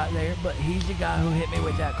he was right there, but he's the guy who hit me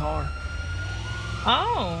with that car.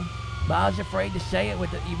 Oh. But I was afraid to say it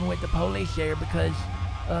even with the police there because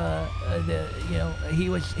he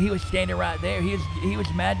was standing right there. He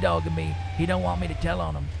was mad dogging me. He don't want me to tell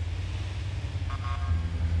on him.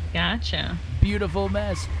 Gotcha. Beautiful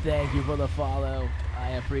mess. Thank you for the follow. I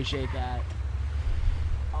appreciate that.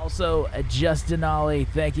 Also, Justin Ollie,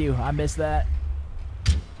 thank you. I missed that.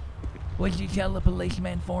 Would you tell the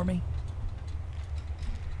policeman for me?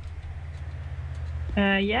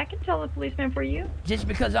 Yeah, I can tell the policeman for you. Just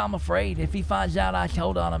because I'm afraid. If he finds out I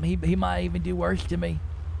told on him, he might even do worse to me.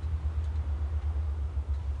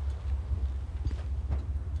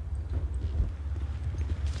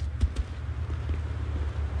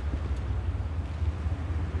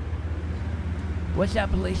 What's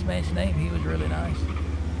that policeman's name? He was really nice.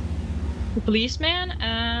 The policeman?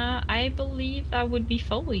 I believe that would be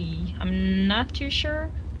Foley. I'm not too sure.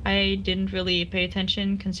 I didn't really pay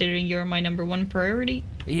attention considering you're my #1 priority.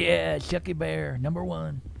 Yeah, Chucky Bear,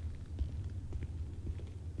 #1.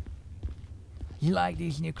 You like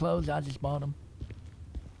these new clothes? I just bought them.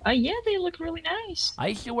 Yeah, they look really nice. I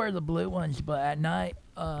used to wear the blue ones, but at night,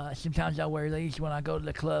 sometimes I wear these when I go to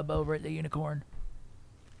the club over at the Unicorn.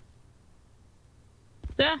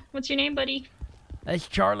 Yeah, what's your name, buddy? It's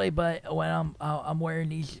Charlie, but when I'm wearing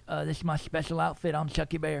these, this is my special outfit. I'm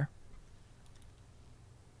Chucky Bear.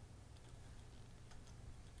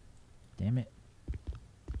 Damn it.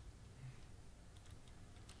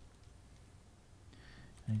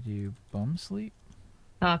 I do bum sleep.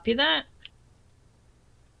 Copy that.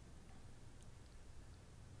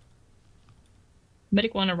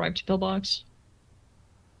 Medic 1 arrived to pillbox.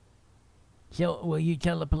 So, will you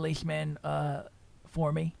tell the policeman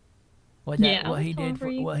for me? What he did?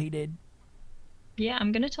 What he did? Yeah,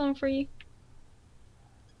 I'm gonna tell him for you.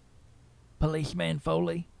 Policeman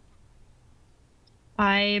Foley.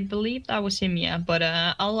 I believe that was him, yeah, but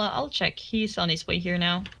I'll check. He's on his way here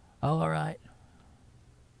now. Oh, all right.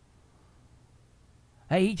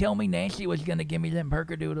 Hey, he told me Nancy was gonna give me them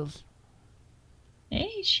percadoodles.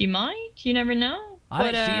 Hey, she might. You never know. I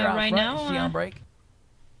But didn't see her out right front. now, Is she on break?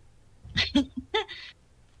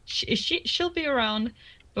 she'll be around.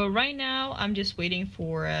 But right now, I'm just waiting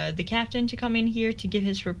for the captain to come in here to give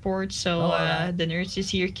his report, so the nurses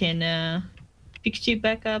here can fix you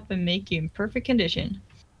back up and make you in perfect condition.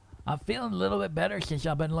 I'm feeling a little bit better since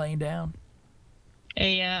I've been laying down.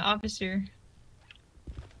 Hey, officer.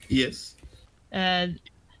 Yes.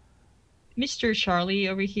 Mr. Charlie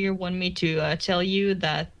over here wanted me to tell you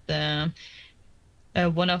that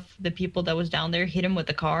one of the people that was down there hit him with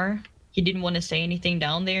the car. He didn't want to say anything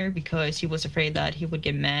down there because he was afraid that he would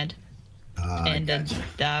get mad. And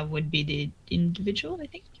that would be the individual, I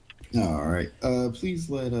think. All right. Please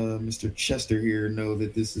let Mr. Chester here know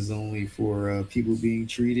that this is only for people being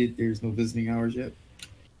treated. There's no visiting hours yet.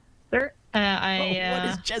 Sir, I what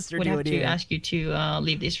is Chester would doing have to here? ask you to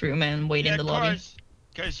leave this room and wait in the lobby.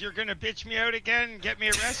 Because you're going to bitch me out again, get me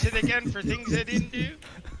arrested again for things I didn't do?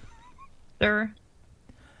 Sir,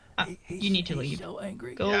 you need to leave. So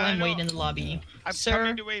angry. Go and wait in the lobby. I'm Sir,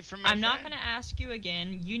 coming away from my I'm not friend. going to ask you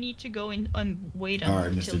again. You need to go in and wait All right,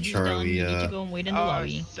 until Mr. he's Charlie, done. You need to go and wait in the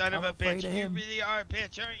lobby. Son of a bitch, you really are a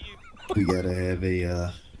bitch, aren't you? We gotta have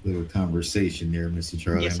a little conversation there, Mr.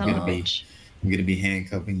 Charlie. Yes, I'm gonna be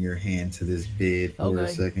handcuffing your hand to this bed for a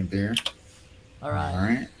second there. All right. All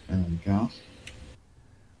right. There we go.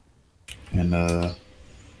 And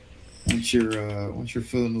once you're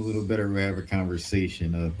feeling a little better, we'll have a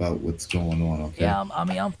conversation about what's going on. Okay. Yeah,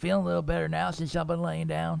 I'm feeling a little better now since I've been laying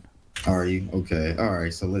down. Are you okay? All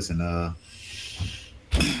right. So listen.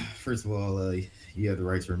 First of all, you have the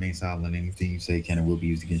right to remain silent, and anything you say can and will be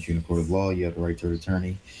used against you in a court of law. You have the right to an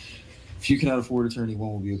attorney. If you cannot afford an attorney,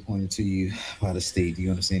 one will be appointed to you by the state. Do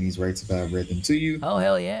you understand these rights if I've read them to you? Oh,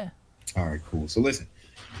 hell yeah. All right, cool. So listen,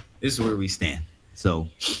 this is where we stand. So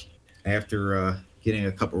after getting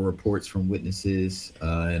a couple reports from witnesses,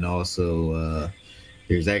 and also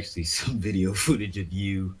there's actually some video footage of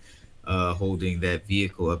you holding that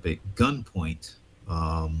vehicle up at gunpoint.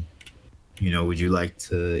 Would you like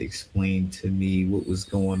to explain to me what was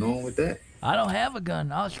going on with that? I don't have a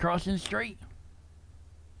gun. I was crossing the street.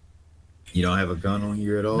 You don't have a gun on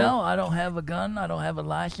you at all? No, I don't have a gun. I don't have a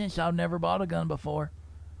license. I've never bought a gun before.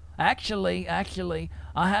 Actually, I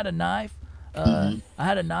had a knife. I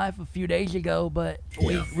had a knife a few days ago, but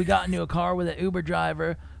we got into a car with an Uber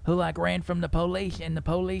driver who ran from the police, and the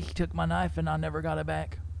police took my knife, and I never got it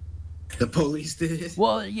back. The police did?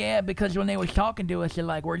 Well, yeah, because when they was talking to us, they're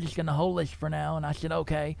we're just going to hold this for now. And I said,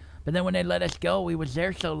 okay. But then when they let us go, we was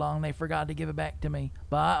there so long, they forgot to give it back to me.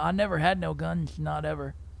 But I never had no guns, not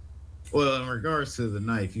ever. Well, in regards to the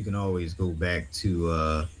knife, you can always go back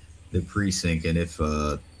to the precinct. And if,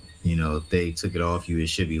 they took it off you, it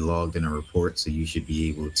should be logged in a report. So you should be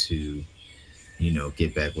able to,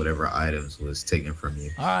 get back whatever items was taken from you.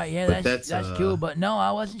 All right, yeah, that's cool. But no,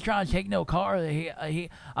 I wasn't trying to take no car.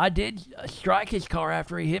 I did strike his car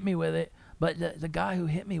after he hit me with it. But the guy who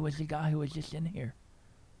hit me was the guy who was just in here.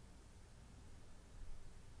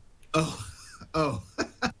 Oh.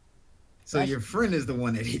 So your friend is the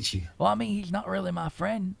one that hit you. Well, he's not really my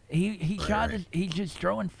friend. He he's just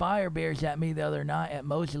throwing fire bears at me the other night at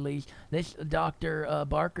Mosley's. This Dr.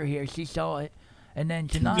 Barker here, she saw it. And then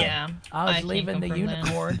tonight, I was leaving the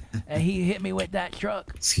Unicorn, and he hit me with that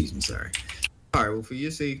truck. Excuse me, sorry. All right, well, for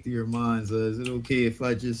your safety or mine, is it okay if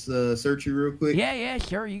I just search you real quick? Yeah,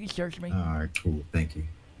 sure, you can search me. All right, cool, thank you.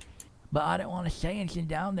 But I didn't want to say anything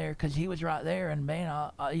down there because he was right there, and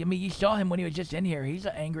man, you saw him when he was just in here. He's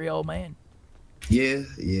an angry old man. Yeah,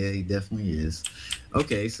 he definitely is.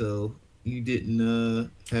 Okay, so you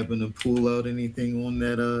didn't happen to pull out anything on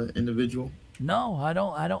that individual? No, I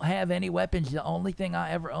don't have any weapons. The only thing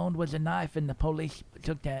I ever owned was a knife, and the police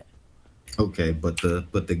took that. Okay, but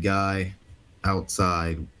the guy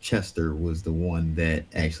outside, Chester, was the one that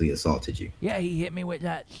actually assaulted you. Yeah, he hit me with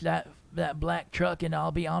that black truck, and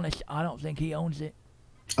I'll be honest, I don't think he owns it.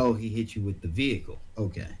 Oh, he hit you with the vehicle.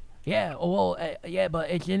 Okay. Yeah, well,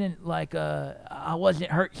 but it didn't I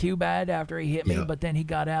wasn't hurt too bad after he hit me, but then he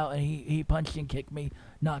got out and he punched and kicked me,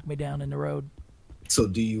 knocked me down in the road. So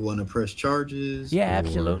do you want to press charges? Yeah,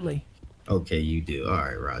 absolutely. Okay, you do. All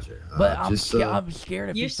right, Roger. But I'm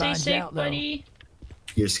scared if he finds out, though. Buddy.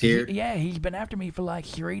 You're scared? Yeah, he's been after me for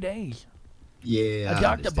 3 days. Yeah,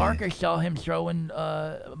 Dr. Barker saw him throwing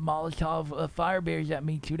Molotov fire bears at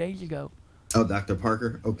me 2 days ago. Oh, Dr.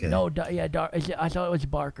 Parker? Okay. No, I thought it was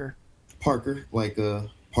Barker. Parker?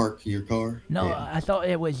 Park your car? No, yeah. I thought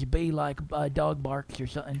it was B, dog barks or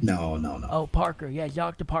something. No. Oh, Parker. Yeah,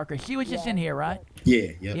 Dr. Parker. She was just in here, right?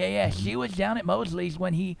 Yeah. Yeah. She was down at Mosley's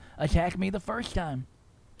when he attacked me the first time.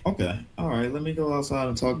 Okay. All right. Let me go outside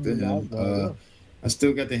and talk to him. I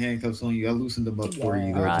still got the handcuffs on you. I loosened them up for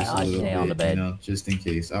you, though, right, just a I'll little stay bit, on the bed. Just in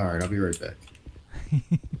case. All right. I'll be right back.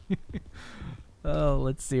 Oh,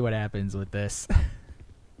 let's see what happens with this.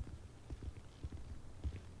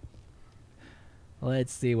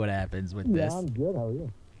 Let's see what happens with this. I'm good. How are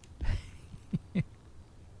you?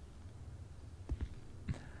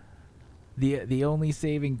 The only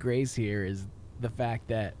saving grace here is the fact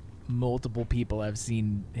that multiple people have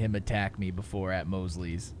seen him attack me before at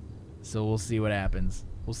Mosley's. So we'll see what happens.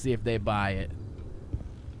 We'll see if they buy it.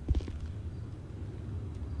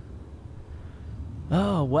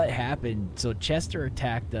 Oh, what happened? So Chester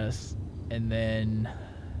attacked us, and then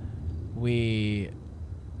we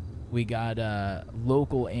got a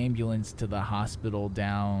local ambulance to the hospital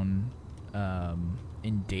down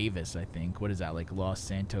in Davis, I think. What is that, like Los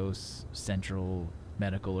Santos Central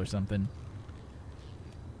Medical or something?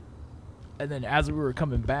 And then as we were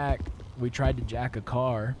coming back, we tried to jack a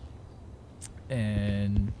car,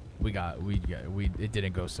 and it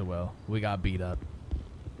didn't go so well. We got beat up.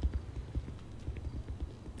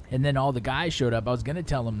 And then all the guys showed up. I was going to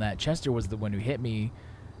tell them that Chester was the one who hit me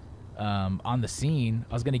on the scene.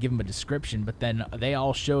 I was going to give them a description, but then they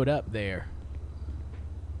all showed up there.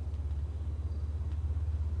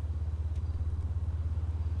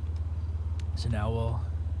 So now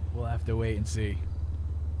we'll have to wait and see.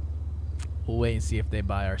 We'll wait and see if they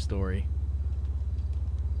buy our story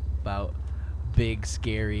about big,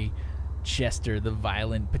 scary Chester, the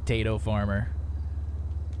violent potato farmer.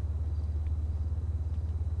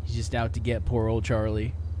 He's just out to get poor old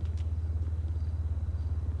Charlie.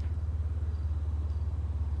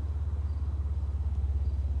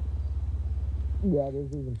 Yeah,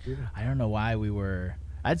 there's even shooting. I don't know why we were...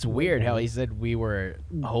 That's weird how he said we were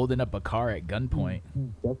holding up a car at gunpoint.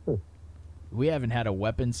 We haven't had a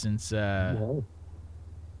weapon since the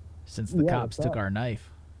cops took our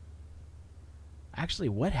knife. Actually,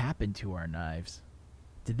 what happened to our knives?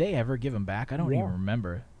 Did they ever give them back? I don't even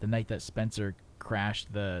remember. The night that Spencer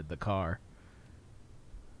crashed the car.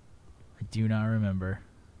 I do not remember.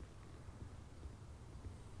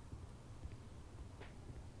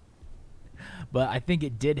 But I think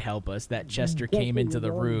it did help us that Chester came into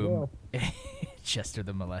the room. Chester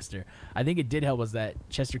the molester. I think it did help us that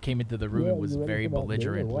Chester came into the room and was very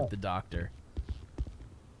belligerent with the doctor.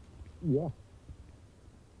 Yeah.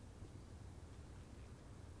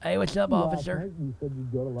 Hey, what's up, officer?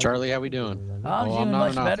 Charlie, how we doing? I'm doing I'm not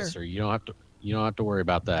much an better. officer. You don't have to worry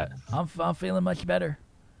about that. I'm feeling much better.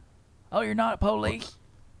 Oh, you're not police?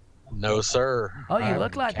 No, sir. Oh, you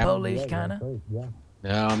look like police, kind of.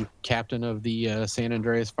 No, I'm captain of the San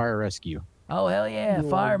Andreas Fire Rescue. Oh, hell yeah,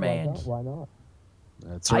 fireman. Why not?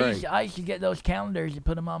 That's right. I used to get those calendars and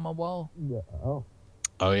put them on my wall. Yeah. Oh.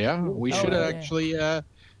 Oh yeah, we should yeah. actually.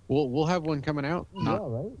 We'll have one coming out.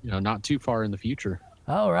 Not too far in the future.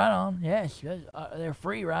 Oh, right on. Yes, they're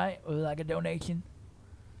free, right? With like a donation.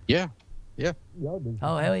 Yeah. Yeah.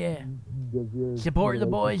 Oh, hell yeah. Support the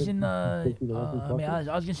boys in I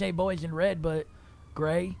was gonna say boys in red, but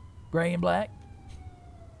gray and black.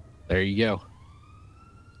 There you go.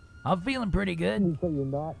 I'm feeling pretty good. So you're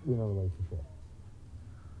not in a relationship.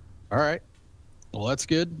 All right. Well, that's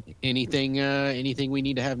good. Anything we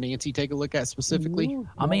need to have Nancy take a look at specifically?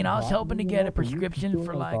 I mean, I was hoping to get a prescription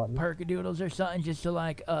for like Percadoodles or something, just to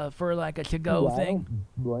like for like a to-go thing.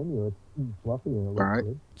 Blame you. It's fluffy and it All right.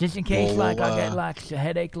 Just in case, I get like a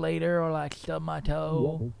headache later or like stub my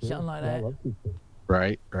toe, something like that.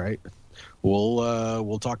 Right.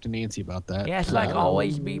 We'll talk to Nancy about that. Yeah, it's like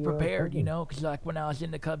always be prepared, because like when I was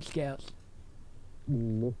in the Cub Scouts.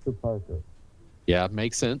 Mr. Parker. Yeah,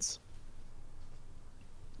 makes sense.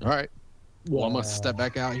 All right. Well, I'm gonna step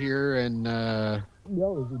back out here and is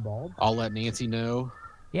he bald? I'll let Nancy know.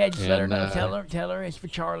 Yeah, just let her know. Tell her it's for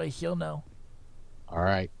Charlie. She'll know. All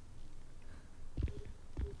right.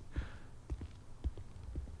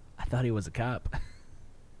 I thought he was a cop.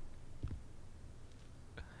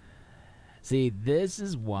 See, this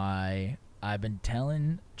is why I've been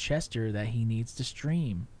telling Chester that he needs to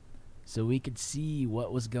stream, so we could see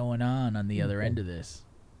what was going on the other end of this.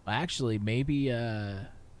 Actually, maybe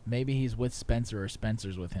he's with Spencer or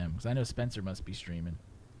Spencer's with him, because I know Spencer must be streaming.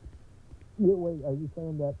 Yeah, wait, are you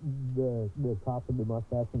saying that the cop with the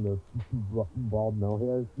mustache and the bald no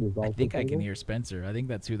hair is also? I think I can hear Spencer. I think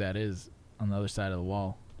that's who that is on the other side of the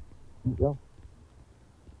wall. Yeah.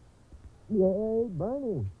 Yay,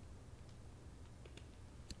 Bernie.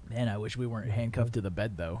 Man, I wish we weren't handcuffed to the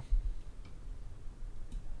bed, though.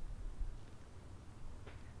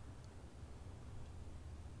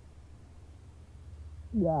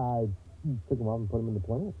 Yeah, I took him out and put him in the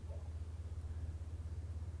plant.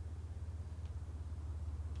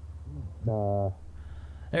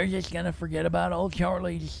 They're just gonna forget about old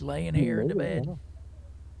Charlie just laying here in the bed.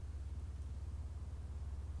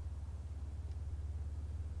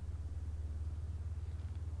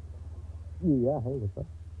 Yeah, hey, what's up?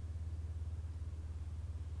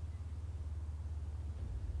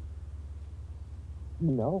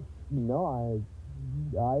 No,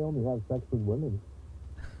 I only have sex with women.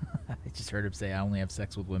 I just heard him say, I only have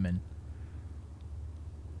sex with women.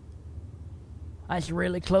 That's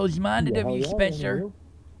really close-minded of you, Spencer.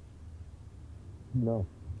 No.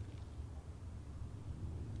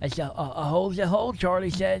 That's a hole's a hole, Charlie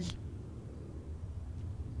says.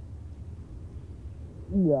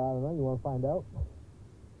 Yeah, I don't know. You want to find out?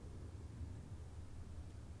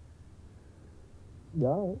 Yeah.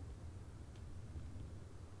 All right.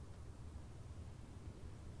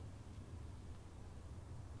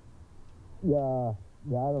 Yeah,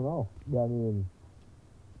 I don't know. Yeah, I mean,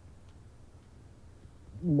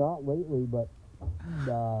 not lately, but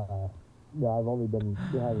yeah, I've only been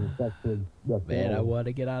having sex with the Man, I want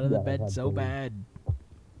to get out of the bed so bad.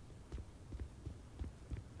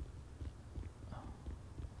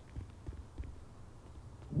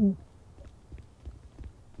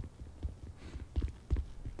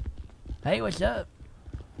 Hey, what's up?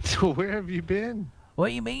 So where have you been? What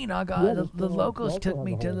do you mean? I got the locals took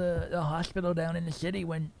me to the hospital down in the city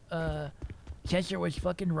when Chester was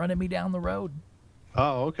fucking running me down the road.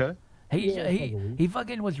 Oh, okay. He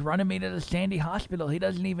fucking was running me to the Sandy Hospital. He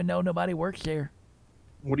doesn't even know nobody works there.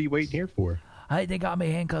 What are you waiting here for? They got me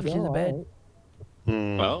handcuffed to the bed.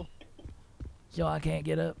 Well, so I can't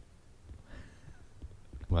get up.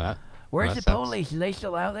 Well, where's the police? Are they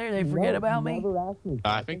still out there? They forget about me?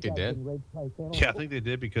 I think they did. Yeah, I think they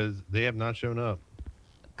did because they have not shown up.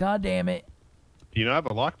 God damn it. You know, I have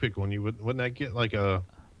a lockpick on you. Wouldn't that get like a...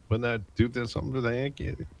 Wouldn't that do something to the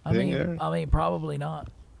Yankee? I mean, probably not.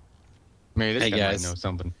 Maybe this Hey, guy guys. might know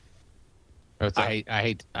something.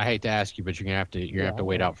 I hate to ask you, but you're gonna have to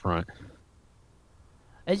wait out front.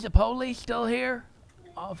 Is the police still here?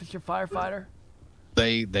 Officer firefighter?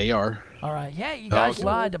 They are. All right. Yeah, you guys okay.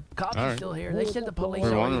 lied. The cops All are right. still here. They said the police We're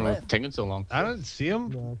already wondering what's left. taking so long. I didn't see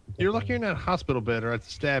them. You're lucky you're in that hospital bed or I'd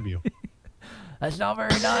stab you. That's not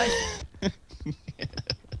very nice.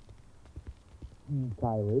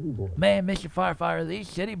 Man, Mr. Firefighter, these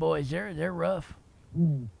city boys, they're rough.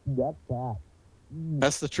 That's that.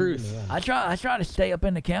 That's the truth. I try to stay up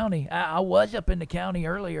in the county. I was up in the county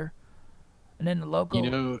earlier, and then the local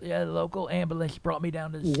the local ambulance brought me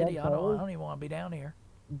down to the city. I don't even want to be down here.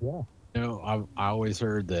 Yeah. You know, I always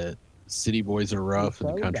heard that city boys are rough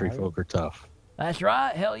and the country folk are tough. That's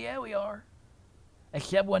right. Hell yeah, we are.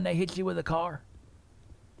 Except when they hit you with a car.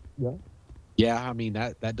 Yeah. Yeah, I mean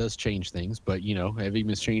that does change things, but you know, heavy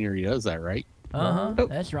machinery does that, right?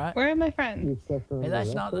 That's right. Where are my friends? Hey,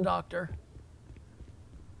 that's not the doctor.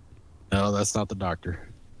 No, that's not the doctor.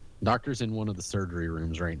 Doctor's in one of the surgery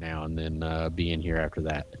rooms right now, and then be in here after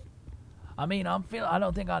that. I mean, I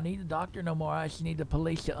don't think I need a doctor no more. I just need the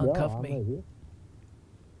police to uncuff me.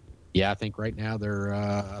 Yeah, I think right now they're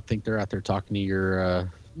out there talking to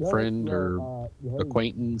your friend or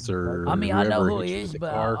acquaintance or. I mean, I know whoever who hit he you is, with the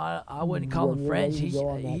but car. I wouldn't call him friends. He's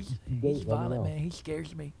violent, man. He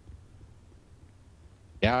scares me.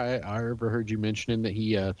 Yeah, I overheard you mentioning that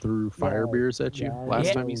he threw fire beers at you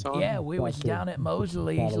last time you saw him. Yeah, we was down at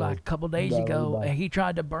Mosley's like a couple days ago, and he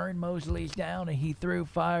tried to burn Mosley's down, and he threw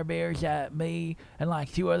fire bears at me and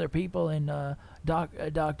like two other people, and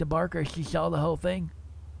Dr. Barker, she saw the whole thing.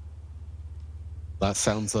 That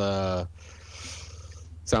sounds like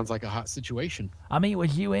a hot situation. I mean,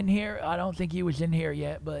 was you in here? I don't think you was in here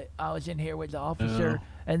yet, but I was in here with the officer,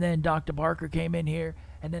 and then Dr. Barker came in here,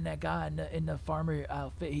 and then that guy in the farmer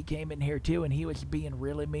outfit, he came in here too, and he was being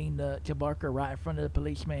really mean to Barker right in front of the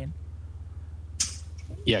policeman.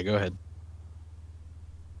 Yeah, go ahead.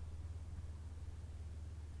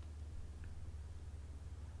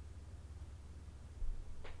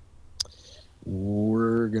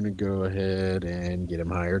 We're going to go ahead and get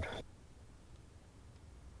him hired.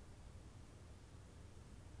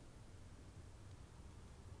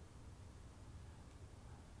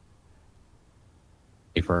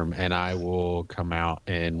 Firm, and I will come out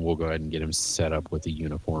and we'll go ahead and get him set up with a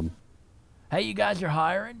uniform. Hey, you guys are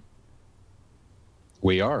hiring?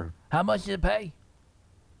 We are. How much did it pay?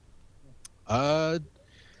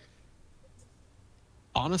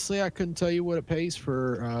 Honestly, I couldn't tell you what it pays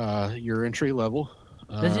for your entry level.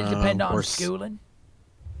 Does it depend on schooling?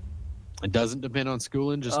 It doesn't depend on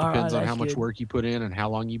schooling. Just depends on how much work you put in and how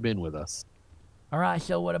long you've been with us. All right.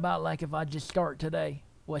 So what about like if I just start today?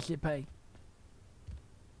 What's it pay?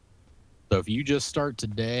 So if you just start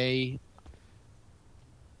today,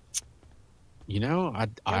 you know, I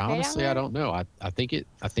honestly I don't know. I think it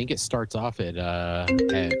starts off at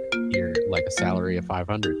your like a salary of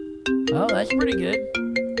 $500. Oh, that's pretty good.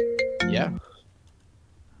 Yeah.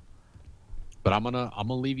 But I'm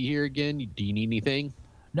gonna leave you here again. Do you need anything?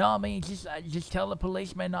 No, I mean just tell the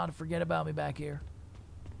policeman not to forget about me back here.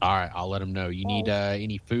 All right, I'll let him know. You need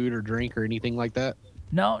any food or drink or anything like that?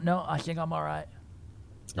 No, I think I'm all right.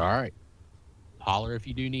 All right. Holler if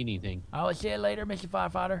you do need anything. I will see you later, Mr.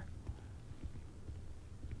 Firefighter.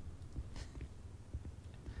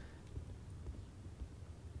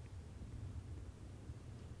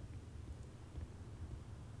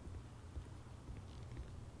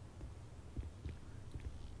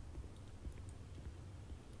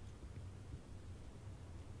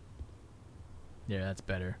 Yeah, that's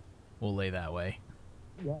better. We'll lay that way.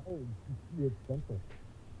 Yeah, it's expensive.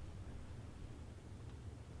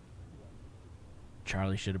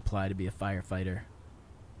 Charlie should apply to be a firefighter.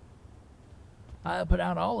 I put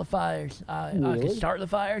out all the fires. I can Really? start the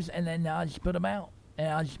fires, and then I just put them out, and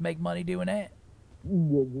I just make money doing that.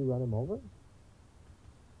 You run him over?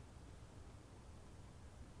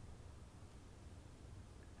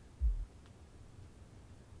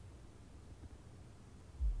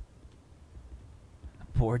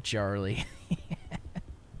 Poor Charlie.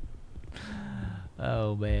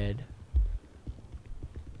 Oh, man.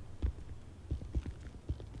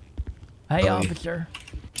 Hey, officer.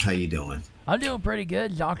 How you doing? I'm doing pretty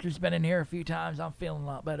good. Doctor's been in here a few times. I'm feeling a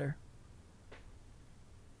lot better.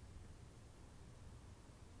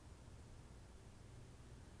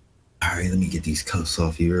 All right, let me get these cuffs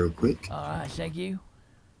off you real quick. All right, thank you.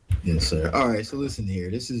 Yes, sir. All right, so listen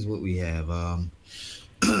here. This is what we have.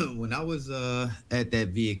 When I was at that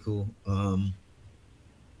vehicle,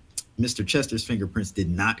 Mr. Chester's fingerprints did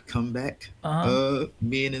not come back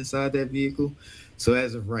being inside that vehicle. So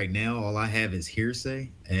as of right now, all I have is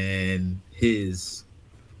hearsay, and his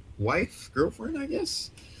girlfriend, I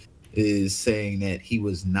guess, is saying that he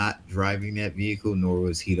was not driving that vehicle, nor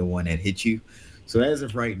was he the one that hit you. So as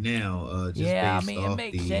of right now, just yeah, I based mean, off it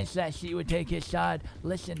makes sense that she would take his side.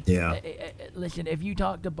 Listen, listen, if you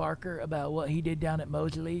talk to Barker about what he did down at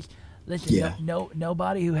Mosley's, listen,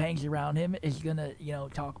 nobody who hangs around him is gonna,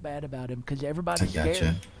 talk bad about him because everybody's scared.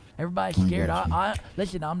 Gotcha. Everybody's scared. I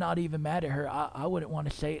listen. I'm not even mad at her. I wouldn't want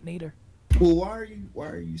to say it neither. Well, why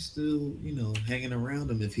are you still, hanging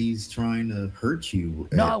around him if he's trying to hurt you?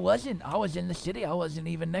 No, I wasn't. I was in the city. I wasn't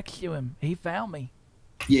even next to him. He found me.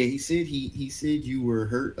 Yeah, he said you were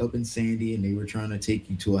hurt up in Sandy, and they were trying to take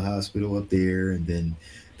you to a hospital up there, and then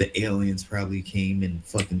the aliens probably came and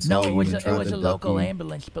fucking saw you. No, it was a local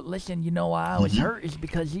ambulance. But listen, you know why I was hurt is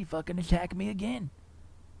because he fucking attacked me again.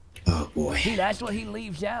 Oh boy. See, that's what he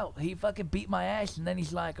leaves out. He fucking beat my ass, and then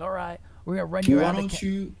he's like, "All right, we're gonna run you out."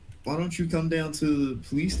 Why don't you come down to the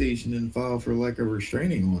police station and file for like a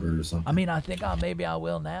restraining order or something? I mean, I think maybe I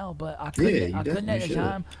will now, but I couldn't. I couldn't at the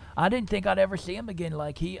time. I didn't think I'd ever see him again.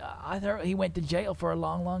 Like I thought he went to jail for a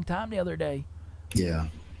long, long time the other day. Yeah.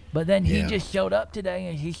 But then he just showed up today,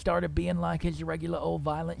 and he started being like his regular old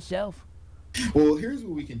violent self. Well, here's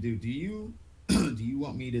what we can do. Do you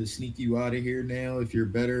want me to sneak you out of here now if you're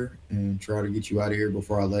better and try to get you out of here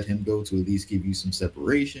before I let him go to at least give you some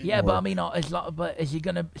separation? Yeah, but I mean, but is he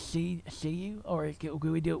gonna see you, or can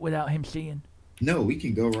we do it without him seeing? No, we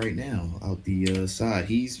can go right now out the side.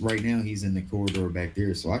 He's in the corridor back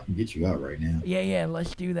there, so I can get you out right now. Yeah,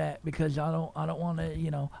 let's do that because I don't want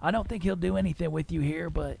to, I don't think he'll do anything with you here,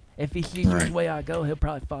 but if he sees which way I go, he'll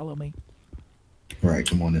probably follow me. All right,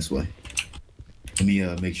 come on this way. Let me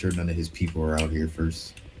make sure none of his people are out here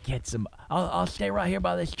first. Get some. I'll stay right here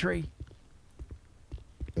by this tree.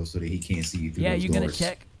 So that he can't see you through those doors. Yeah, you gonna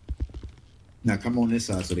check? Now come on this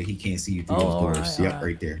side so that he can't see you through those doors. Yep,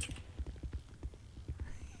 right there.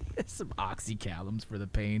 Some oxycalums for the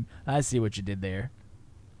pain. I see what you did there.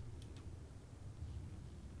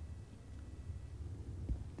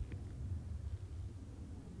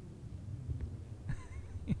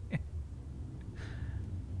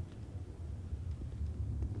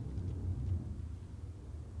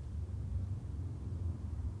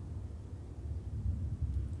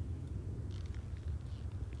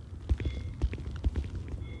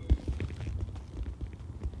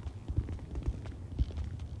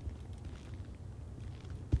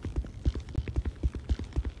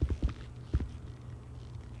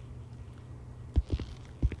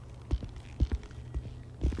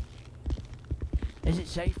 Is it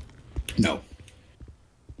safe? No.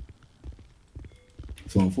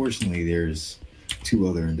 So unfortunately, there's two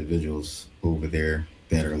other individuals over there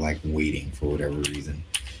that are like waiting for whatever reason.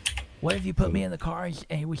 What if you put me in the car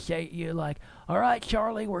and we say you're like, "All right,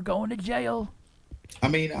 Charlie, we're going to jail." I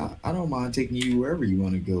mean, I don't mind taking you wherever you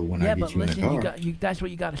want to go when I get you in the car. Yeah, but that's what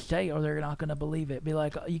you got to say, or they're not gonna believe it. Be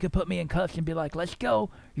like, you could put me in cuffs and be like, "Let's go.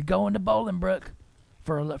 You're going to Bolingbrook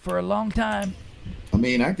for a long time." I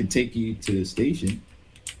mean, I could take you to the station.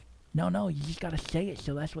 No, you just gotta say it,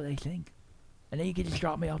 so that's what they think, and then you can just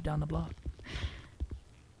drop me off down the block.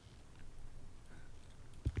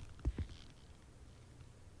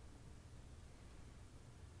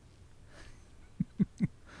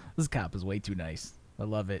 This cop is way too nice. I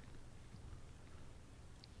love it.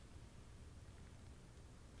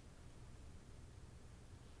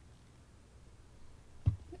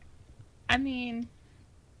 I mean,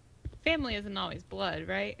 family isn't always blood,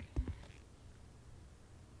 right?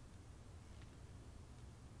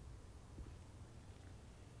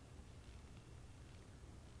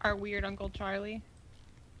 Our weird Uncle Charlie.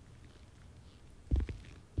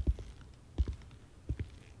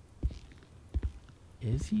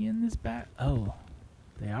 Is he in this back? Oh,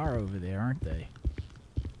 they are over there, aren't they?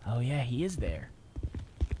 Oh yeah, he is there.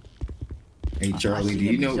 Hey Charlie, do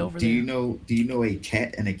you know a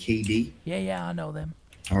Cat and a KD? Yeah, I know them.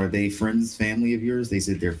 Are they friends, family of yours? They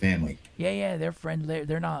said they're family. Yeah, they're friends.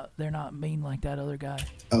 They're not mean like that other guy.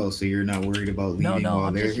 Oh, so you're not worried about leaving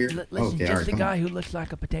while they're here? Listen, okay, just the guy who looks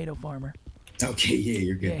like a potato farmer. Okay, yeah,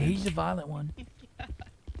 you're good. Yeah, he's the violent one.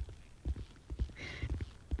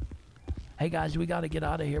 Hey guys, we got to get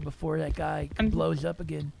out of here before that guy blows up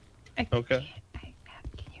again. Okay.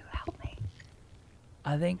 Can you help me?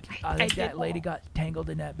 I think that lady got tangled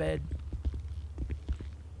in that bed.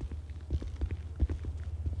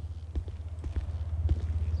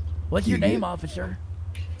 What's your name, officer?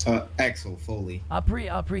 Axel Foley. I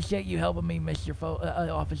appreciate you helping me,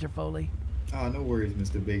 Officer Foley. No worries,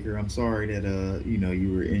 Mr. Baker. I'm sorry that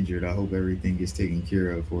you were injured. I hope everything gets taken care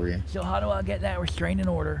of for you. So how do I get that restraining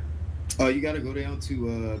order? You got to go down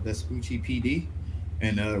to Vespucci PD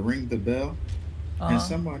and ring the bell. And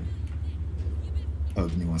somebody. Oh,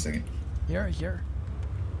 give me 1 second. Sure.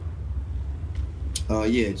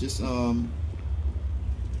 Yeah, just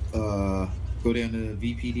go down to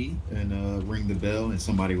VPD and ring the bell, and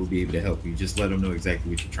somebody will be able to help you. Just let them know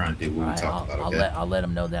exactly what you're trying to do. What we're talking about. Okay. I'll let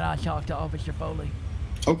them know that I talked to Officer Foley.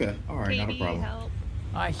 Okay. All right. Not a problem. Help.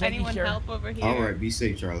 All right. Thank Anyone you, sir. help over here? All right. Be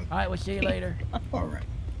safe, Charlie. All right. We'll see you later. All right.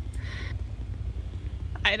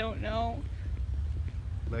 I don't know.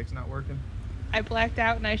 Leg's not working? I blacked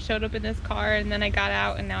out and I showed up in this car and then I got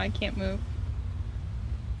out and now I can't move.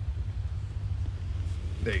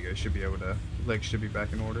 There you go. Should be able to. Legs should be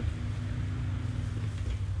back in order.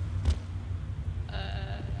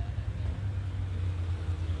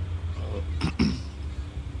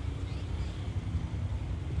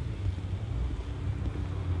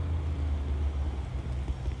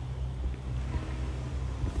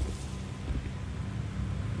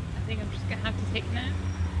 I think I'm just gonna have to take a nap.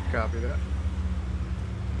 Copy that.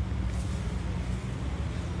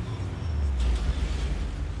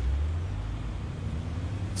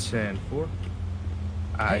 Ten four.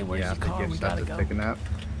 Hey, where's yeah, the car? We gotta go. Take a nap.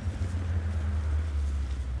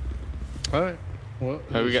 All right. Well,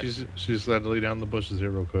 we got- she's glad to lay down in the bushes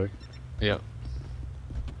here real quick. Yeah.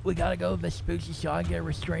 We gotta go to Vespucci so I get a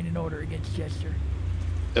restraining order against Chester.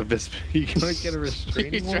 You gonna get a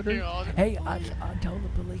restraining order? Hey, I told the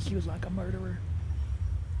police he was like a murderer.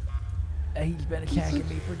 He's been attacking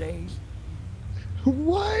me for days.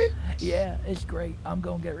 What? Yeah, it's great. I'm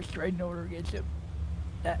gonna get a restraining order against him.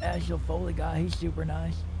 That Axel Foley guy, he's super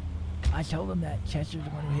nice. I told him that Chester's the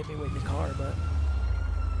one who hit me with the car, but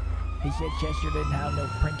he said Chester didn't have no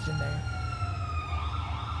prints in there.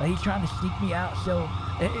 But he's trying to sneak me out, so,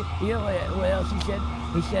 you know what else he said?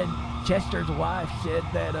 He said Chester's wife said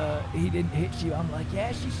that he didn't hit you. I'm like,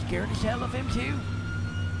 yeah, she's scared as hell of him too.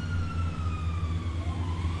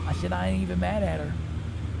 I said, I ain't even mad at her.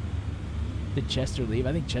 Did Chester leave?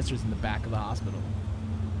 I think Chester's in the back of the hospital.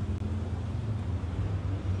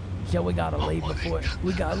 So we gotta leave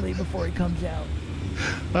before he comes out.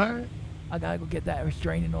 All right. I gotta go get that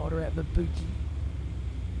restraining order at Vespucci.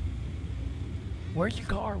 Where's your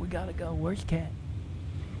car? We gotta go. Where's Cat?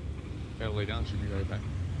 Gotta lay down. Should be right back.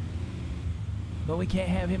 But we can't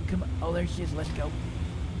have him come. Oh, there she is. Let's go.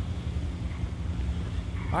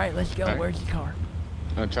 All right, let's go. All right. Where's the car?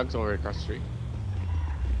 Chuck's over across the street.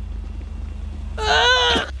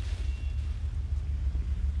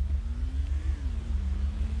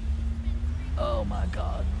 Oh my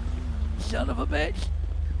God. Son of a bitch.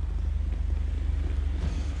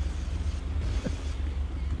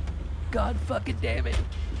 God fucking damn it.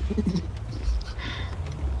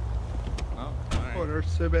 Oh, it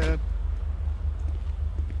hurts so bad.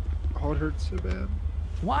 Oh, it hurts so bad.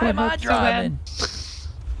 Why am I driving?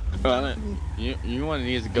 Well, you want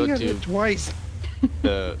to go You to got it twice.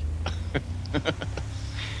 the.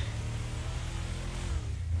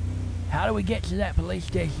 How do we get to that police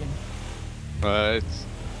station? It's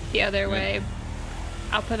The other way.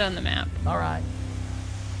 I'll put it on the map. All right.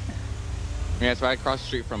 Yeah, it's right across the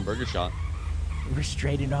street from Burger Shop.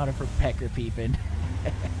 Restraining order for pecker peeping.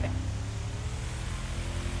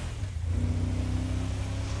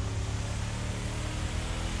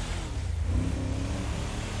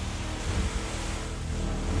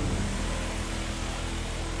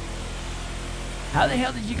 How the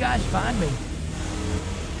hell did you guys find me?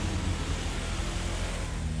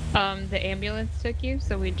 The ambulance took you,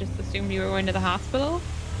 so we just assumed you were going to the hospital.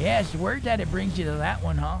 Yes, word that it brings you to that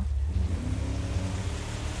one, huh?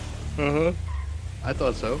 Uh-huh. I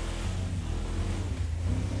thought so.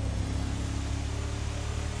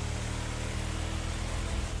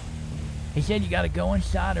 He said you gotta go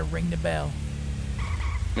inside and ring the bell.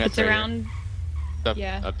 It's around. Up,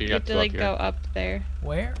 Yeah, up, you have to like go up there.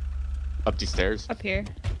 Where? Up these stairs. Up here.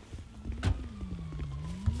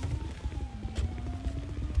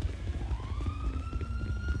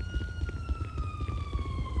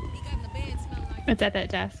 It's at that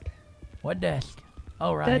desk. What desk?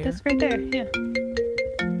 Oh, right That here. desk right there, yeah.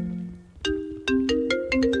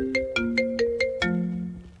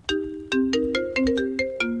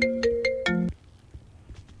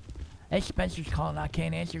 Hey, Spencer's calling. I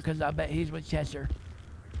can't answer because I bet he's with Chester.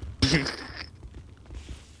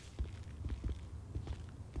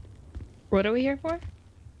 What are we here for?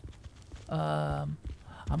 I'm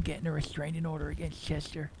getting a restraining order against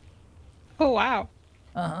Chester. Oh, wow.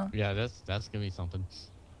 Uh-huh. Yeah, that's gonna be something.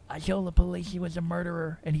 I told the police he was a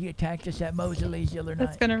murderer and he attacked us at Mosley's the other night.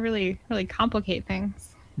 That's gonna really complicate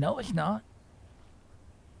things. No, it's not.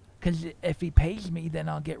 Because if he pays me, then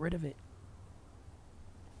I'll get rid of it.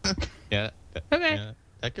 Yeah. Okay. Yeah,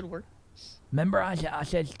 that could work. Remember, I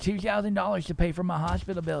said $2,000 to pay for my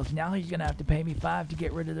hospital bills. Now he's gonna have to pay me $5 to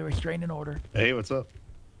get rid of the restraining order. Hey, what's up?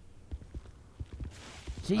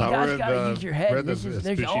 See, you guys gotta use your head.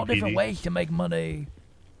 There's all different ways to make money.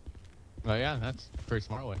 Oh yeah, that's a pretty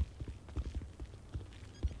smart way.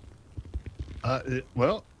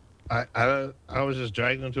 Well, I was just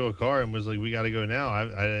dragged into a car and was like, "We got to go now." I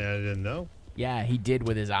didn't know. Yeah, he did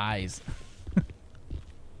with his eyes.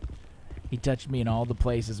 He touched me in all the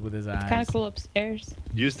places with his eyes. Kind of cool upstairs.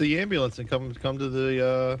 Use the ambulance and come to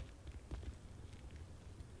the.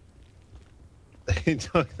 He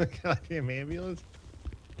took the goddamn ambulance.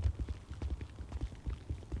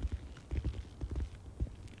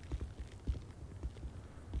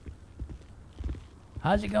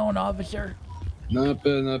 How's it going, officer? Not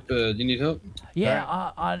bad, not bad. You need help? Yeah,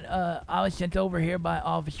 I was sent over here by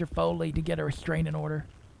Officer Foley to get a restraining order.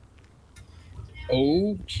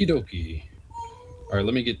 Okie dokie. All right,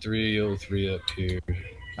 let me get 303 up here.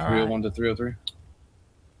 301 to 303.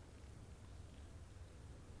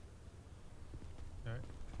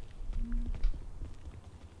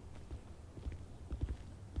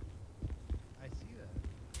 I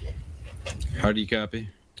see that. How do you copy?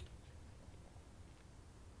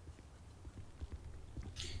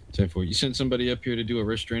 10-4. You sent somebody up here to do a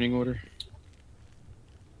restraining order?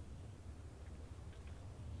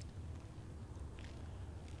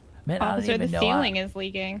 Man, Officer, the ceiling is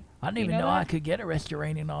leaking. I didn't even know I could get a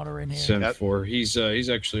restraining order in here. 7-4. He's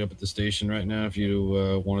actually up at the station right now. If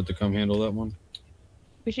you wanted to come handle that one.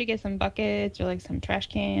 We should get some buckets or like some trash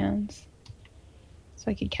cans,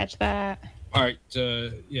 so I could catch that. All right.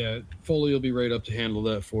 Yeah, Foley will be right up to handle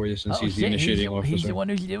that for you since he's the initiating officer. He's the one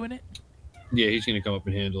who's doing it? Yeah, he's going to come up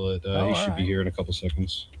and handle it. He should be here in a couple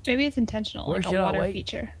seconds. Maybe it's intentional, Where like should a I water wait?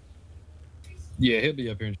 feature. Yeah, he'll be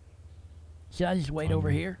up here. Should I just wait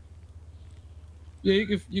over here? Yeah,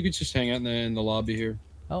 you could just hang out in the lobby here.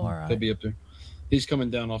 Oh, all right. He'll be up there. He's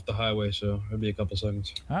coming down off the highway, so it'll be a couple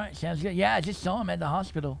seconds. All right, sounds good. Yeah, I just saw him at the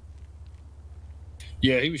hospital.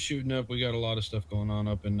 Yeah, he was shooting up. We got a lot of stuff going on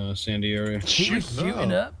up in Sandy area. He was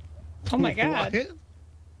shooting up? Oh my god. What?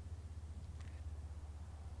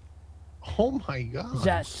 Oh my god. Is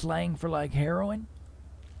that slang for like heroin?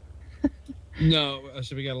 No, I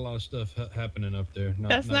said we got a lot of stuff happening up there.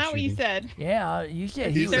 That's not what you said. Yeah, you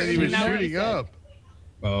said He said he was not what he shooting said. up.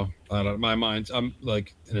 Well, I don't. My mind's. I'm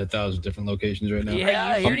like in 1,000 different locations right now. Yeah,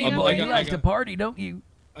 I hear you, I'm- boy. I You got- like I to got- party, don't you?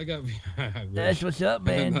 I got. That's what's up,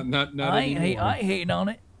 man. Not I ain't anymore. hating on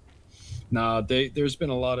it. Nah, there's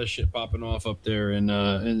been a lot of shit popping off up there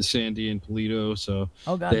in Sandy and Toledo. So.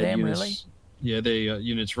 Oh, they had goddamn, units- really? Yeah, they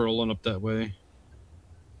units rolling up that way.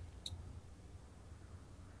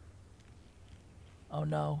 Oh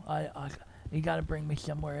no, you gotta bring me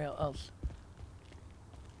somewhere else.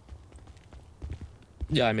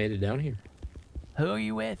 Yeah, I made it down here. Who are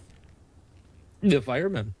you with? The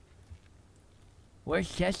fireman.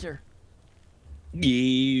 Where's Chester?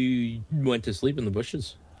 He went to sleep in the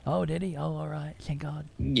bushes. Oh, did he? Oh, all right. Thank God.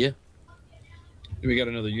 Yeah. We got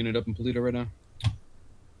another unit up in Toledo right now.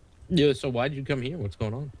 Yeah, so why'd you come here? What's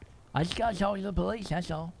going on? I just gotta talk to the police.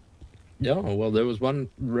 That's all. No, well, there was one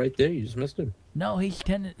right there. You just missed him. No, he's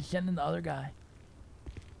sending the other guy.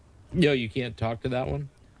 Yo, you can't talk to that one?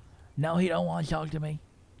 No, he don't want to talk to me.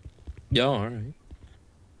 Yo, all right.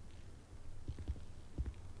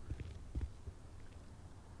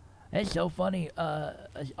 It's so funny.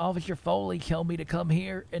 Officer Foley told me to come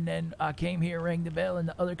here, and then I came here, rang the bell, and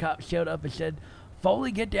the other cop showed up and said,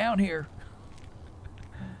 "Foley, get down here."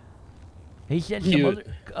 He said some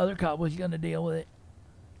other cop was gonna deal with it.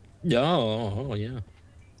 Oh, yeah.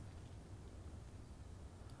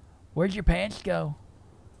 Where'd your pants go?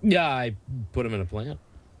 Yeah, I put them in a plant.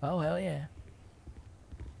 Oh, hell yeah.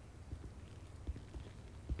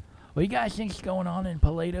 What do you guys think's going on in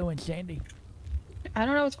Paleto and Sandy? I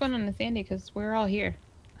don't know what's going on in Sandy because we're all here.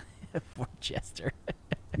 Fort Chester.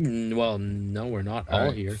 Well, no, we're not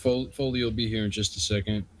all here. Foley will be here in just a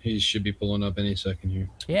second. He should be pulling up any second here.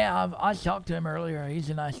 Yeah, I talked to him earlier. He's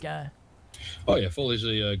a nice guy. Oh, yeah, Foley's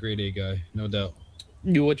a grade A guy, no doubt.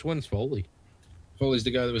 Which one's Foley? Foley's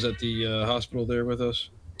the guy that was at the hospital there with us.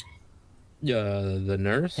 The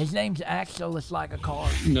nurse? His name's Axel. It's like a car.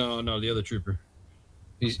 No, the other trooper.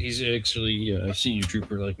 He's actually a senior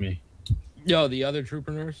trooper like me. Yo, the other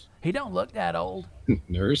trooper nurse? He don't look that old.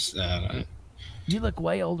 Nurse? You look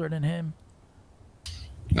way older than him.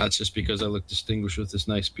 That's just because I look distinguished with this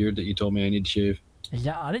nice beard that you told me I need to shave.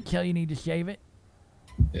 I didn't tell you need to shave it.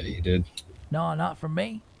 Yeah, you did. No, not from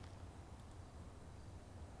me.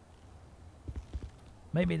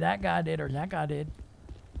 Maybe that guy did or that guy did.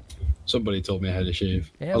 Somebody told me I had to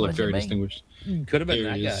shave. Yeah, I look very me? distinguished. Could have been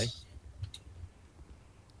that guy.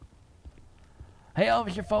 Hey,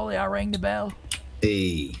 Officer Foley, I rang the bell.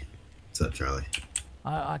 Hey, what's up, Charlie?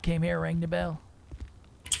 I came here, rang the bell.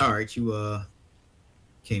 All right, you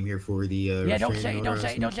came here for the yeah, don't say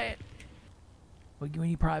it. We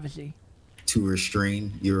need privacy. To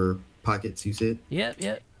restrain your pockets, you said?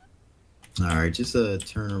 Yep. All right, just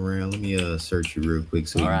turn around. Let me search you real quick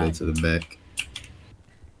so we can go to the back.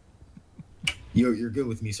 You're good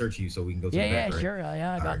with me searching you so we can go to the back, Yeah, right? sure.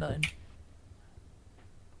 Yeah, I got nothing.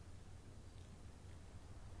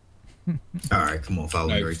 All right, come on, follow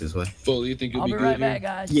me right this way. Foley, you think you'll be good right here? back,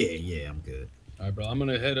 guys. Yeah, I'm good. All right, bro. I'm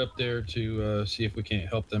gonna head up there to see if we can't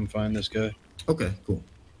help them find this guy. Okay, cool.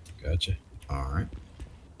 Gotcha. All right.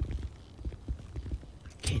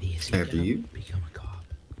 Katie, is he After gonna you. become a cop?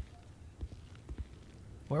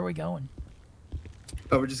 Where are we going?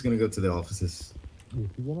 Oh, we're just gonna go to the offices.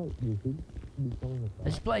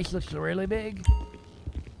 This place looks really big.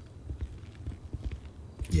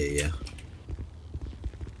 Yeah.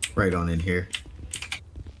 Right on in here.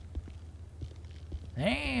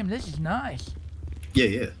 Damn, this is nice.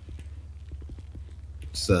 Yeah.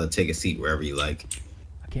 Just take a seat wherever you like.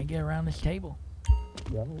 I can't get around this table.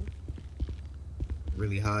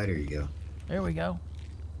 Really high, there you go. There we go.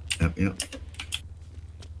 Yep.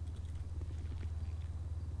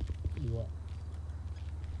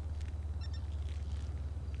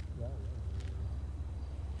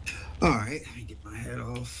 All right, let me get my head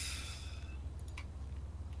off.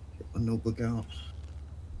 Get my notebook out.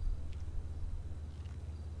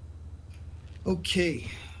 Okay.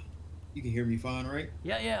 You can hear me fine, right?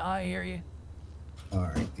 Yeah, I hear you. All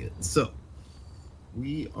right, good. So,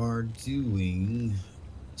 we are doing...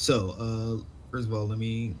 So, first of all,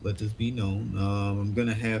 let this be known. I'm going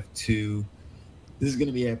to have to... This is going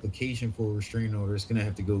to be an application for a restraining order. It's going to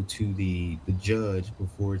have to go to the judge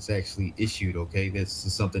before it's actually issued, okay? This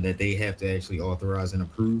is something that they have to actually authorize and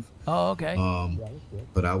approve. Oh, okay.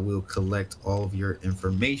 But I will collect all of your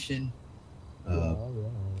information,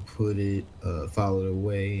 put it, file it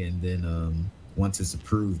away, and then once it's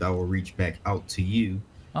approved, I will reach back out to you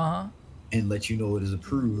and let you know it is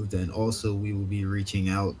approved. And also, we will be reaching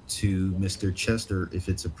out to Mr. Chester if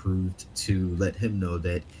it's approved to let him know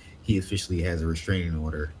that he officially has a restraining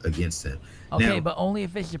order against him. Okay, now, but only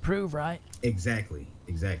if it's approved, right? Exactly.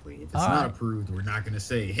 If it's not approved, we're not going to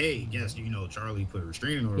say, hey, guess, Charlie put a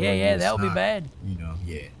restraining order. Yeah, that would be bad.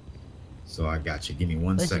 Yeah. So I got you. Give me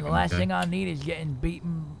one second. The last thing I need is getting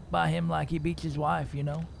beaten by him like he beats his wife,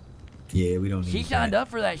 Yeah, we don't need She signed up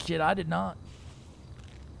for that shit. I did not.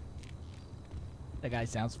 That guy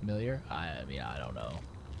sounds familiar. I mean, I don't know.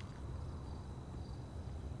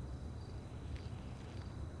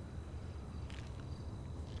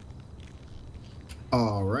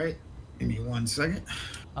 All right. Give me 1 second.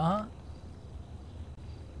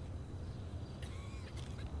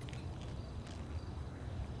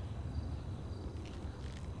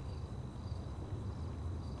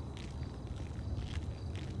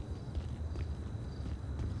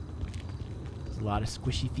 There's a lot of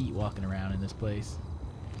squishy feet walking around in this place.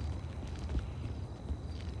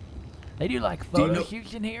 They do like photo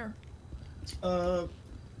shoots in here? No,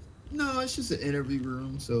 it's just an interview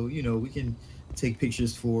room, so we can take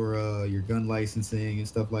pictures for your gun licensing and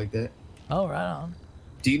stuff like that. Oh, right on.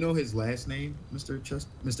 Do you know his last name, Mr.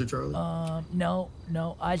 Charlie? No.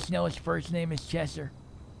 I just know his first name is Chester.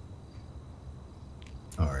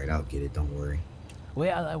 All right, I'll get it. Don't worry.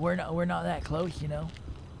 Well, we're not that close, you know.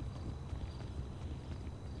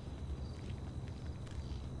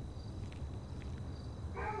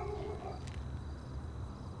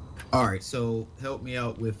 All right, so help me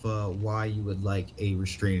out with why you would like a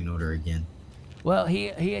restraining order again. Well,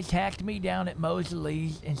 he attacked me down at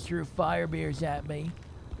Mosley's and threw fire beers at me.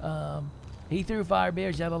 He threw fire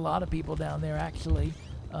beers at a lot of people down there, actually.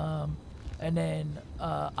 And then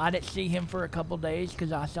I didn't see him for a couple days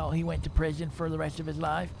because I saw he went to prison for the rest of his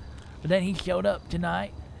life. But then he showed up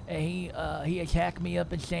tonight, and he attacked me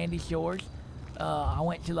up in Sandy Shores. I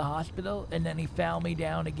went to the hospital, and then he found me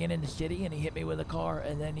down again in the city, and he hit me with a car,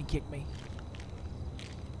 and then he kicked me.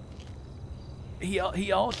 He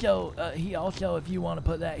also, if you want to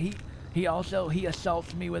put that, he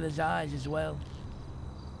assaults me with his eyes as well.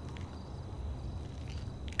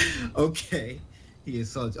 Okay, he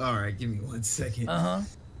assaults. All right, give me 1 second. I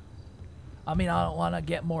mean, I don't want to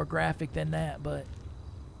get more graphic than that, but.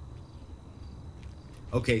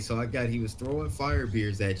 Okay, so I got he was throwing fire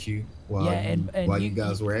beers at you while you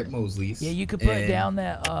guys were at Mosley's. Yeah, you could put down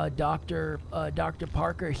that Dr.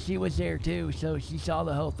 Parker. She was there too, so she saw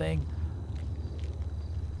the whole thing.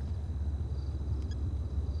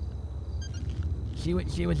 She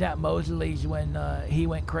was at Mosley's when he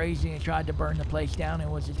went crazy and tried to burn the place down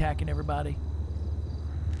and was attacking everybody.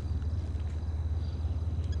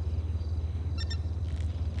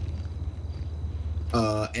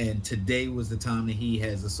 And today was the time that he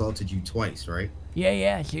has assaulted you twice, right?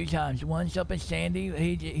 Yeah, 2 times. Once up in Sandy,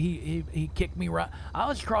 he kicked me right. I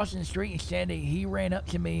was crossing the street in Sandy. He ran up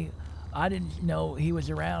to me. I didn't know he was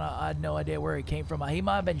around. I had no idea where he came from. He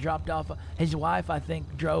might have been dropped off. His wife, I think,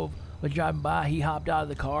 was driving by. He hopped out of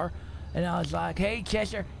the car, and I was like, "Hey,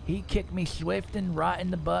 Chester!" He kicked me swift and right in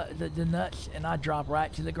the butt, the nuts, and I dropped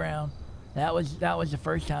right to the ground. That was the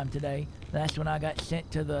first time today. That's when I got sent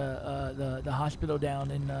to the hospital down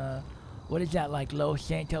in what is that, like Los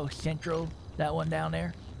Santos Central? That one down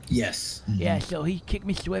there? Yes. Yeah. So he kicked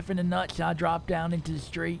me swift in the nuts. I dropped down into the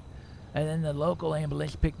street, and then the local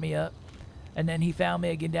ambulance picked me up, and then he found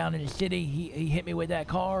me again down in the city. He hit me with that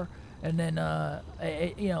car, and then all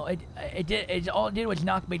it did was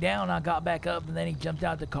knock me down. I got back up, and then he jumped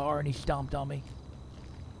out the car and he stomped on me.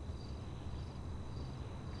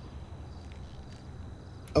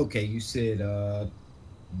 Okay, you said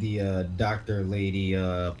the doctor lady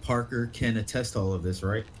Parker can attest to all of this,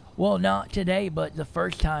 right? Well, not today, but the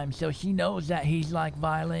first time. So she knows that he's like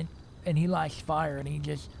violent and he likes fire,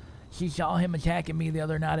 and she saw him attacking me the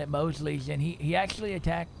other night at Mosley's, and he actually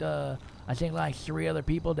attacked I think like 3 other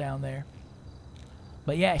people down there.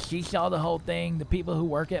 But yeah, she saw the whole thing. The people who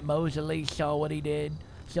work at Mosley's saw what he did.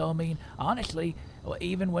 So I mean, honestly,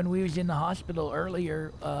 even when we was in the hospital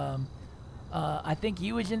earlier, I think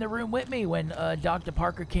you was in the room with me when Dr.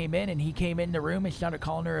 Parker came in, and he came in the room and started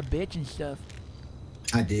calling her a bitch and stuff.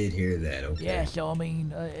 I did hear that. Okay. Yeah, so I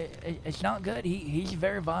mean, it's not good. He's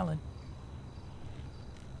very violent.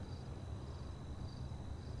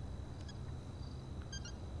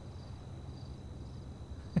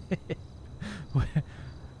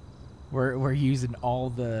 We're using all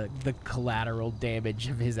the collateral damage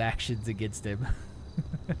of his actions against him.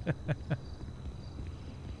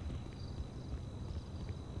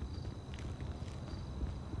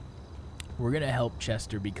 We're gonna help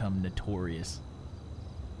Chester become notorious.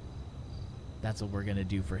 That's what we're gonna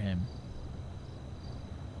do for him.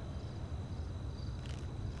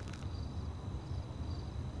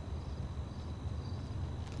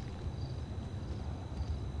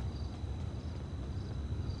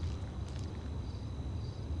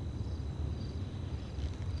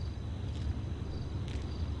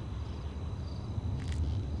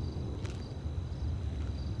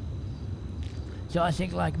 So I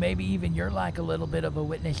think like maybe even you're like a little bit of a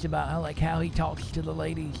witness about how he talks to the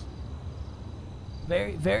ladies.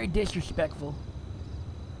 Very, very disrespectful.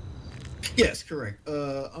 Yes, correct.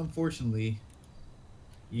 Unfortunately,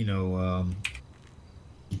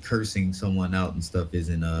 cursing someone out and stuff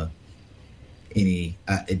isn't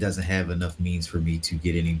it doesn't have enough means for me to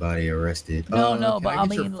get anybody arrested. No, but I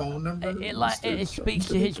your mean, phone number, it speaks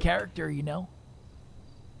to his character, you know.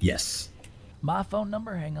 Yes. My phone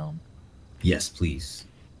number. Hang on. Yes, please.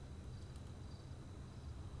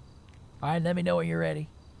 All right, let me know when you're ready.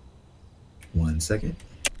 1 second.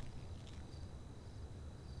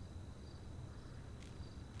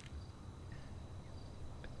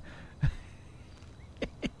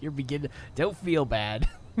 You're beginning. Don't feel bad.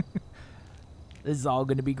 This is all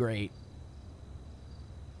going to be great.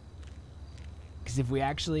 Because if we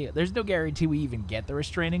actually, there's no guarantee we even get the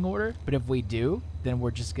restraining order. But if we do, then we're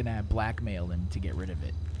just going to blackmail him to get rid of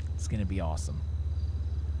it. It's going to be awesome.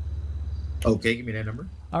 Okay, give me that number.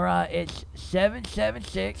 All right, it's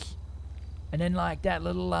 776, and then like that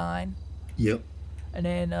little line. Yep. And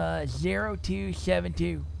then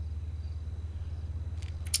 0272.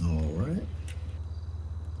 All right.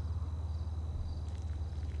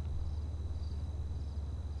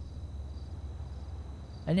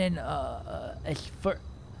 And then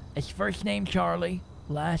it's first name Charlie,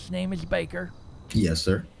 last name is Baker. Yes,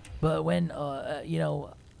 sir. But when you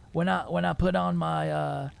know, when I put on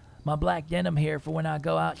my my black denim here for when I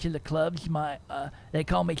go out to the clubs, they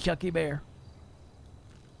call me Chucky Bear.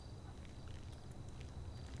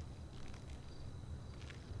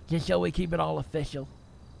 Just so we keep it all official.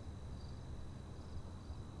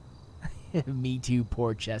 Me too,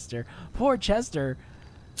 poor Chester. Poor Chester.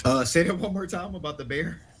 Say that one more time about the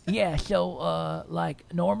bear. Yeah, so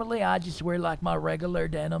like normally I just wear like my regular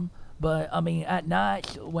denim, but I mean at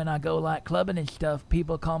night when I go like clubbing and stuff,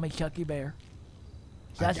 people call me Chucky Bear.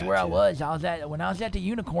 So that's where I was. When I was at the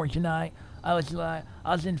Unicorn tonight, I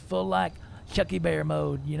was in full like Chucky Bear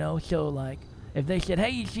mode, you know. So like if they said,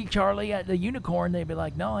 "Hey, you see Charlie at the Unicorn?" they'd be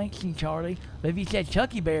like, "No, I ain't seen Charlie." But if you said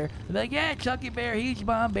Chucky Bear, they'd be like, "Yeah, Chucky Bear. He's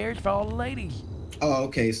buying bears for all the ladies." Oh,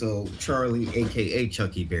 okay. So Charlie, aka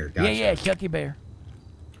Chucky Bear. Gotcha. Yeah, Chucky Bear.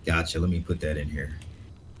 Gotcha. Let me put that in here.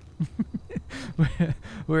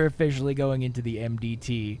 We're officially going into the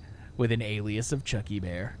MDT with an alias of Chucky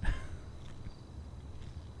Bear.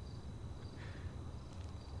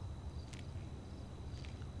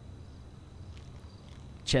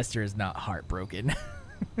 Chester is not heartbroken.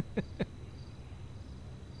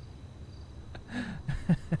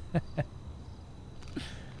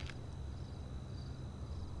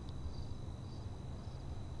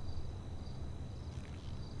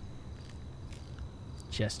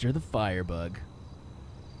 Chester the Firebug.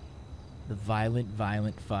 The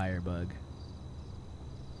violent Firebug.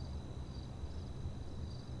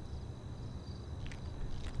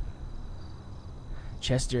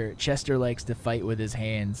 Chester likes to fight with his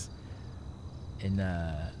hands. And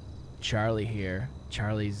Charlie here.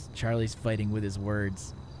 Charlie's fighting with his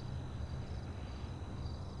words.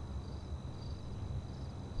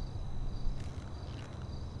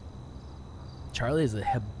 Charlie is a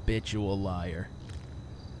habitual liar.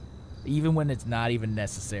 Even when it's not even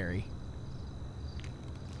necessary.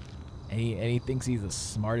 And he thinks he's the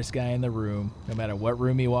smartest guy in the room, no matter what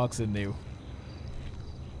room he walks into.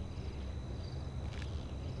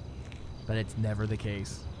 But it's never the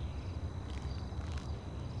case.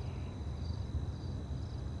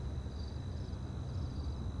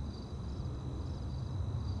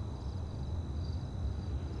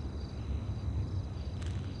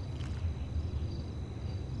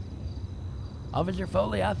 Officer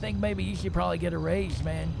Foley, I think maybe you should probably get a raise,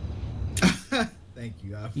 man. Thank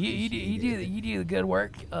you. You do good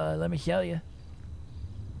work. Let me tell you.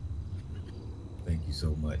 Thank you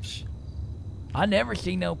so much. I never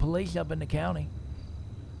see no police up in the county.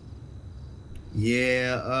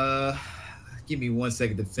 Yeah. Give me 1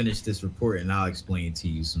 second to finish this report, and I'll explain to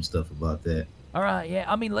you some stuff about that. All right. Yeah.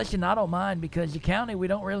 I mean, listen, I don't mind because the county we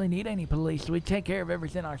don't really need any police. We take care of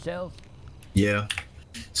everything ourselves. Yeah.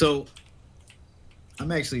 So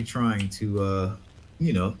I'm actually trying to,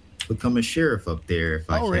 become a sheriff up there if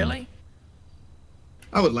I can. Oh, really?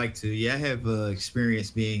 I would like to. Yeah, I have experience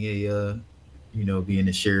being being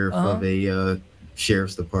a sheriff of a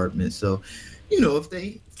sheriff's department. So, if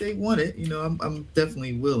they want it, I'm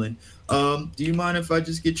definitely willing. Do you mind if I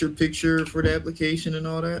just get your picture for the application and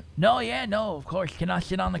all that? No, of course. Can I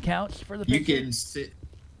sit on the couch for the picture? You can sit.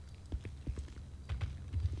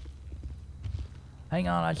 Hang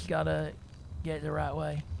on, I just gotta get it the right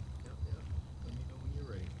way.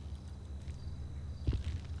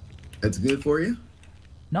 That's good for you?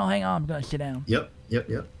 No, hang on, I'm gonna sit down. Yep.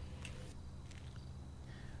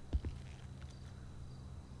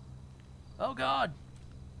 Oh God.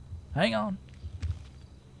 Hang on.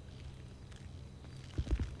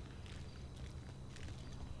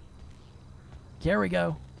 There we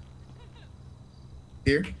go.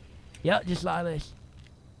 Here? Yep, just like this.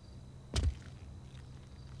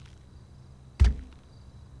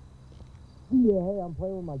 Yeah, hey, I'm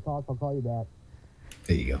playing with my cock. I'll call you back.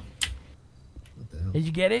 There you go. What the hell? Did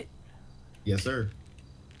you get it? Yes, sir.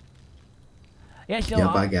 Yeah, so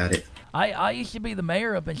yep, I got it. I used to be the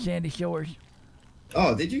mayor up in Sandy Shores.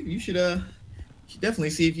 Oh, did you? You should definitely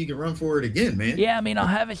see if you can run for it again, man. Yeah, I mean, I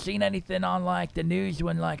haven't seen anything on like the news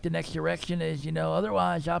when like the next election is,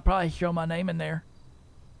 Otherwise, I'll probably throw my name in there.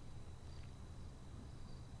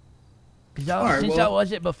 Cause I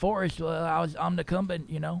was it before, so I'm the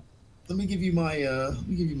incumbent, Let me give you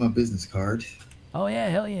my business card. Oh yeah,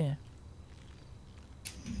 hell yeah.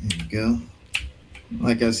 There you go.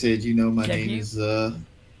 Like I said, you know, my name is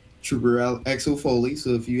Trooper Axel Foley.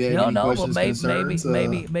 So if you have any questions, concerns,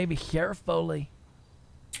 maybe Sheriff Foley.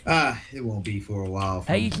 It won't be for a while.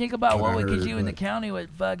 Hey, you think about what we could do in the county with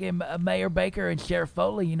fucking Mayor Baker and Sheriff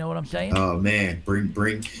Foley. You know what I'm saying? Oh man, bring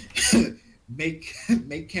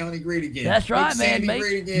make county great again. That's right, make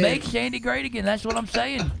man. Make Sandy great again. That's what I'm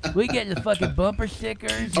saying. We get the fucking bumper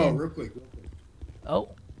stickers. Oh, real quick. Oh,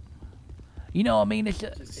 you know, I mean,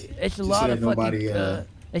 it's a lot of fucking.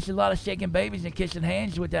 It's a lot of shaking babies and kissing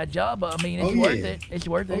hands with that job, but I mean, it's worth it. It's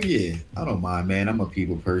worth it. Oh yeah, I don't mind, man. I'm a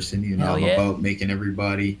people person. You know, I'm about making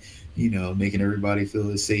everybody feel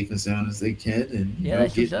as safe and sound as they can, and you know,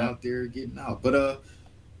 getting out there, getting out. But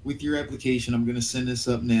with your application, I'm gonna send this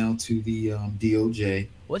up now to the DOJ.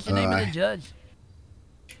 What's the name of the judge?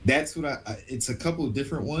 That's what it's a couple of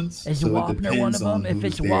different ones. Is Wapner one of them? If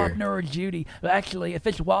it's Wapner or Judy, actually, if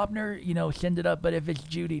it's Wapner, you know, send it up. But if it's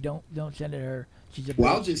Judy, don't send it to her.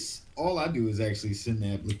 Well, all I do is actually send the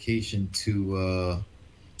application to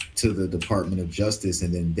the Department of Justice,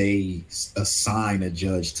 and then they assign a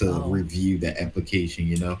judge to review the application.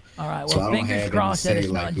 You know. All right. Well, so I don't have any say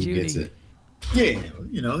like who Judy. gets it. Yeah,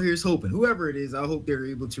 you know, here's hoping. Whoever it is, I hope they're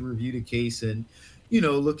able to review the case and, you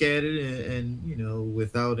know, look at it and you know,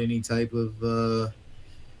 without any type of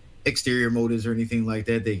exterior motives or anything like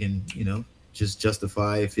that, they can, you know, just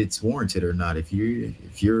justify if it's warranted or not. If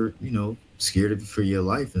you're you know, scared for your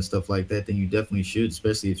life and stuff like that, then you definitely should,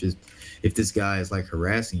 especially if this guy is like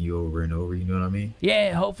harassing you over and over. You know what I mean?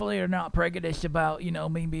 Yeah. Hopefully, they're not prejudiced about, you know,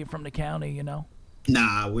 me being from the county. You know.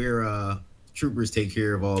 Nah, we're troopers take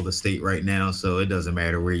care of all the state right now, so it doesn't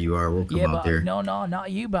matter where you are. We'll come out there. No,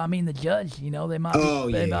 not you, but I mean the judge. You know, they might.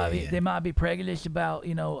 They might be prejudiced about,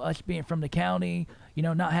 you know, us being from the county. You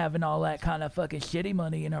know, not having all that kind of fucking shitty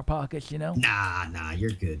money in our pockets. You know. Nah,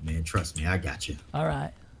 you're good, man. Trust me, I got you. All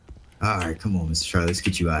right, come on, Mr. Charlie. Let's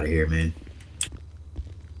get you out of here, man.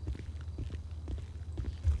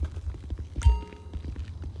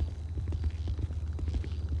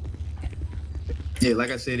 Yeah,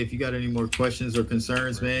 like I said, if you got any more questions or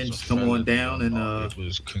concerns, man, just come on down and it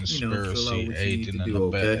was conspiracy, you know, fill out what you need to do,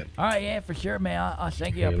 okay? All right, yeah, for sure, man. I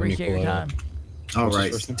thank you. I appreciate your time. All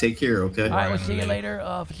right, take care, okay? All right, we'll see you later,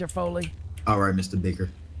 Officer Foley. All right, Mr. Baker.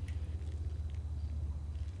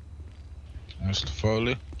 Mr.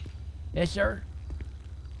 Foley? Yes, sir.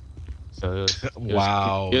 So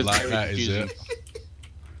wow, like that is it?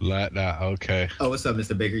 Like that, okay. Oh, what's up,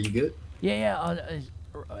 Mr. Baker? You good? Yeah.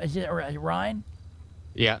 Is it Ryan?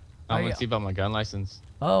 Yeah, I'm gonna see about my gun license.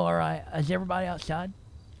 Oh, all right. Is everybody outside?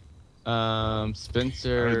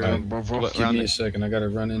 Spencer. Give me a second. I gotta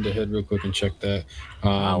run into head real quick and check that.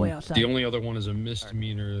 The only other one is a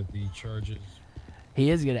misdemeanor. The charges. He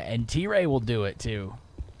is gonna, and T-Ray will do it too.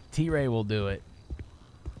 T-Ray will do it.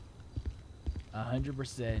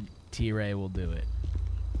 100%. T-Ray will do it.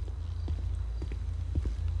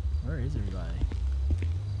 Where is everybody?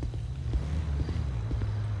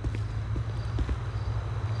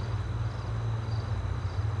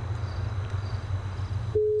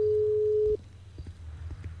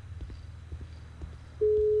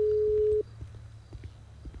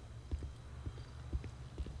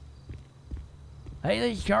 Hey,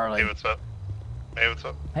 this is Charlie. Hey, what's up? Hey, what's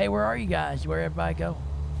up? Hey, where are you guys? Where everybody go?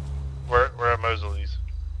 We're at Mosley's.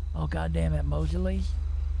 Oh, goddamn, at Mosley's?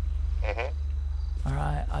 Mm-hmm. All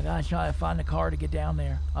right, I gotta try to find a car to get down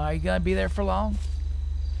there. Are you gonna be there for long?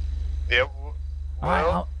 Yep. All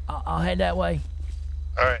right, I'll head that way.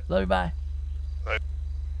 All right. Love you, bye. Bye.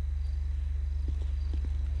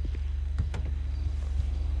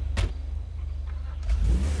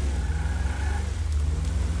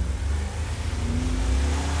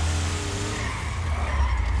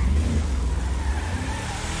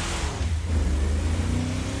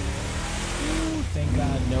 Thank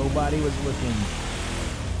God nobody was looking.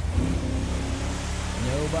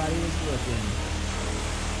 Nobody was looking.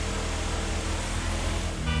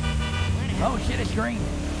 Oh shit, it's green.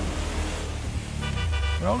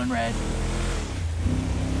 Rolling red.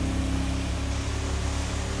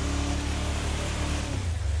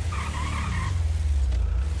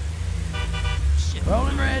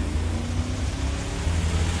 Rolling red.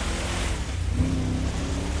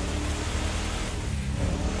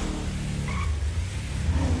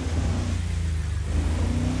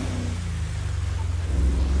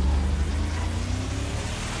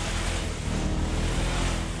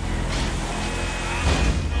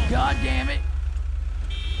 God damn it.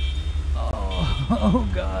 Oh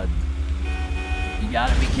God. You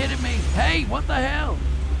gotta be kidding me. Hey, what the hell?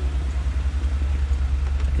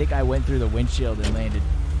 I think I went through the windshield and landed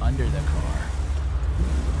under the car.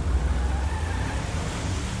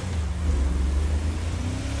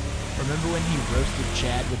 Remember when he roasted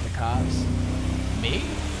Chad with the cops? Me?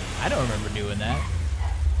 I don't remember doing that.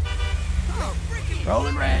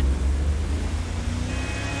 Rolling red.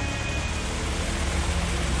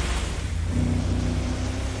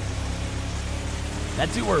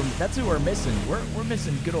 That's who we're missing. We're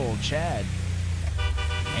missing good old Chad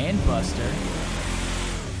and Buster.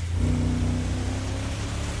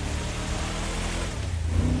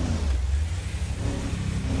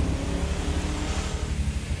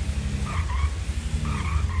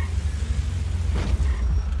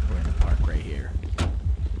 We're in the park right here.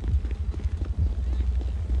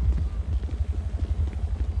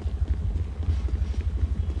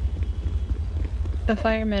 The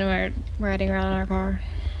firemen were riding around in our car.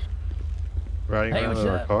 Riding around in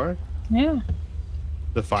our car? Yeah.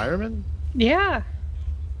 The firemen? Yeah.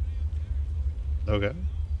 Okay.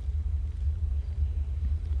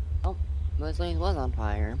 Oh, Mosley's was on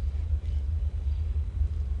fire.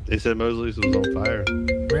 They said Mosley's was on fire.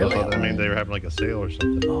 Really? I mean, they were having like a sale or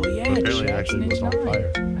something. Oh yeah, But apparently, it Chad's actually was on Ninja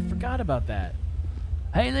fire. 9. I forgot about that.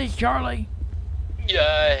 Hey, this is Charlie.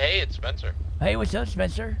 Yeah, hey, it's Spencer. Hey, what's up,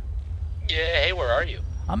 Spencer? Yeah, hey, where are you?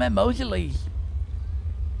 I'm at Mosley's.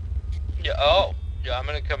 Yeah, yeah, I'm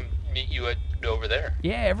gonna come meet you over there.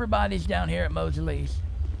 Yeah, everybody's down here at Mosley's.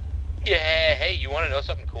 Yeah, hey, you want to know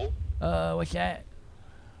something cool? What's that?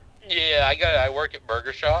 Yeah, I work at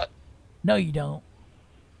Burger Shot. No, you don't.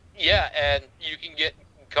 Yeah, and you can get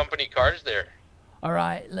company cars there. All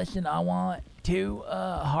right, listen, I want 2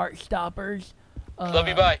 heart stoppers. Love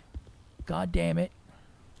you, bye. God damn it.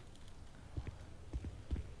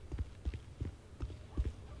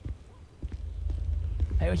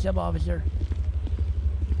 Hey, what's up, officer?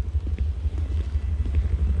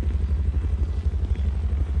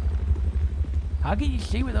 How can you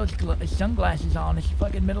see with those sunglasses on? It's the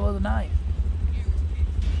fucking middle of the night.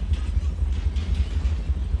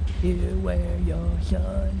 You wear your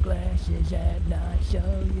sunglasses at night so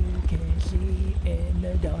you can see in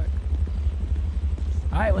the dark.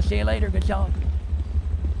 Alright, we'll see you later. Good talk.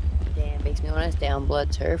 Damn, makes me want to stay on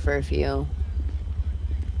blood turf for a few.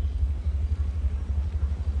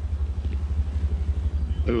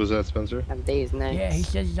 Who was that, Spencer? Have days next. Yeah, he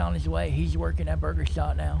says he's on his way. He's working at Burger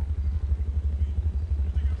Shot now.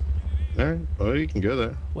 Alright, well, you can go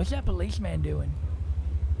there. What's that policeman doing?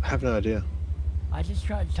 I have no idea. I just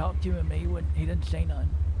tried to talk to him, but he didn't say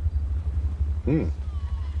none.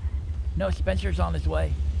 No, Spencer's on his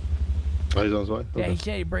way. Oh, he's on his way? Yeah, Okay. he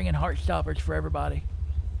said he's bringing heart stoppers for everybody.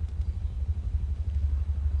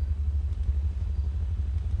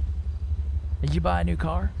 Did you buy a new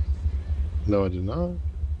car? No, I did not.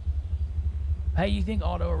 Hey, you think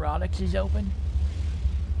autoerotics is open?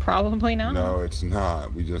 Probably not. No, it's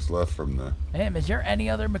not. We just left from there. Damn, is there any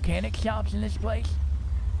other mechanic shops in this place?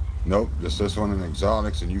 Nope, just this one in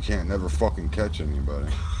exotics, and you can't never fucking catch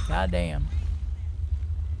anybody. Goddamn.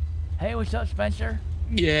 Hey, what's up, Spencer?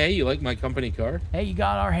 Yeah, you like my company car? Hey, you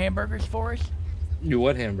got our hamburgers for us? You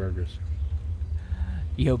what hamburgers?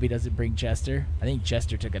 You hope he doesn't bring Chester. I think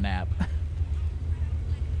Chester took a nap.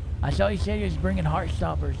 I saw you said he was bringing heart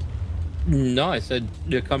stoppers. No, I said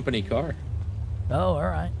the company car. Oh, all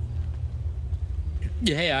right.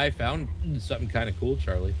 Yeah, hey, I found something kind of cool,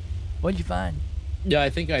 Charlie. What'd you find? Yeah,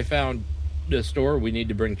 I think I found the store we need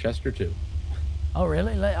to bring Chester to. Oh,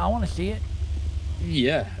 really? I want to see it.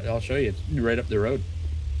 Yeah, I'll show you. It's right up the road.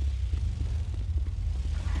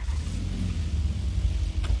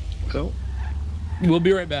 Cool. We'll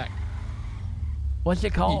be right back. What's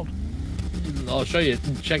it called? I'll show you.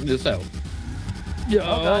 Check this out. Yeah,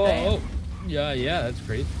 Oh, goddamn. Yeah, that's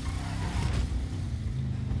great.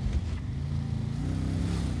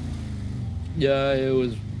 Yeah, it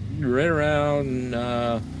was right around.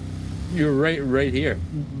 You're right here.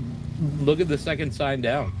 Look at the second sign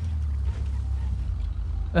down.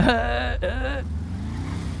 Yeah,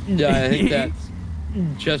 I think that's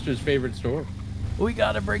Chester's favorite store. We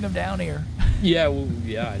gotta bring him down here. Yeah, well,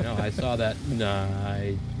 yeah, I know. I saw that.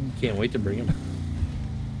 I can't wait to bring him.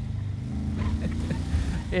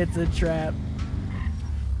 It's a trap.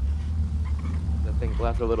 I think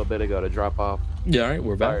left a little bit ago to drop off. Yeah, all right,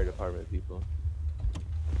 we're back. Fire department people.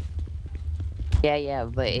 Yeah,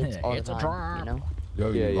 but it's all It's the a time, you know?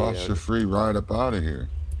 Yo, you lost your free ride up out of here.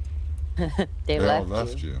 They all left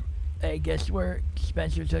left you. you. Hey, guess where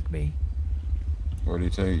Spencer took me? Where'd he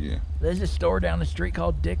take you? There's a store down the street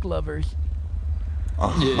called Dick Lovers.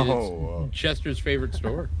 Oh, It's Chester's favorite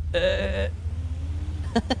store.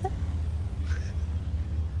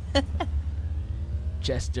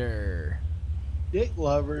 Chester. Dick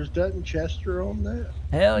Lovers, doesn't Chester own that?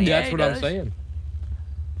 Hell yeah, That's he what I'm does. saying.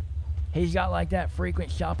 He's got like that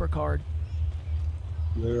frequent shopper card.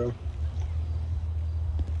 Yeah.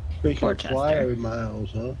 Speaking of flyer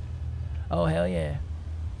miles, huh? Oh, hell yeah.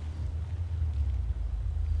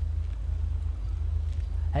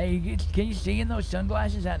 Hey, can you see in those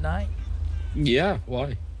sunglasses at night? Yeah,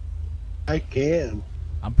 why? I can.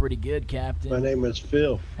 I'm pretty good, Captain. My name is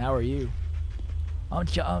Phil. How are you? I'm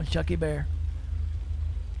Chucky Bear.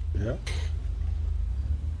 Yeah.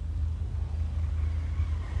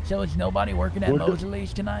 So is nobody working at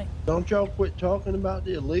Mosley's tonight? Don't y'all quit talking about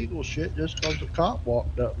the illegal shit just because the cop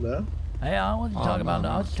walked up now. Hey, I wasn't talking about.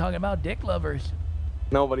 I was talking about dick lovers.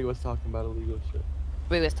 Nobody was talking about illegal shit.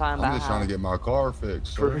 We was talking I'm about just trying to get my car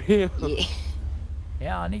fixed. For Sir. real? Yeah.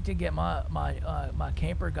 Yeah, I need to get my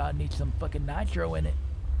camper. God needs some fucking nitro in it.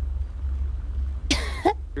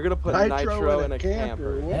 You're gonna put nitro in a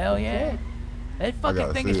camper. Hell yeah. That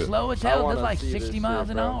fucking thing is slow as hell. It does like 60 miles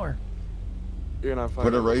an hour. You're not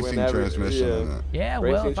Put a racing transmission in it. Yeah,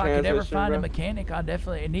 well, if I could ever find a mechanic, I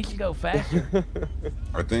definitely. It needs to go faster.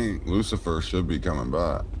 I think Lucifer should be coming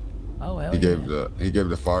back. Oh hell he yeah. gave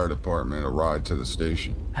the fire department a ride to the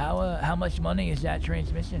station. How much money is that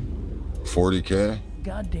transmission? $40K.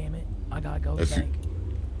 God damn it! I gotta go to the bank.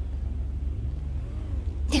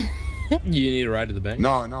 You need a ride to the bank?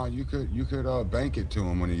 No, you could bank it to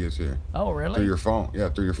him when he gets here. Oh really? Through your phone. Yeah,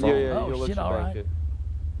 through your phone. Yeah, oh shit! All right.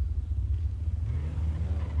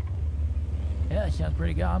 Yeah, that sounds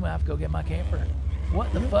pretty good. I'm gonna have to go get my camper.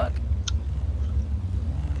 What the fuck?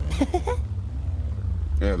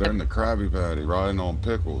 Yeah, they're in the Krabby Patty riding on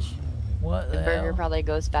pickles. What the burger hell? probably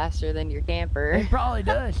goes faster than your camper. It probably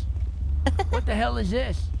does. What the hell is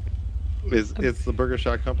this? It's the Burger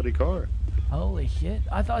Shot Company car. Holy shit!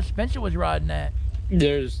 I thought Spencer was riding that.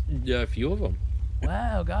 There's a few of them.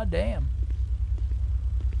 Wow, goddamn.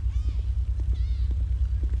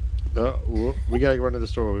 We gotta run to the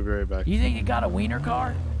store. We'll be right back. You think you got a wiener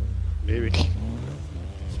car? Maybe.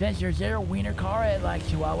 Spencer, is there a wiener car at like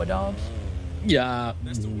Chihuahua Dogs? Yeah,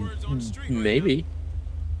 maybe.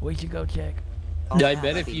 We should go check. Yeah, I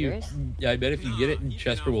bet if you get it,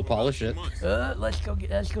 Chester will polish it. Let's go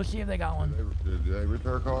see if they got one. Did they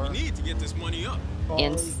repair cars? We need to get this money up.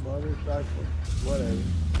 Cars, motorcycle, whatever.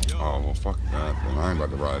 Oh well, fuck that. Then I ain't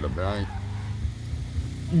about to ride a bike.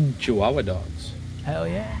 Chihuahua Dogs. Hell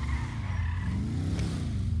yeah.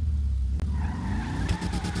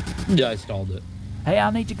 Yeah, I stalled it. Hey,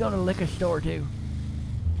 I need to go to the liquor store too.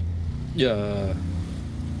 Yeah.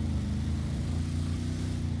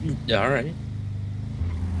 Yeah, all right.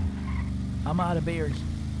 I'm out of beers.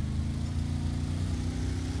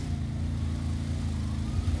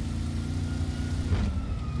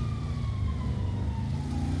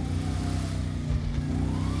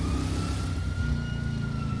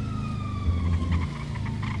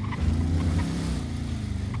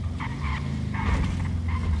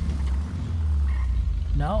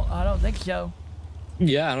 No, I don't think so.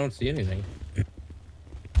 Yeah, I don't see anything.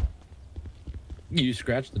 You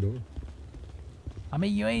scratched the door. I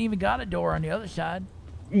mean, you ain't even got a door on the other side.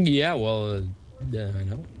 Yeah, well, I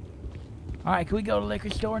know. All right, can we go to the liquor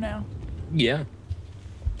store now? Yeah.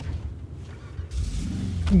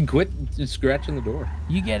 Quit scratching the door.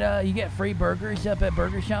 You get free burgers up at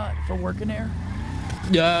Burger Shot for working there?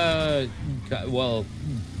 Well,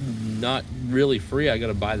 not really free. I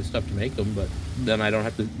gotta buy the stuff to make them, but then I don't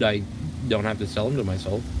have to sell them to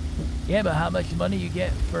myself. Yeah, but how much money you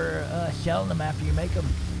get for selling them after you make them?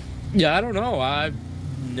 Yeah, I don't know. I've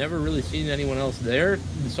never really seen anyone else there,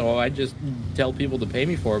 so I just tell people to pay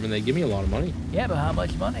me for them, and they give me a lot of money. Yeah, but how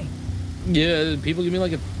much money? Yeah, people give me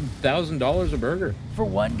like $1,000 a burger. For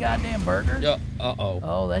one goddamn burger? Yeah. Uh-oh.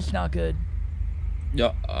 Oh, that's not good.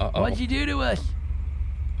 Yeah. Uh-oh. What'd you do to us?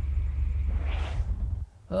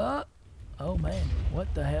 Oh man, what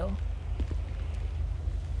the hell?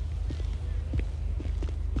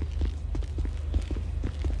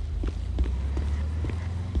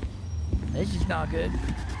 This is not good.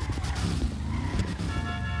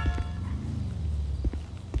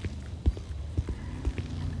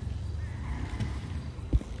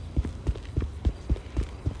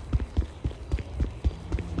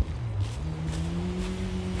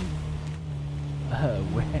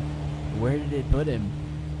 Where did it put him?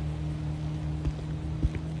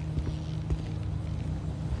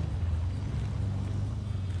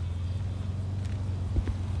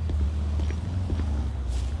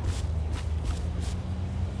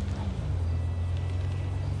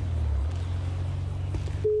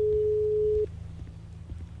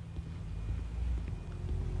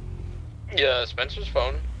 Yeah, Spencer's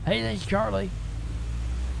phone. Hey, that's Charlie.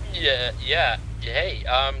 Yeah. Hey,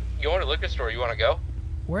 going to the liquor store. You want to go?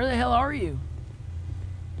 Where the hell are you?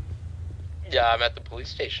 Yeah, I'm at the police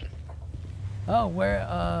station. Oh, where?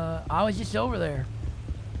 I was just over there.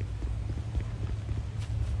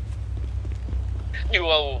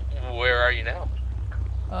 Well, where are you now?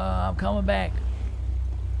 I'm coming back.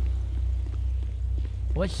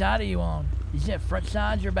 What side are you on? Is it front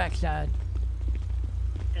side or back side?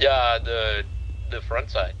 Yeah, the front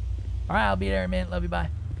side. All right, I'll be there in a minute. Love you. Bye.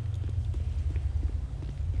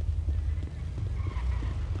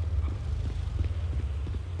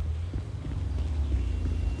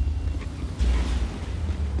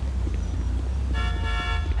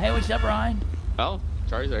 Hey, what's up, Ryan? Oh,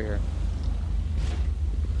 Charlie's right here.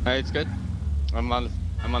 Hey, it's good. I'm on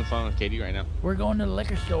the phone with Katie right now. We're going to the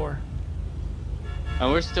liquor store.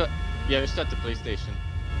 And we're still at the police station.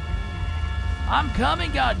 I'm coming,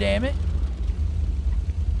 goddammit.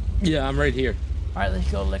 Yeah, I'm right here. All right, let's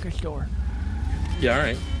go to the liquor store. Yeah, all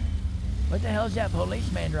right. What the hell is that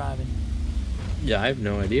policeman driving? Yeah, I have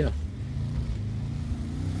no idea.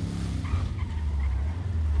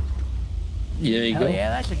 Yeah, there you Hell go. yeah,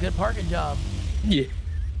 that's a good parking job. Yeah.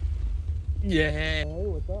 Yeah. Hey,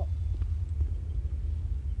 what's up?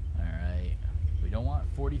 All right. We don't want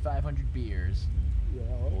 4,500 beers. Yeah.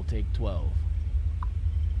 We'll take 12.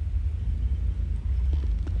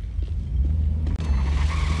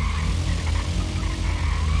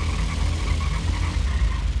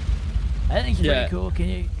 I think it's pretty cool. Can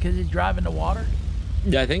you? Cause it's driving the water.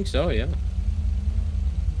 Yeah, I think so. Yeah.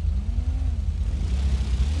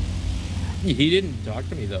 He didn't talk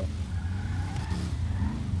to me though.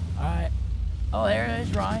 All right. Oh, there it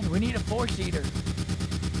is, Ryan. We need a 4-seater.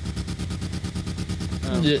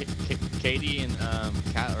 Katie and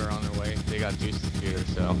Kat are on their way. They got juice here,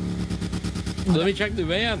 so. Let me check the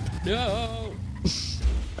van. No.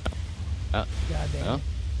 God damn it.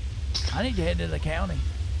 I need to head to the county.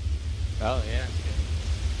 Oh yeah.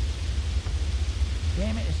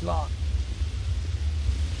 Damn it, it's locked.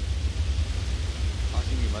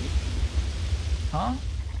 Costing you money? Huh?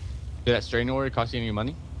 Did that strain order cost you any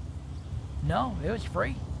money? No, it was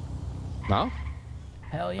free. No?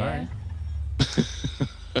 Hell yeah.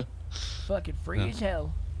 Fucking free as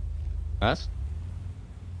hell. That's.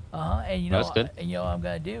 And you know, That's good. and you know what I'm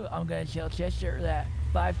gonna do? I'm gonna tell Chester that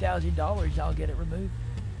 $5,000. I'll get it removed.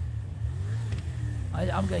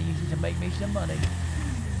 I'm gonna use it to make me some money.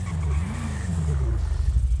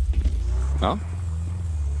 No?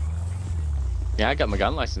 Yeah, I got my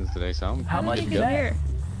gun license today, so I'm. How much is that?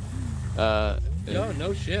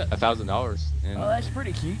 No shit. $1,000. Oh, that's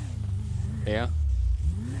pretty cheap. Yeah.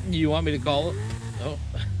 You want me to call it? Oh.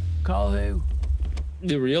 Call who?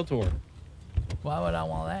 The realtor. Why would I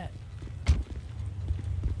want that?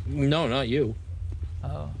 No, not you.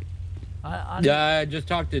 Oh. I just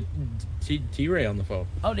talked to T-Ray on the phone.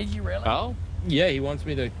 Oh, did you really? Oh? Yeah, he wants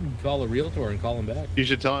me to call a realtor and call him back. You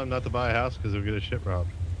should tell him not to buy a house because he'll get his shit robbed.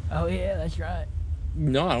 Oh, yeah, that's right.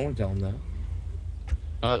 No, I don't want to tell him that.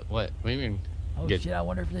 What? What do you mean? Oh, Get shit, I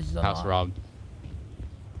wonder if this is house unlocked. robbed.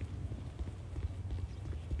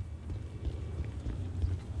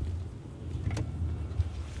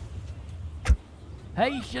 Hey,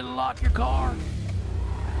 you should have locked your car.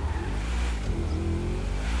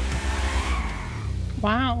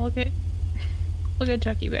 Wow, look at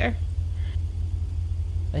Chucky Bear.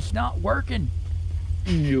 It's not working.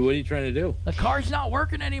 What are you trying to do? The car's not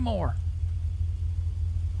working anymore.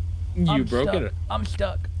 You broke stuck. it. I'm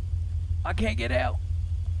stuck. I can't get out.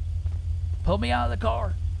 Pull me out of the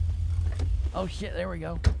car. Oh shit, there we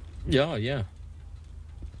go. Yeah, yeah.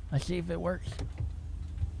 Let's see if it works.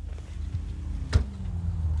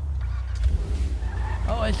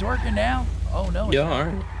 Oh, it's working now? Oh no. Yeah,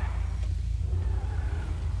 alright.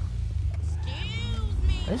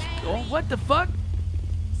 Oh, what the fuck?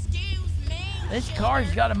 This car's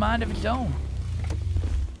got a mind of its own.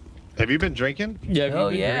 Have you been drinking? Yeah. Oh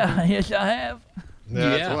yeah, yes I have. Yeah,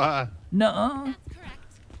 that's why. Nuh-uh.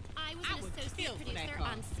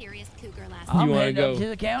 I'm You wanna heading go? up to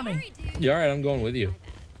the county. Yeah, alright, I'm going with you.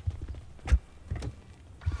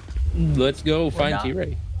 Let's go find not-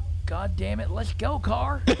 T-Ray. God damn it, let's go,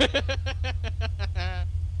 car.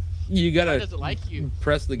 You gotta doesn't like you.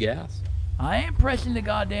 press the gas. I am pressing the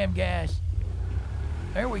goddamn gas.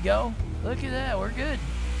 There we go. Look at that, we're good.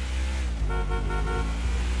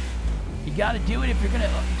 You gotta do it if you're gonna...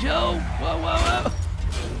 Joe! Whoa, whoa, whoa!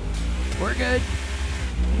 We're good.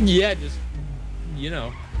 Yeah, just, you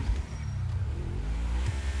know.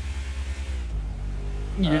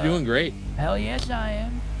 You're doing great. Hell yes, I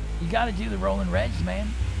am. You gotta do the rolling reds, man.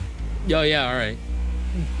 Oh, yeah, alright.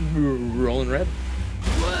 Rolling red.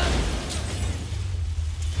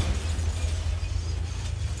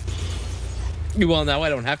 Well, now I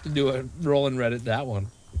don't have to do a rolling red at that one.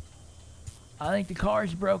 I think the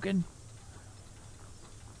car's broken.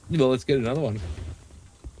 Well, let's get another one.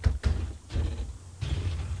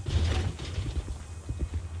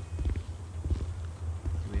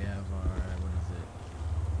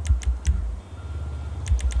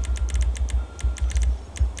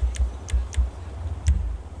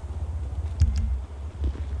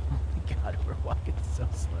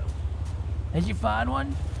 Did you find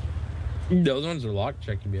one? Those ones are locked,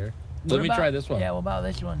 Checky Bear. Let me try this one. Yeah, what about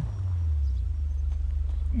this one?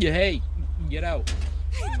 Yeah, hey, get out.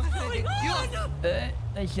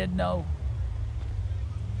 They said no.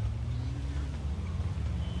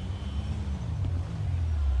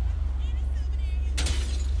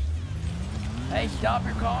 Hey, stop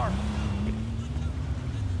your car.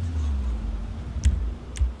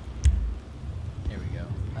 There we go.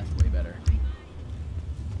 That's way better.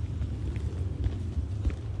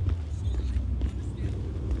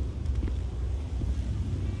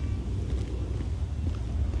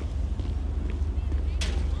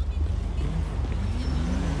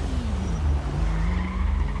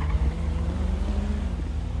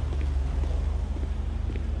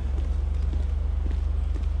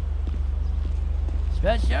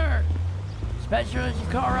 Spencer, there's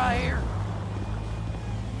your car right here.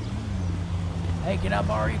 Hey, can I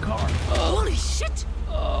borrow your car? Oh. Holy shit!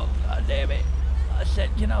 Oh, god damn it. I said,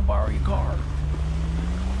 can I borrow your car?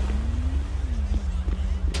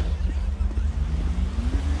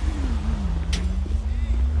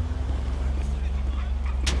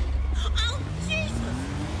 Oh, Jesus!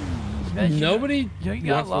 Spencer, Nobody you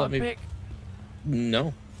got wants to let me... lockpick?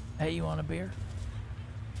 No. Hey, you want a beer?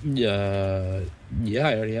 Yeah,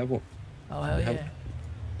 I already have one. Oh, hell yeah.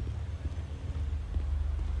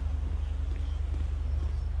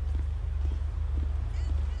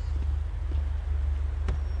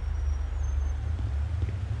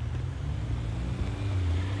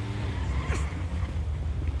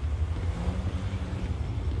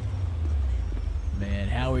 Man,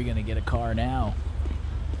 how are we gonna get a car now?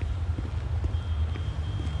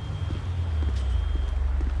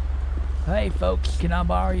 Hey, folks, can I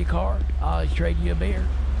borrow your car? I'll trade you a beer.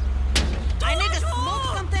 I need to smoke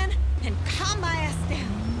something and calm my ass down.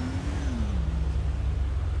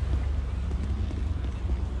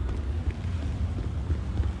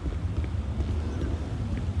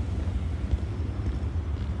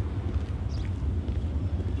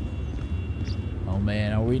 Oh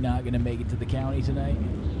man, are we not gonna make it to the county tonight?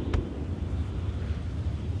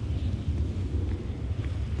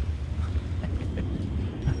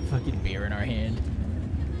 Fucking beer in our hand.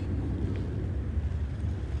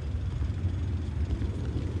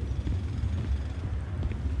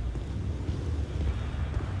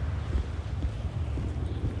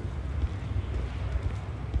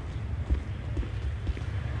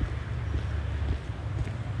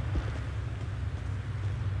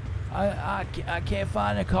 I can't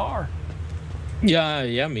find a car.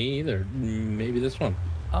 Yeah, me either. Maybe this one.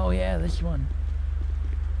 Oh yeah, this one.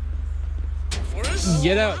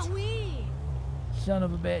 Get out. Son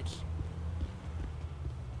of a bitch.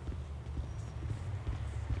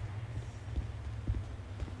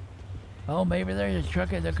 Oh, maybe there's a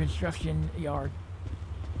truck at the construction yard.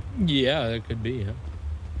 Yeah, that could be, yeah.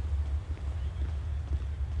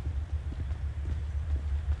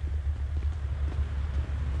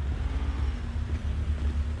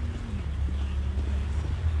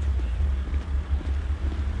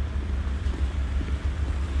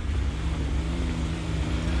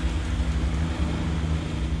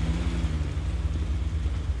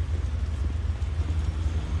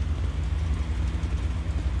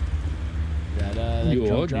 That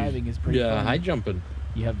drunk driving is pretty fun. high jumping.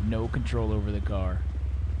 You have no control over the car.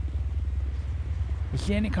 You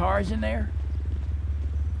see any cars in there?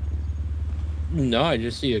 No, I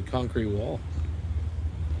just see a concrete wall.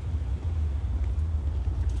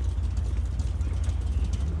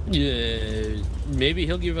 Yeah, maybe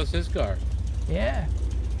he'll give us his car. Yeah.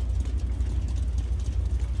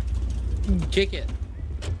 Kick it.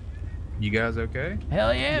 You guys okay?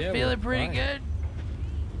 Hell yeah, feeling pretty good.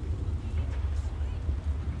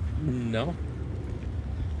 No.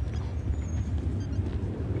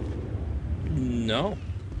 No.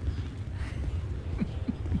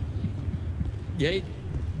 Yay,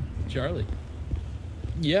 Charlie.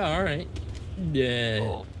 Yeah, all right. Yeah.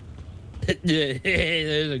 Oh. Yeah,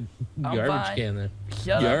 there's a garbage can there.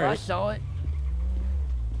 Shut up, I saw it.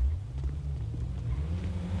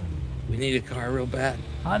 We need a car real bad.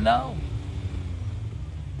 I know.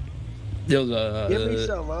 There's Give me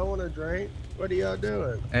some. I want a drink. What are y'all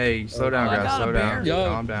doing? Hey, slow down, guys. Slow down.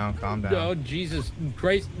 Calm down. Calm down. Oh, Jesus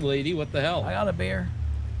Christ, lady, what the hell? I got a beer.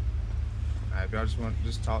 Alright, if y'all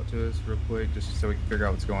just talk to us real quick, just so we can figure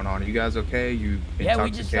out what's going on. Are you guys okay? You Yeah,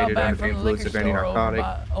 we just got intoxicated back under the from the influence liquor of any store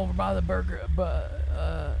narcotic? over by the burger.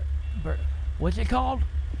 What's it called?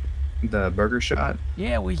 The burger shot?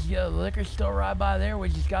 Yeah, we the liquor store right by there. We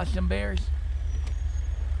just got some beers.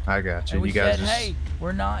 I got you. And we You guys said, just... hey,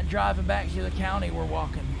 we're not driving back to the county. We're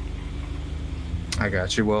walking. I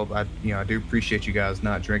got you. Well, I do appreciate you guys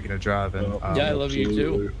not drinking or driving. Yeah, I love you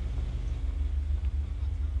too.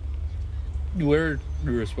 We're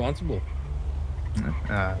responsible.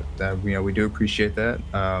 We do appreciate that.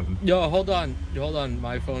 Yo, hold on.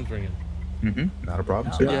 My phone's ringing. Not a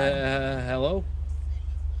problem. Yeah, hello?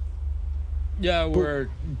 Yeah, we're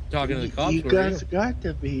talking to the cops. You guys got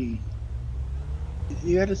to be.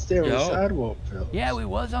 You got to stay on the sidewalk, Phil. Yeah, we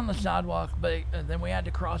was on the sidewalk, but then we had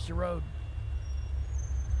to cross the road.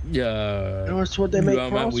 Yeah. That's what they make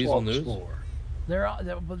crosswalks for.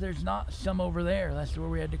 But there's not some over there. That's where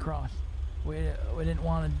we had to cross. We didn't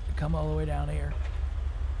want to come all the way down here.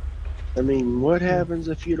 I mean, what happens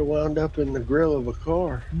if you'd have wound up in the grill of a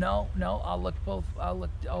car? No, I'll look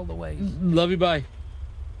all the ways. Love you, bye.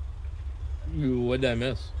 What did I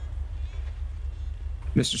miss?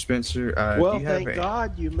 Mr. Spencer, well, thank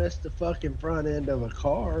God you missed the fucking front end of a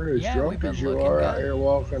car as drunk as you are out here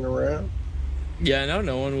walking around. Yeah, no,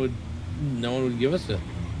 no one would give us it.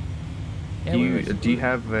 Do you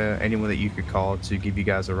have anyone that you could call to give you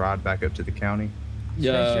guys a ride back up to the county?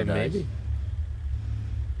 Yeah, maybe.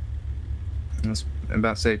 I'm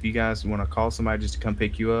about to say, if you guys want to call somebody just to come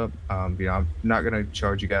pick you up, I'm not going to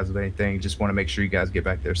charge you guys with anything. Just want to make sure you guys get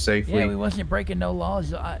back there safely. Yeah, we wasn't breaking no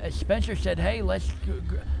laws. Spencer said, "Hey, let's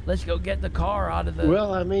go get the car out of the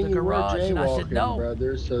garage." And I said, "No,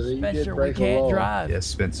 brother, so that Spencer, you did break we can't a law. drive." Yes,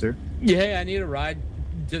 Spencer. Yeah, I need a ride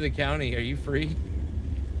to the county. Are you free?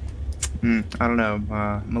 I don't know.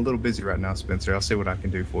 I'm a little busy right now, Spencer. I'll see what I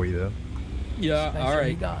can do for you, though. Yeah, Spencer, all right.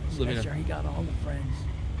 He got all the friends.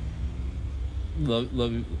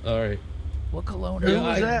 Love you. All right. What cologne? Who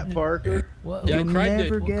was that, Parker? Yeah, You'll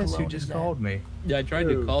never guess who just called me. Yeah, I tried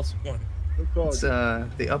to call someone. Who called It's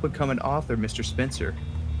the up-and-coming author, Mr. Spencer.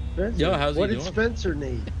 Spencer? Yo, how's he what doing? did Spencer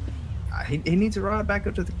need? He needs a ride back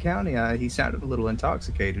up to the county. He sounded a little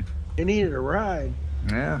intoxicated. He needed a ride.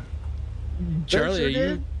 Yeah. Charlie,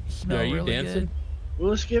 are Smell you really dancing? good. Well,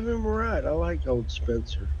 let's give him a ride. I like old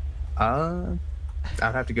Spencer.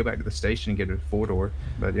 I'd have to go back to the station and get a 4-door,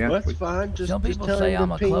 but yeah. That's fine. Some people tell say him I'm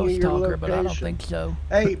to a ping close you your talker, but I don't location. think so.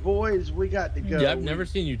 Hey, boys, we got to go. Yeah, I've never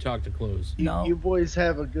seen you talk to clothes. You boys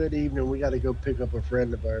have a good evening. We got to go pick up a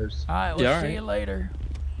friend of ours. All right, we'll see you later.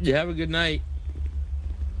 You have a good night.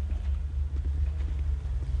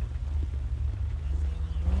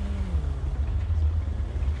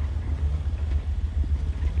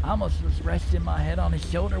 I almost was resting my head on his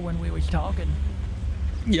shoulder when we was talking.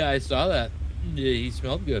 Yeah, I saw that. Yeah, he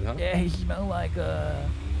smelled good, huh? Yeah, he smelled like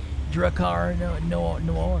Drakkar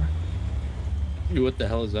Noir. What the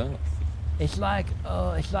hell is that? It's like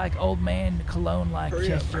old man cologne like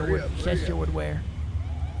Chester would wear.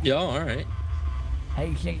 Yeah, all right. Hey,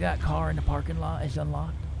 you think that car in the parking lot is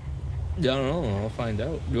unlocked? Yeah, I don't know. I'll find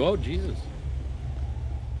out. Oh, Jesus.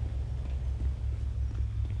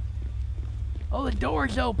 Oh, the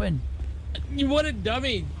door's open. What a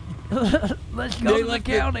dummy. Let's go to the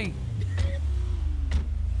county.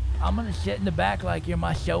 I'm going to sit in the back like you're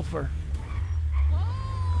my chauffeur.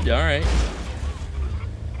 Yeah, all right.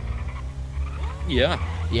 Yeah.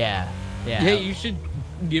 Yeah. Hey, you should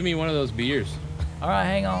give me one of those beers. All right,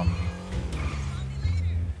 hang on.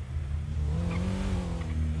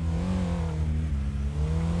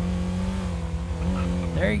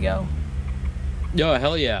 There you go. Yo,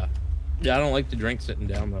 hell yeah. Yeah, I don't like to drink sitting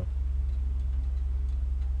down, though.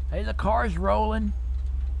 Hey, the car's rolling.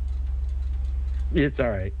 It's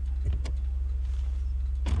all right.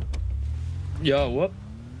 Yo, whoop.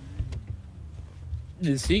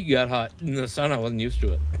 The seat got hot in the sun. I wasn't used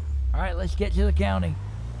to it. All right, let's get to the county.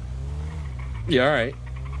 Yeah, all right.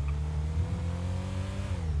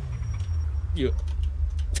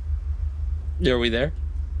 Are we there?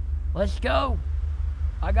 Let's go.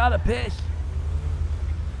 I gotta piss.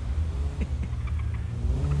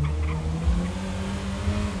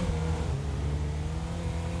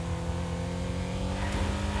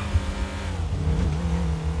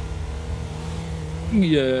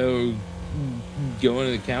 Yeah, going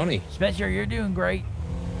to the county. Spencer, you're doing great.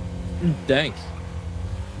 Thanks.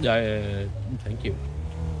 Thank you.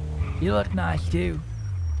 You look nice too.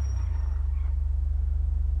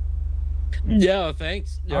 Yeah,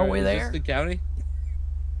 thanks. Are we Is there? this the county?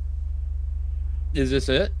 Is this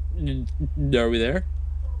it? Are we there?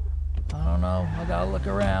 I don't know. I gotta look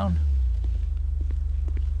around.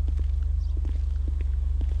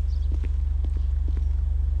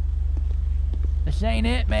 This ain't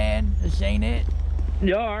it, man. This ain't it.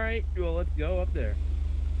 Yeah, all right. Well, let's go up there.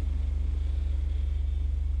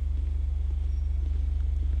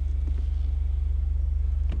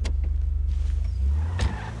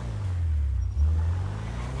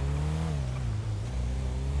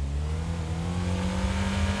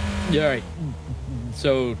 Yeah, all right.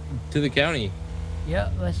 So, to the county.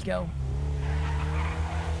 Yep, let's go.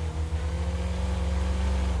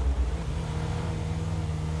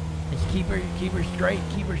 Let's keep her straight,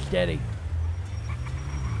 keep her steady.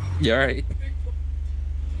 Yeah, all right.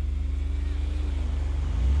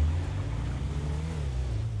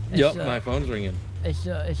 Yep, my phone's ringing. It's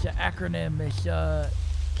an acronym. It's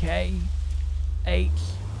KHS.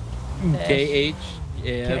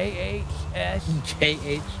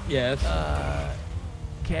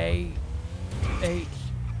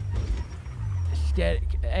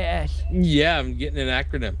 Yeah, I'm getting an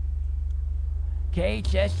acronym.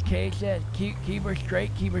 KHS. Keep her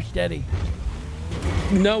straight, keep her steady.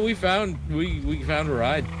 No, we found a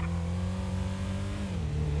ride.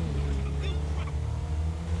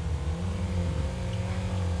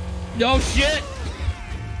 No shit!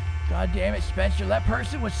 God damn it, Spencer, that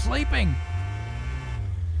person was sleeping.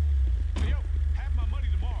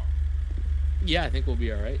 Yeah, I think we'll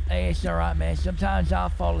be all right. Hey, it's all right, man. Sometimes I'll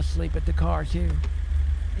fall asleep at the car too.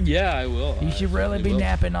 Yeah, I will. You should really be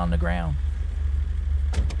napping on the ground.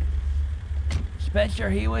 Spencer,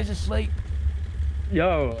 he was asleep.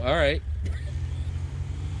 Yo, all right.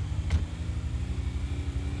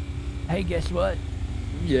 Hey, guess what?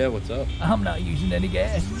 Yeah, what's up? I'm not using any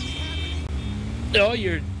gas. Oh,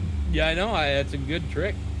 yeah, I know. That's a good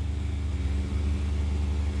trick.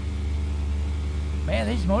 Man,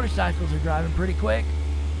 these motorcycles are driving pretty quick.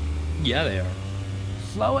 Yeah, they are.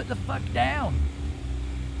 Slow it the fuck down.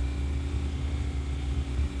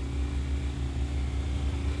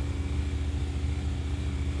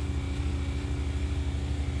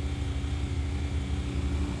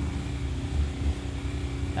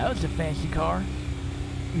 That was a fancy car.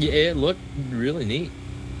 Yeah, it looked really neat.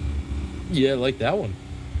 Yeah, I like that one.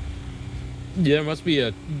 Yeah, there must be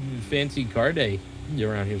a fancy car day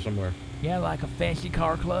around here somewhere. Yeah, like a fancy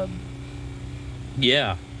car club.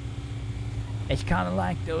 Yeah. It's kind of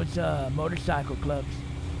like those motorcycle clubs.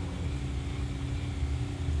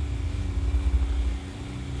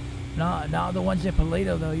 No, the ones in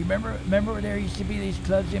Paleto though. You remember where there used to be these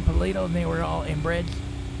clubs in Paleto and they were all inbreds?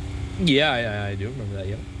 Yeah, I do remember that.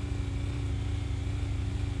 Yeah.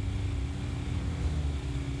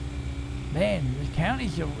 Man, the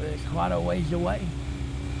county's quite a ways away.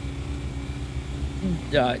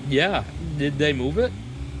 Yeah. Did they move it?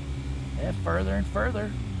 Yeah, further and further.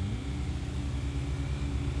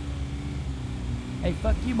 Hey,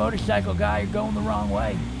 fuck you, motorcycle guy. You're going the wrong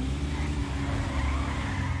way.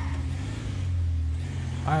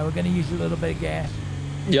 All right, we're gonna use a little bit of gas.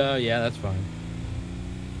 Yeah, that's fine.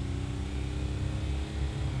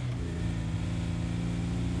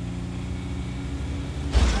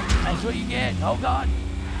 That's what you get. Oh, God.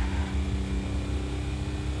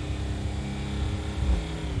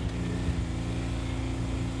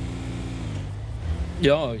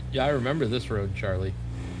 Yo, yeah, I remember this road, Charlie.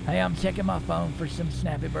 Hey, I'm checking my phone for some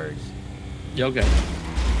snappy birds. Yeah, okay.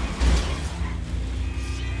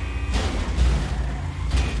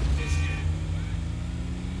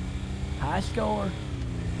 High score.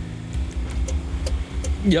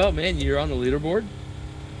 Yo, man, you're on the leaderboard?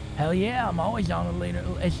 Hell yeah, I'm always on a leader.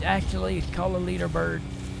 It's called a leader bird.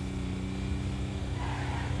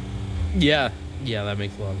 Yeah, that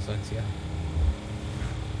makes a lot of sense, yeah.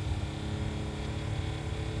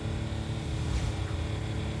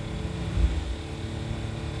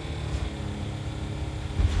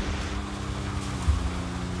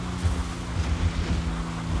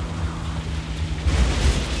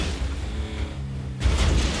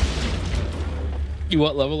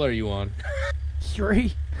 What level are you on?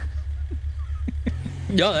 3.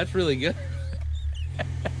 Yo, that's really good.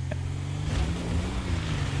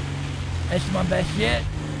 That's my best yet.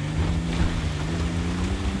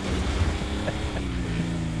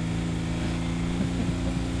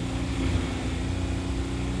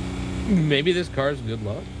 Maybe this car's good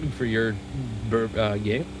luck for your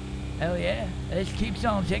game. Hell yeah. It keeps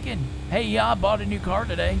on ticking. Hey, yeah, I bought a new car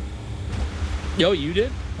today. Yo, you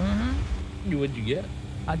did? Mm-hmm. What'd you get?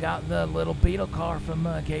 I got the little Beetle car from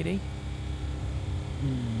Katie.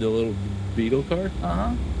 The little Beetle car? Uh-huh.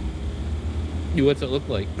 What's it look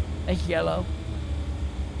like? It's yellow.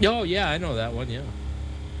 Oh, yeah, I know that one, yeah.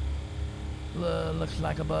 Looks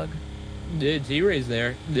like a bug. T-Ray's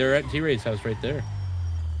there. They're at T-Ray's house right there.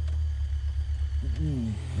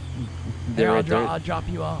 There, I'll drop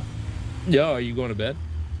you off. Yo, are you going to bed?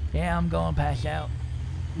 Yeah, I'm going to pass out.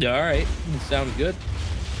 Yeah, all right. Sounds good.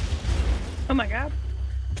 Oh my God.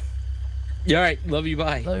 Yeah, all right. Love you.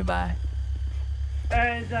 Bye. Love you. Bye.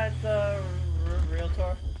 Is that the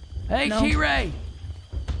realtor? Hey, T-Ray.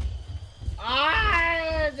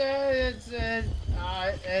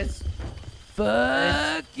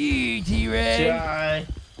 Fuck you, T-Ray.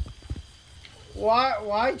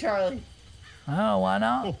 Why, Charlie? Oh, why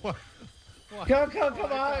not? Come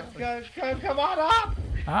on up.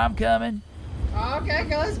 I'm coming. Okay,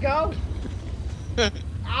 let's go. Oh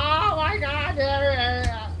my God!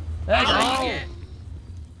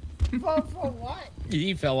 For what?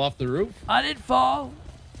 He fell off the roof. I didn't fall.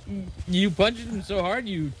 You punched him so hard,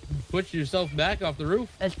 you pushed yourself back off the roof.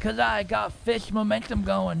 That's because I got fist momentum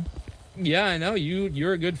going. Yeah, I know.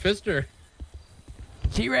 You're a good fister.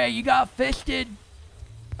 T-Ray, you got fisted.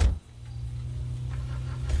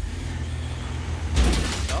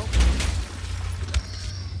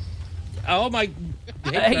 Oh my!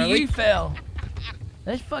 Hey, you fell.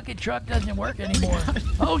 This fucking truck doesn't work anymore.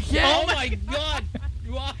 Oh shit! Oh my God!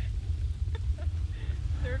 What?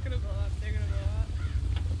 They're gonna blow up. They're gonna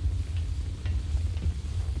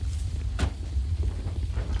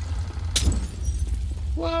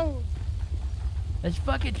blow up. Whoa! This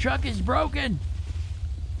fucking truck is broken.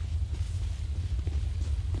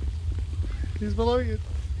 He's below you.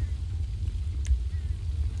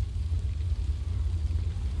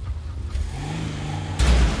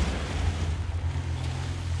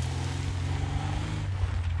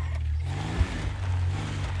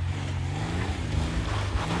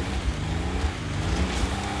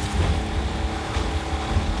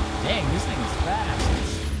 Dang, this thing is fast.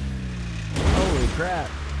 Holy crap.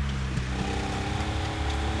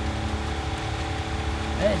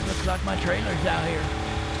 Hey, it looks like my trailer's out here.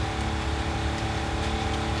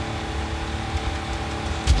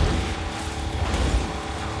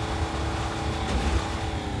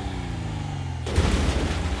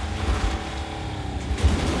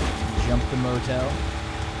 Jump the motel.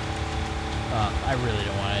 I really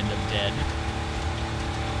don't want to end up dead.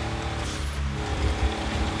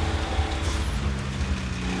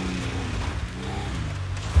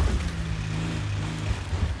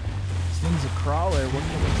 This thing's a crawler. What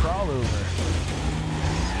can we crawl over?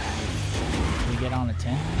 Can we get on a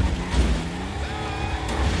tent?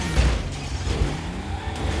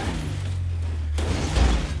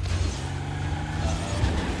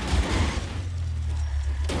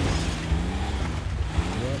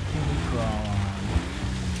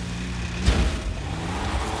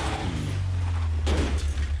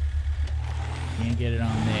 Get it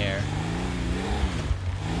on there.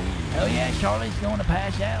 Oh yeah, Charlie's going to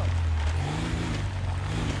pass out.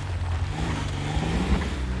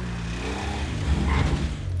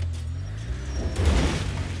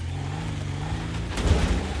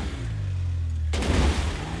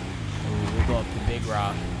 Ooh, we'll go up the big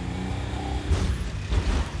rock.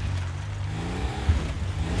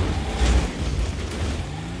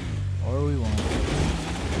 Or we won't.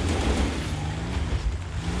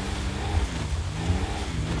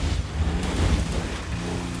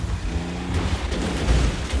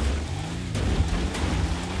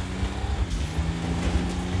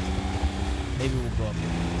 Maybe we'll go up.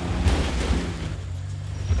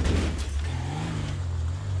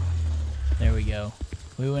 There we go.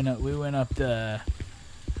 We went up the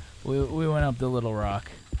we went up the little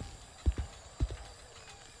rock.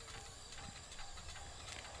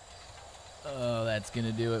 Oh, that's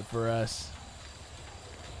gonna do it for us.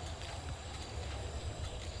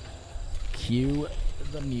 Cue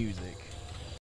the music.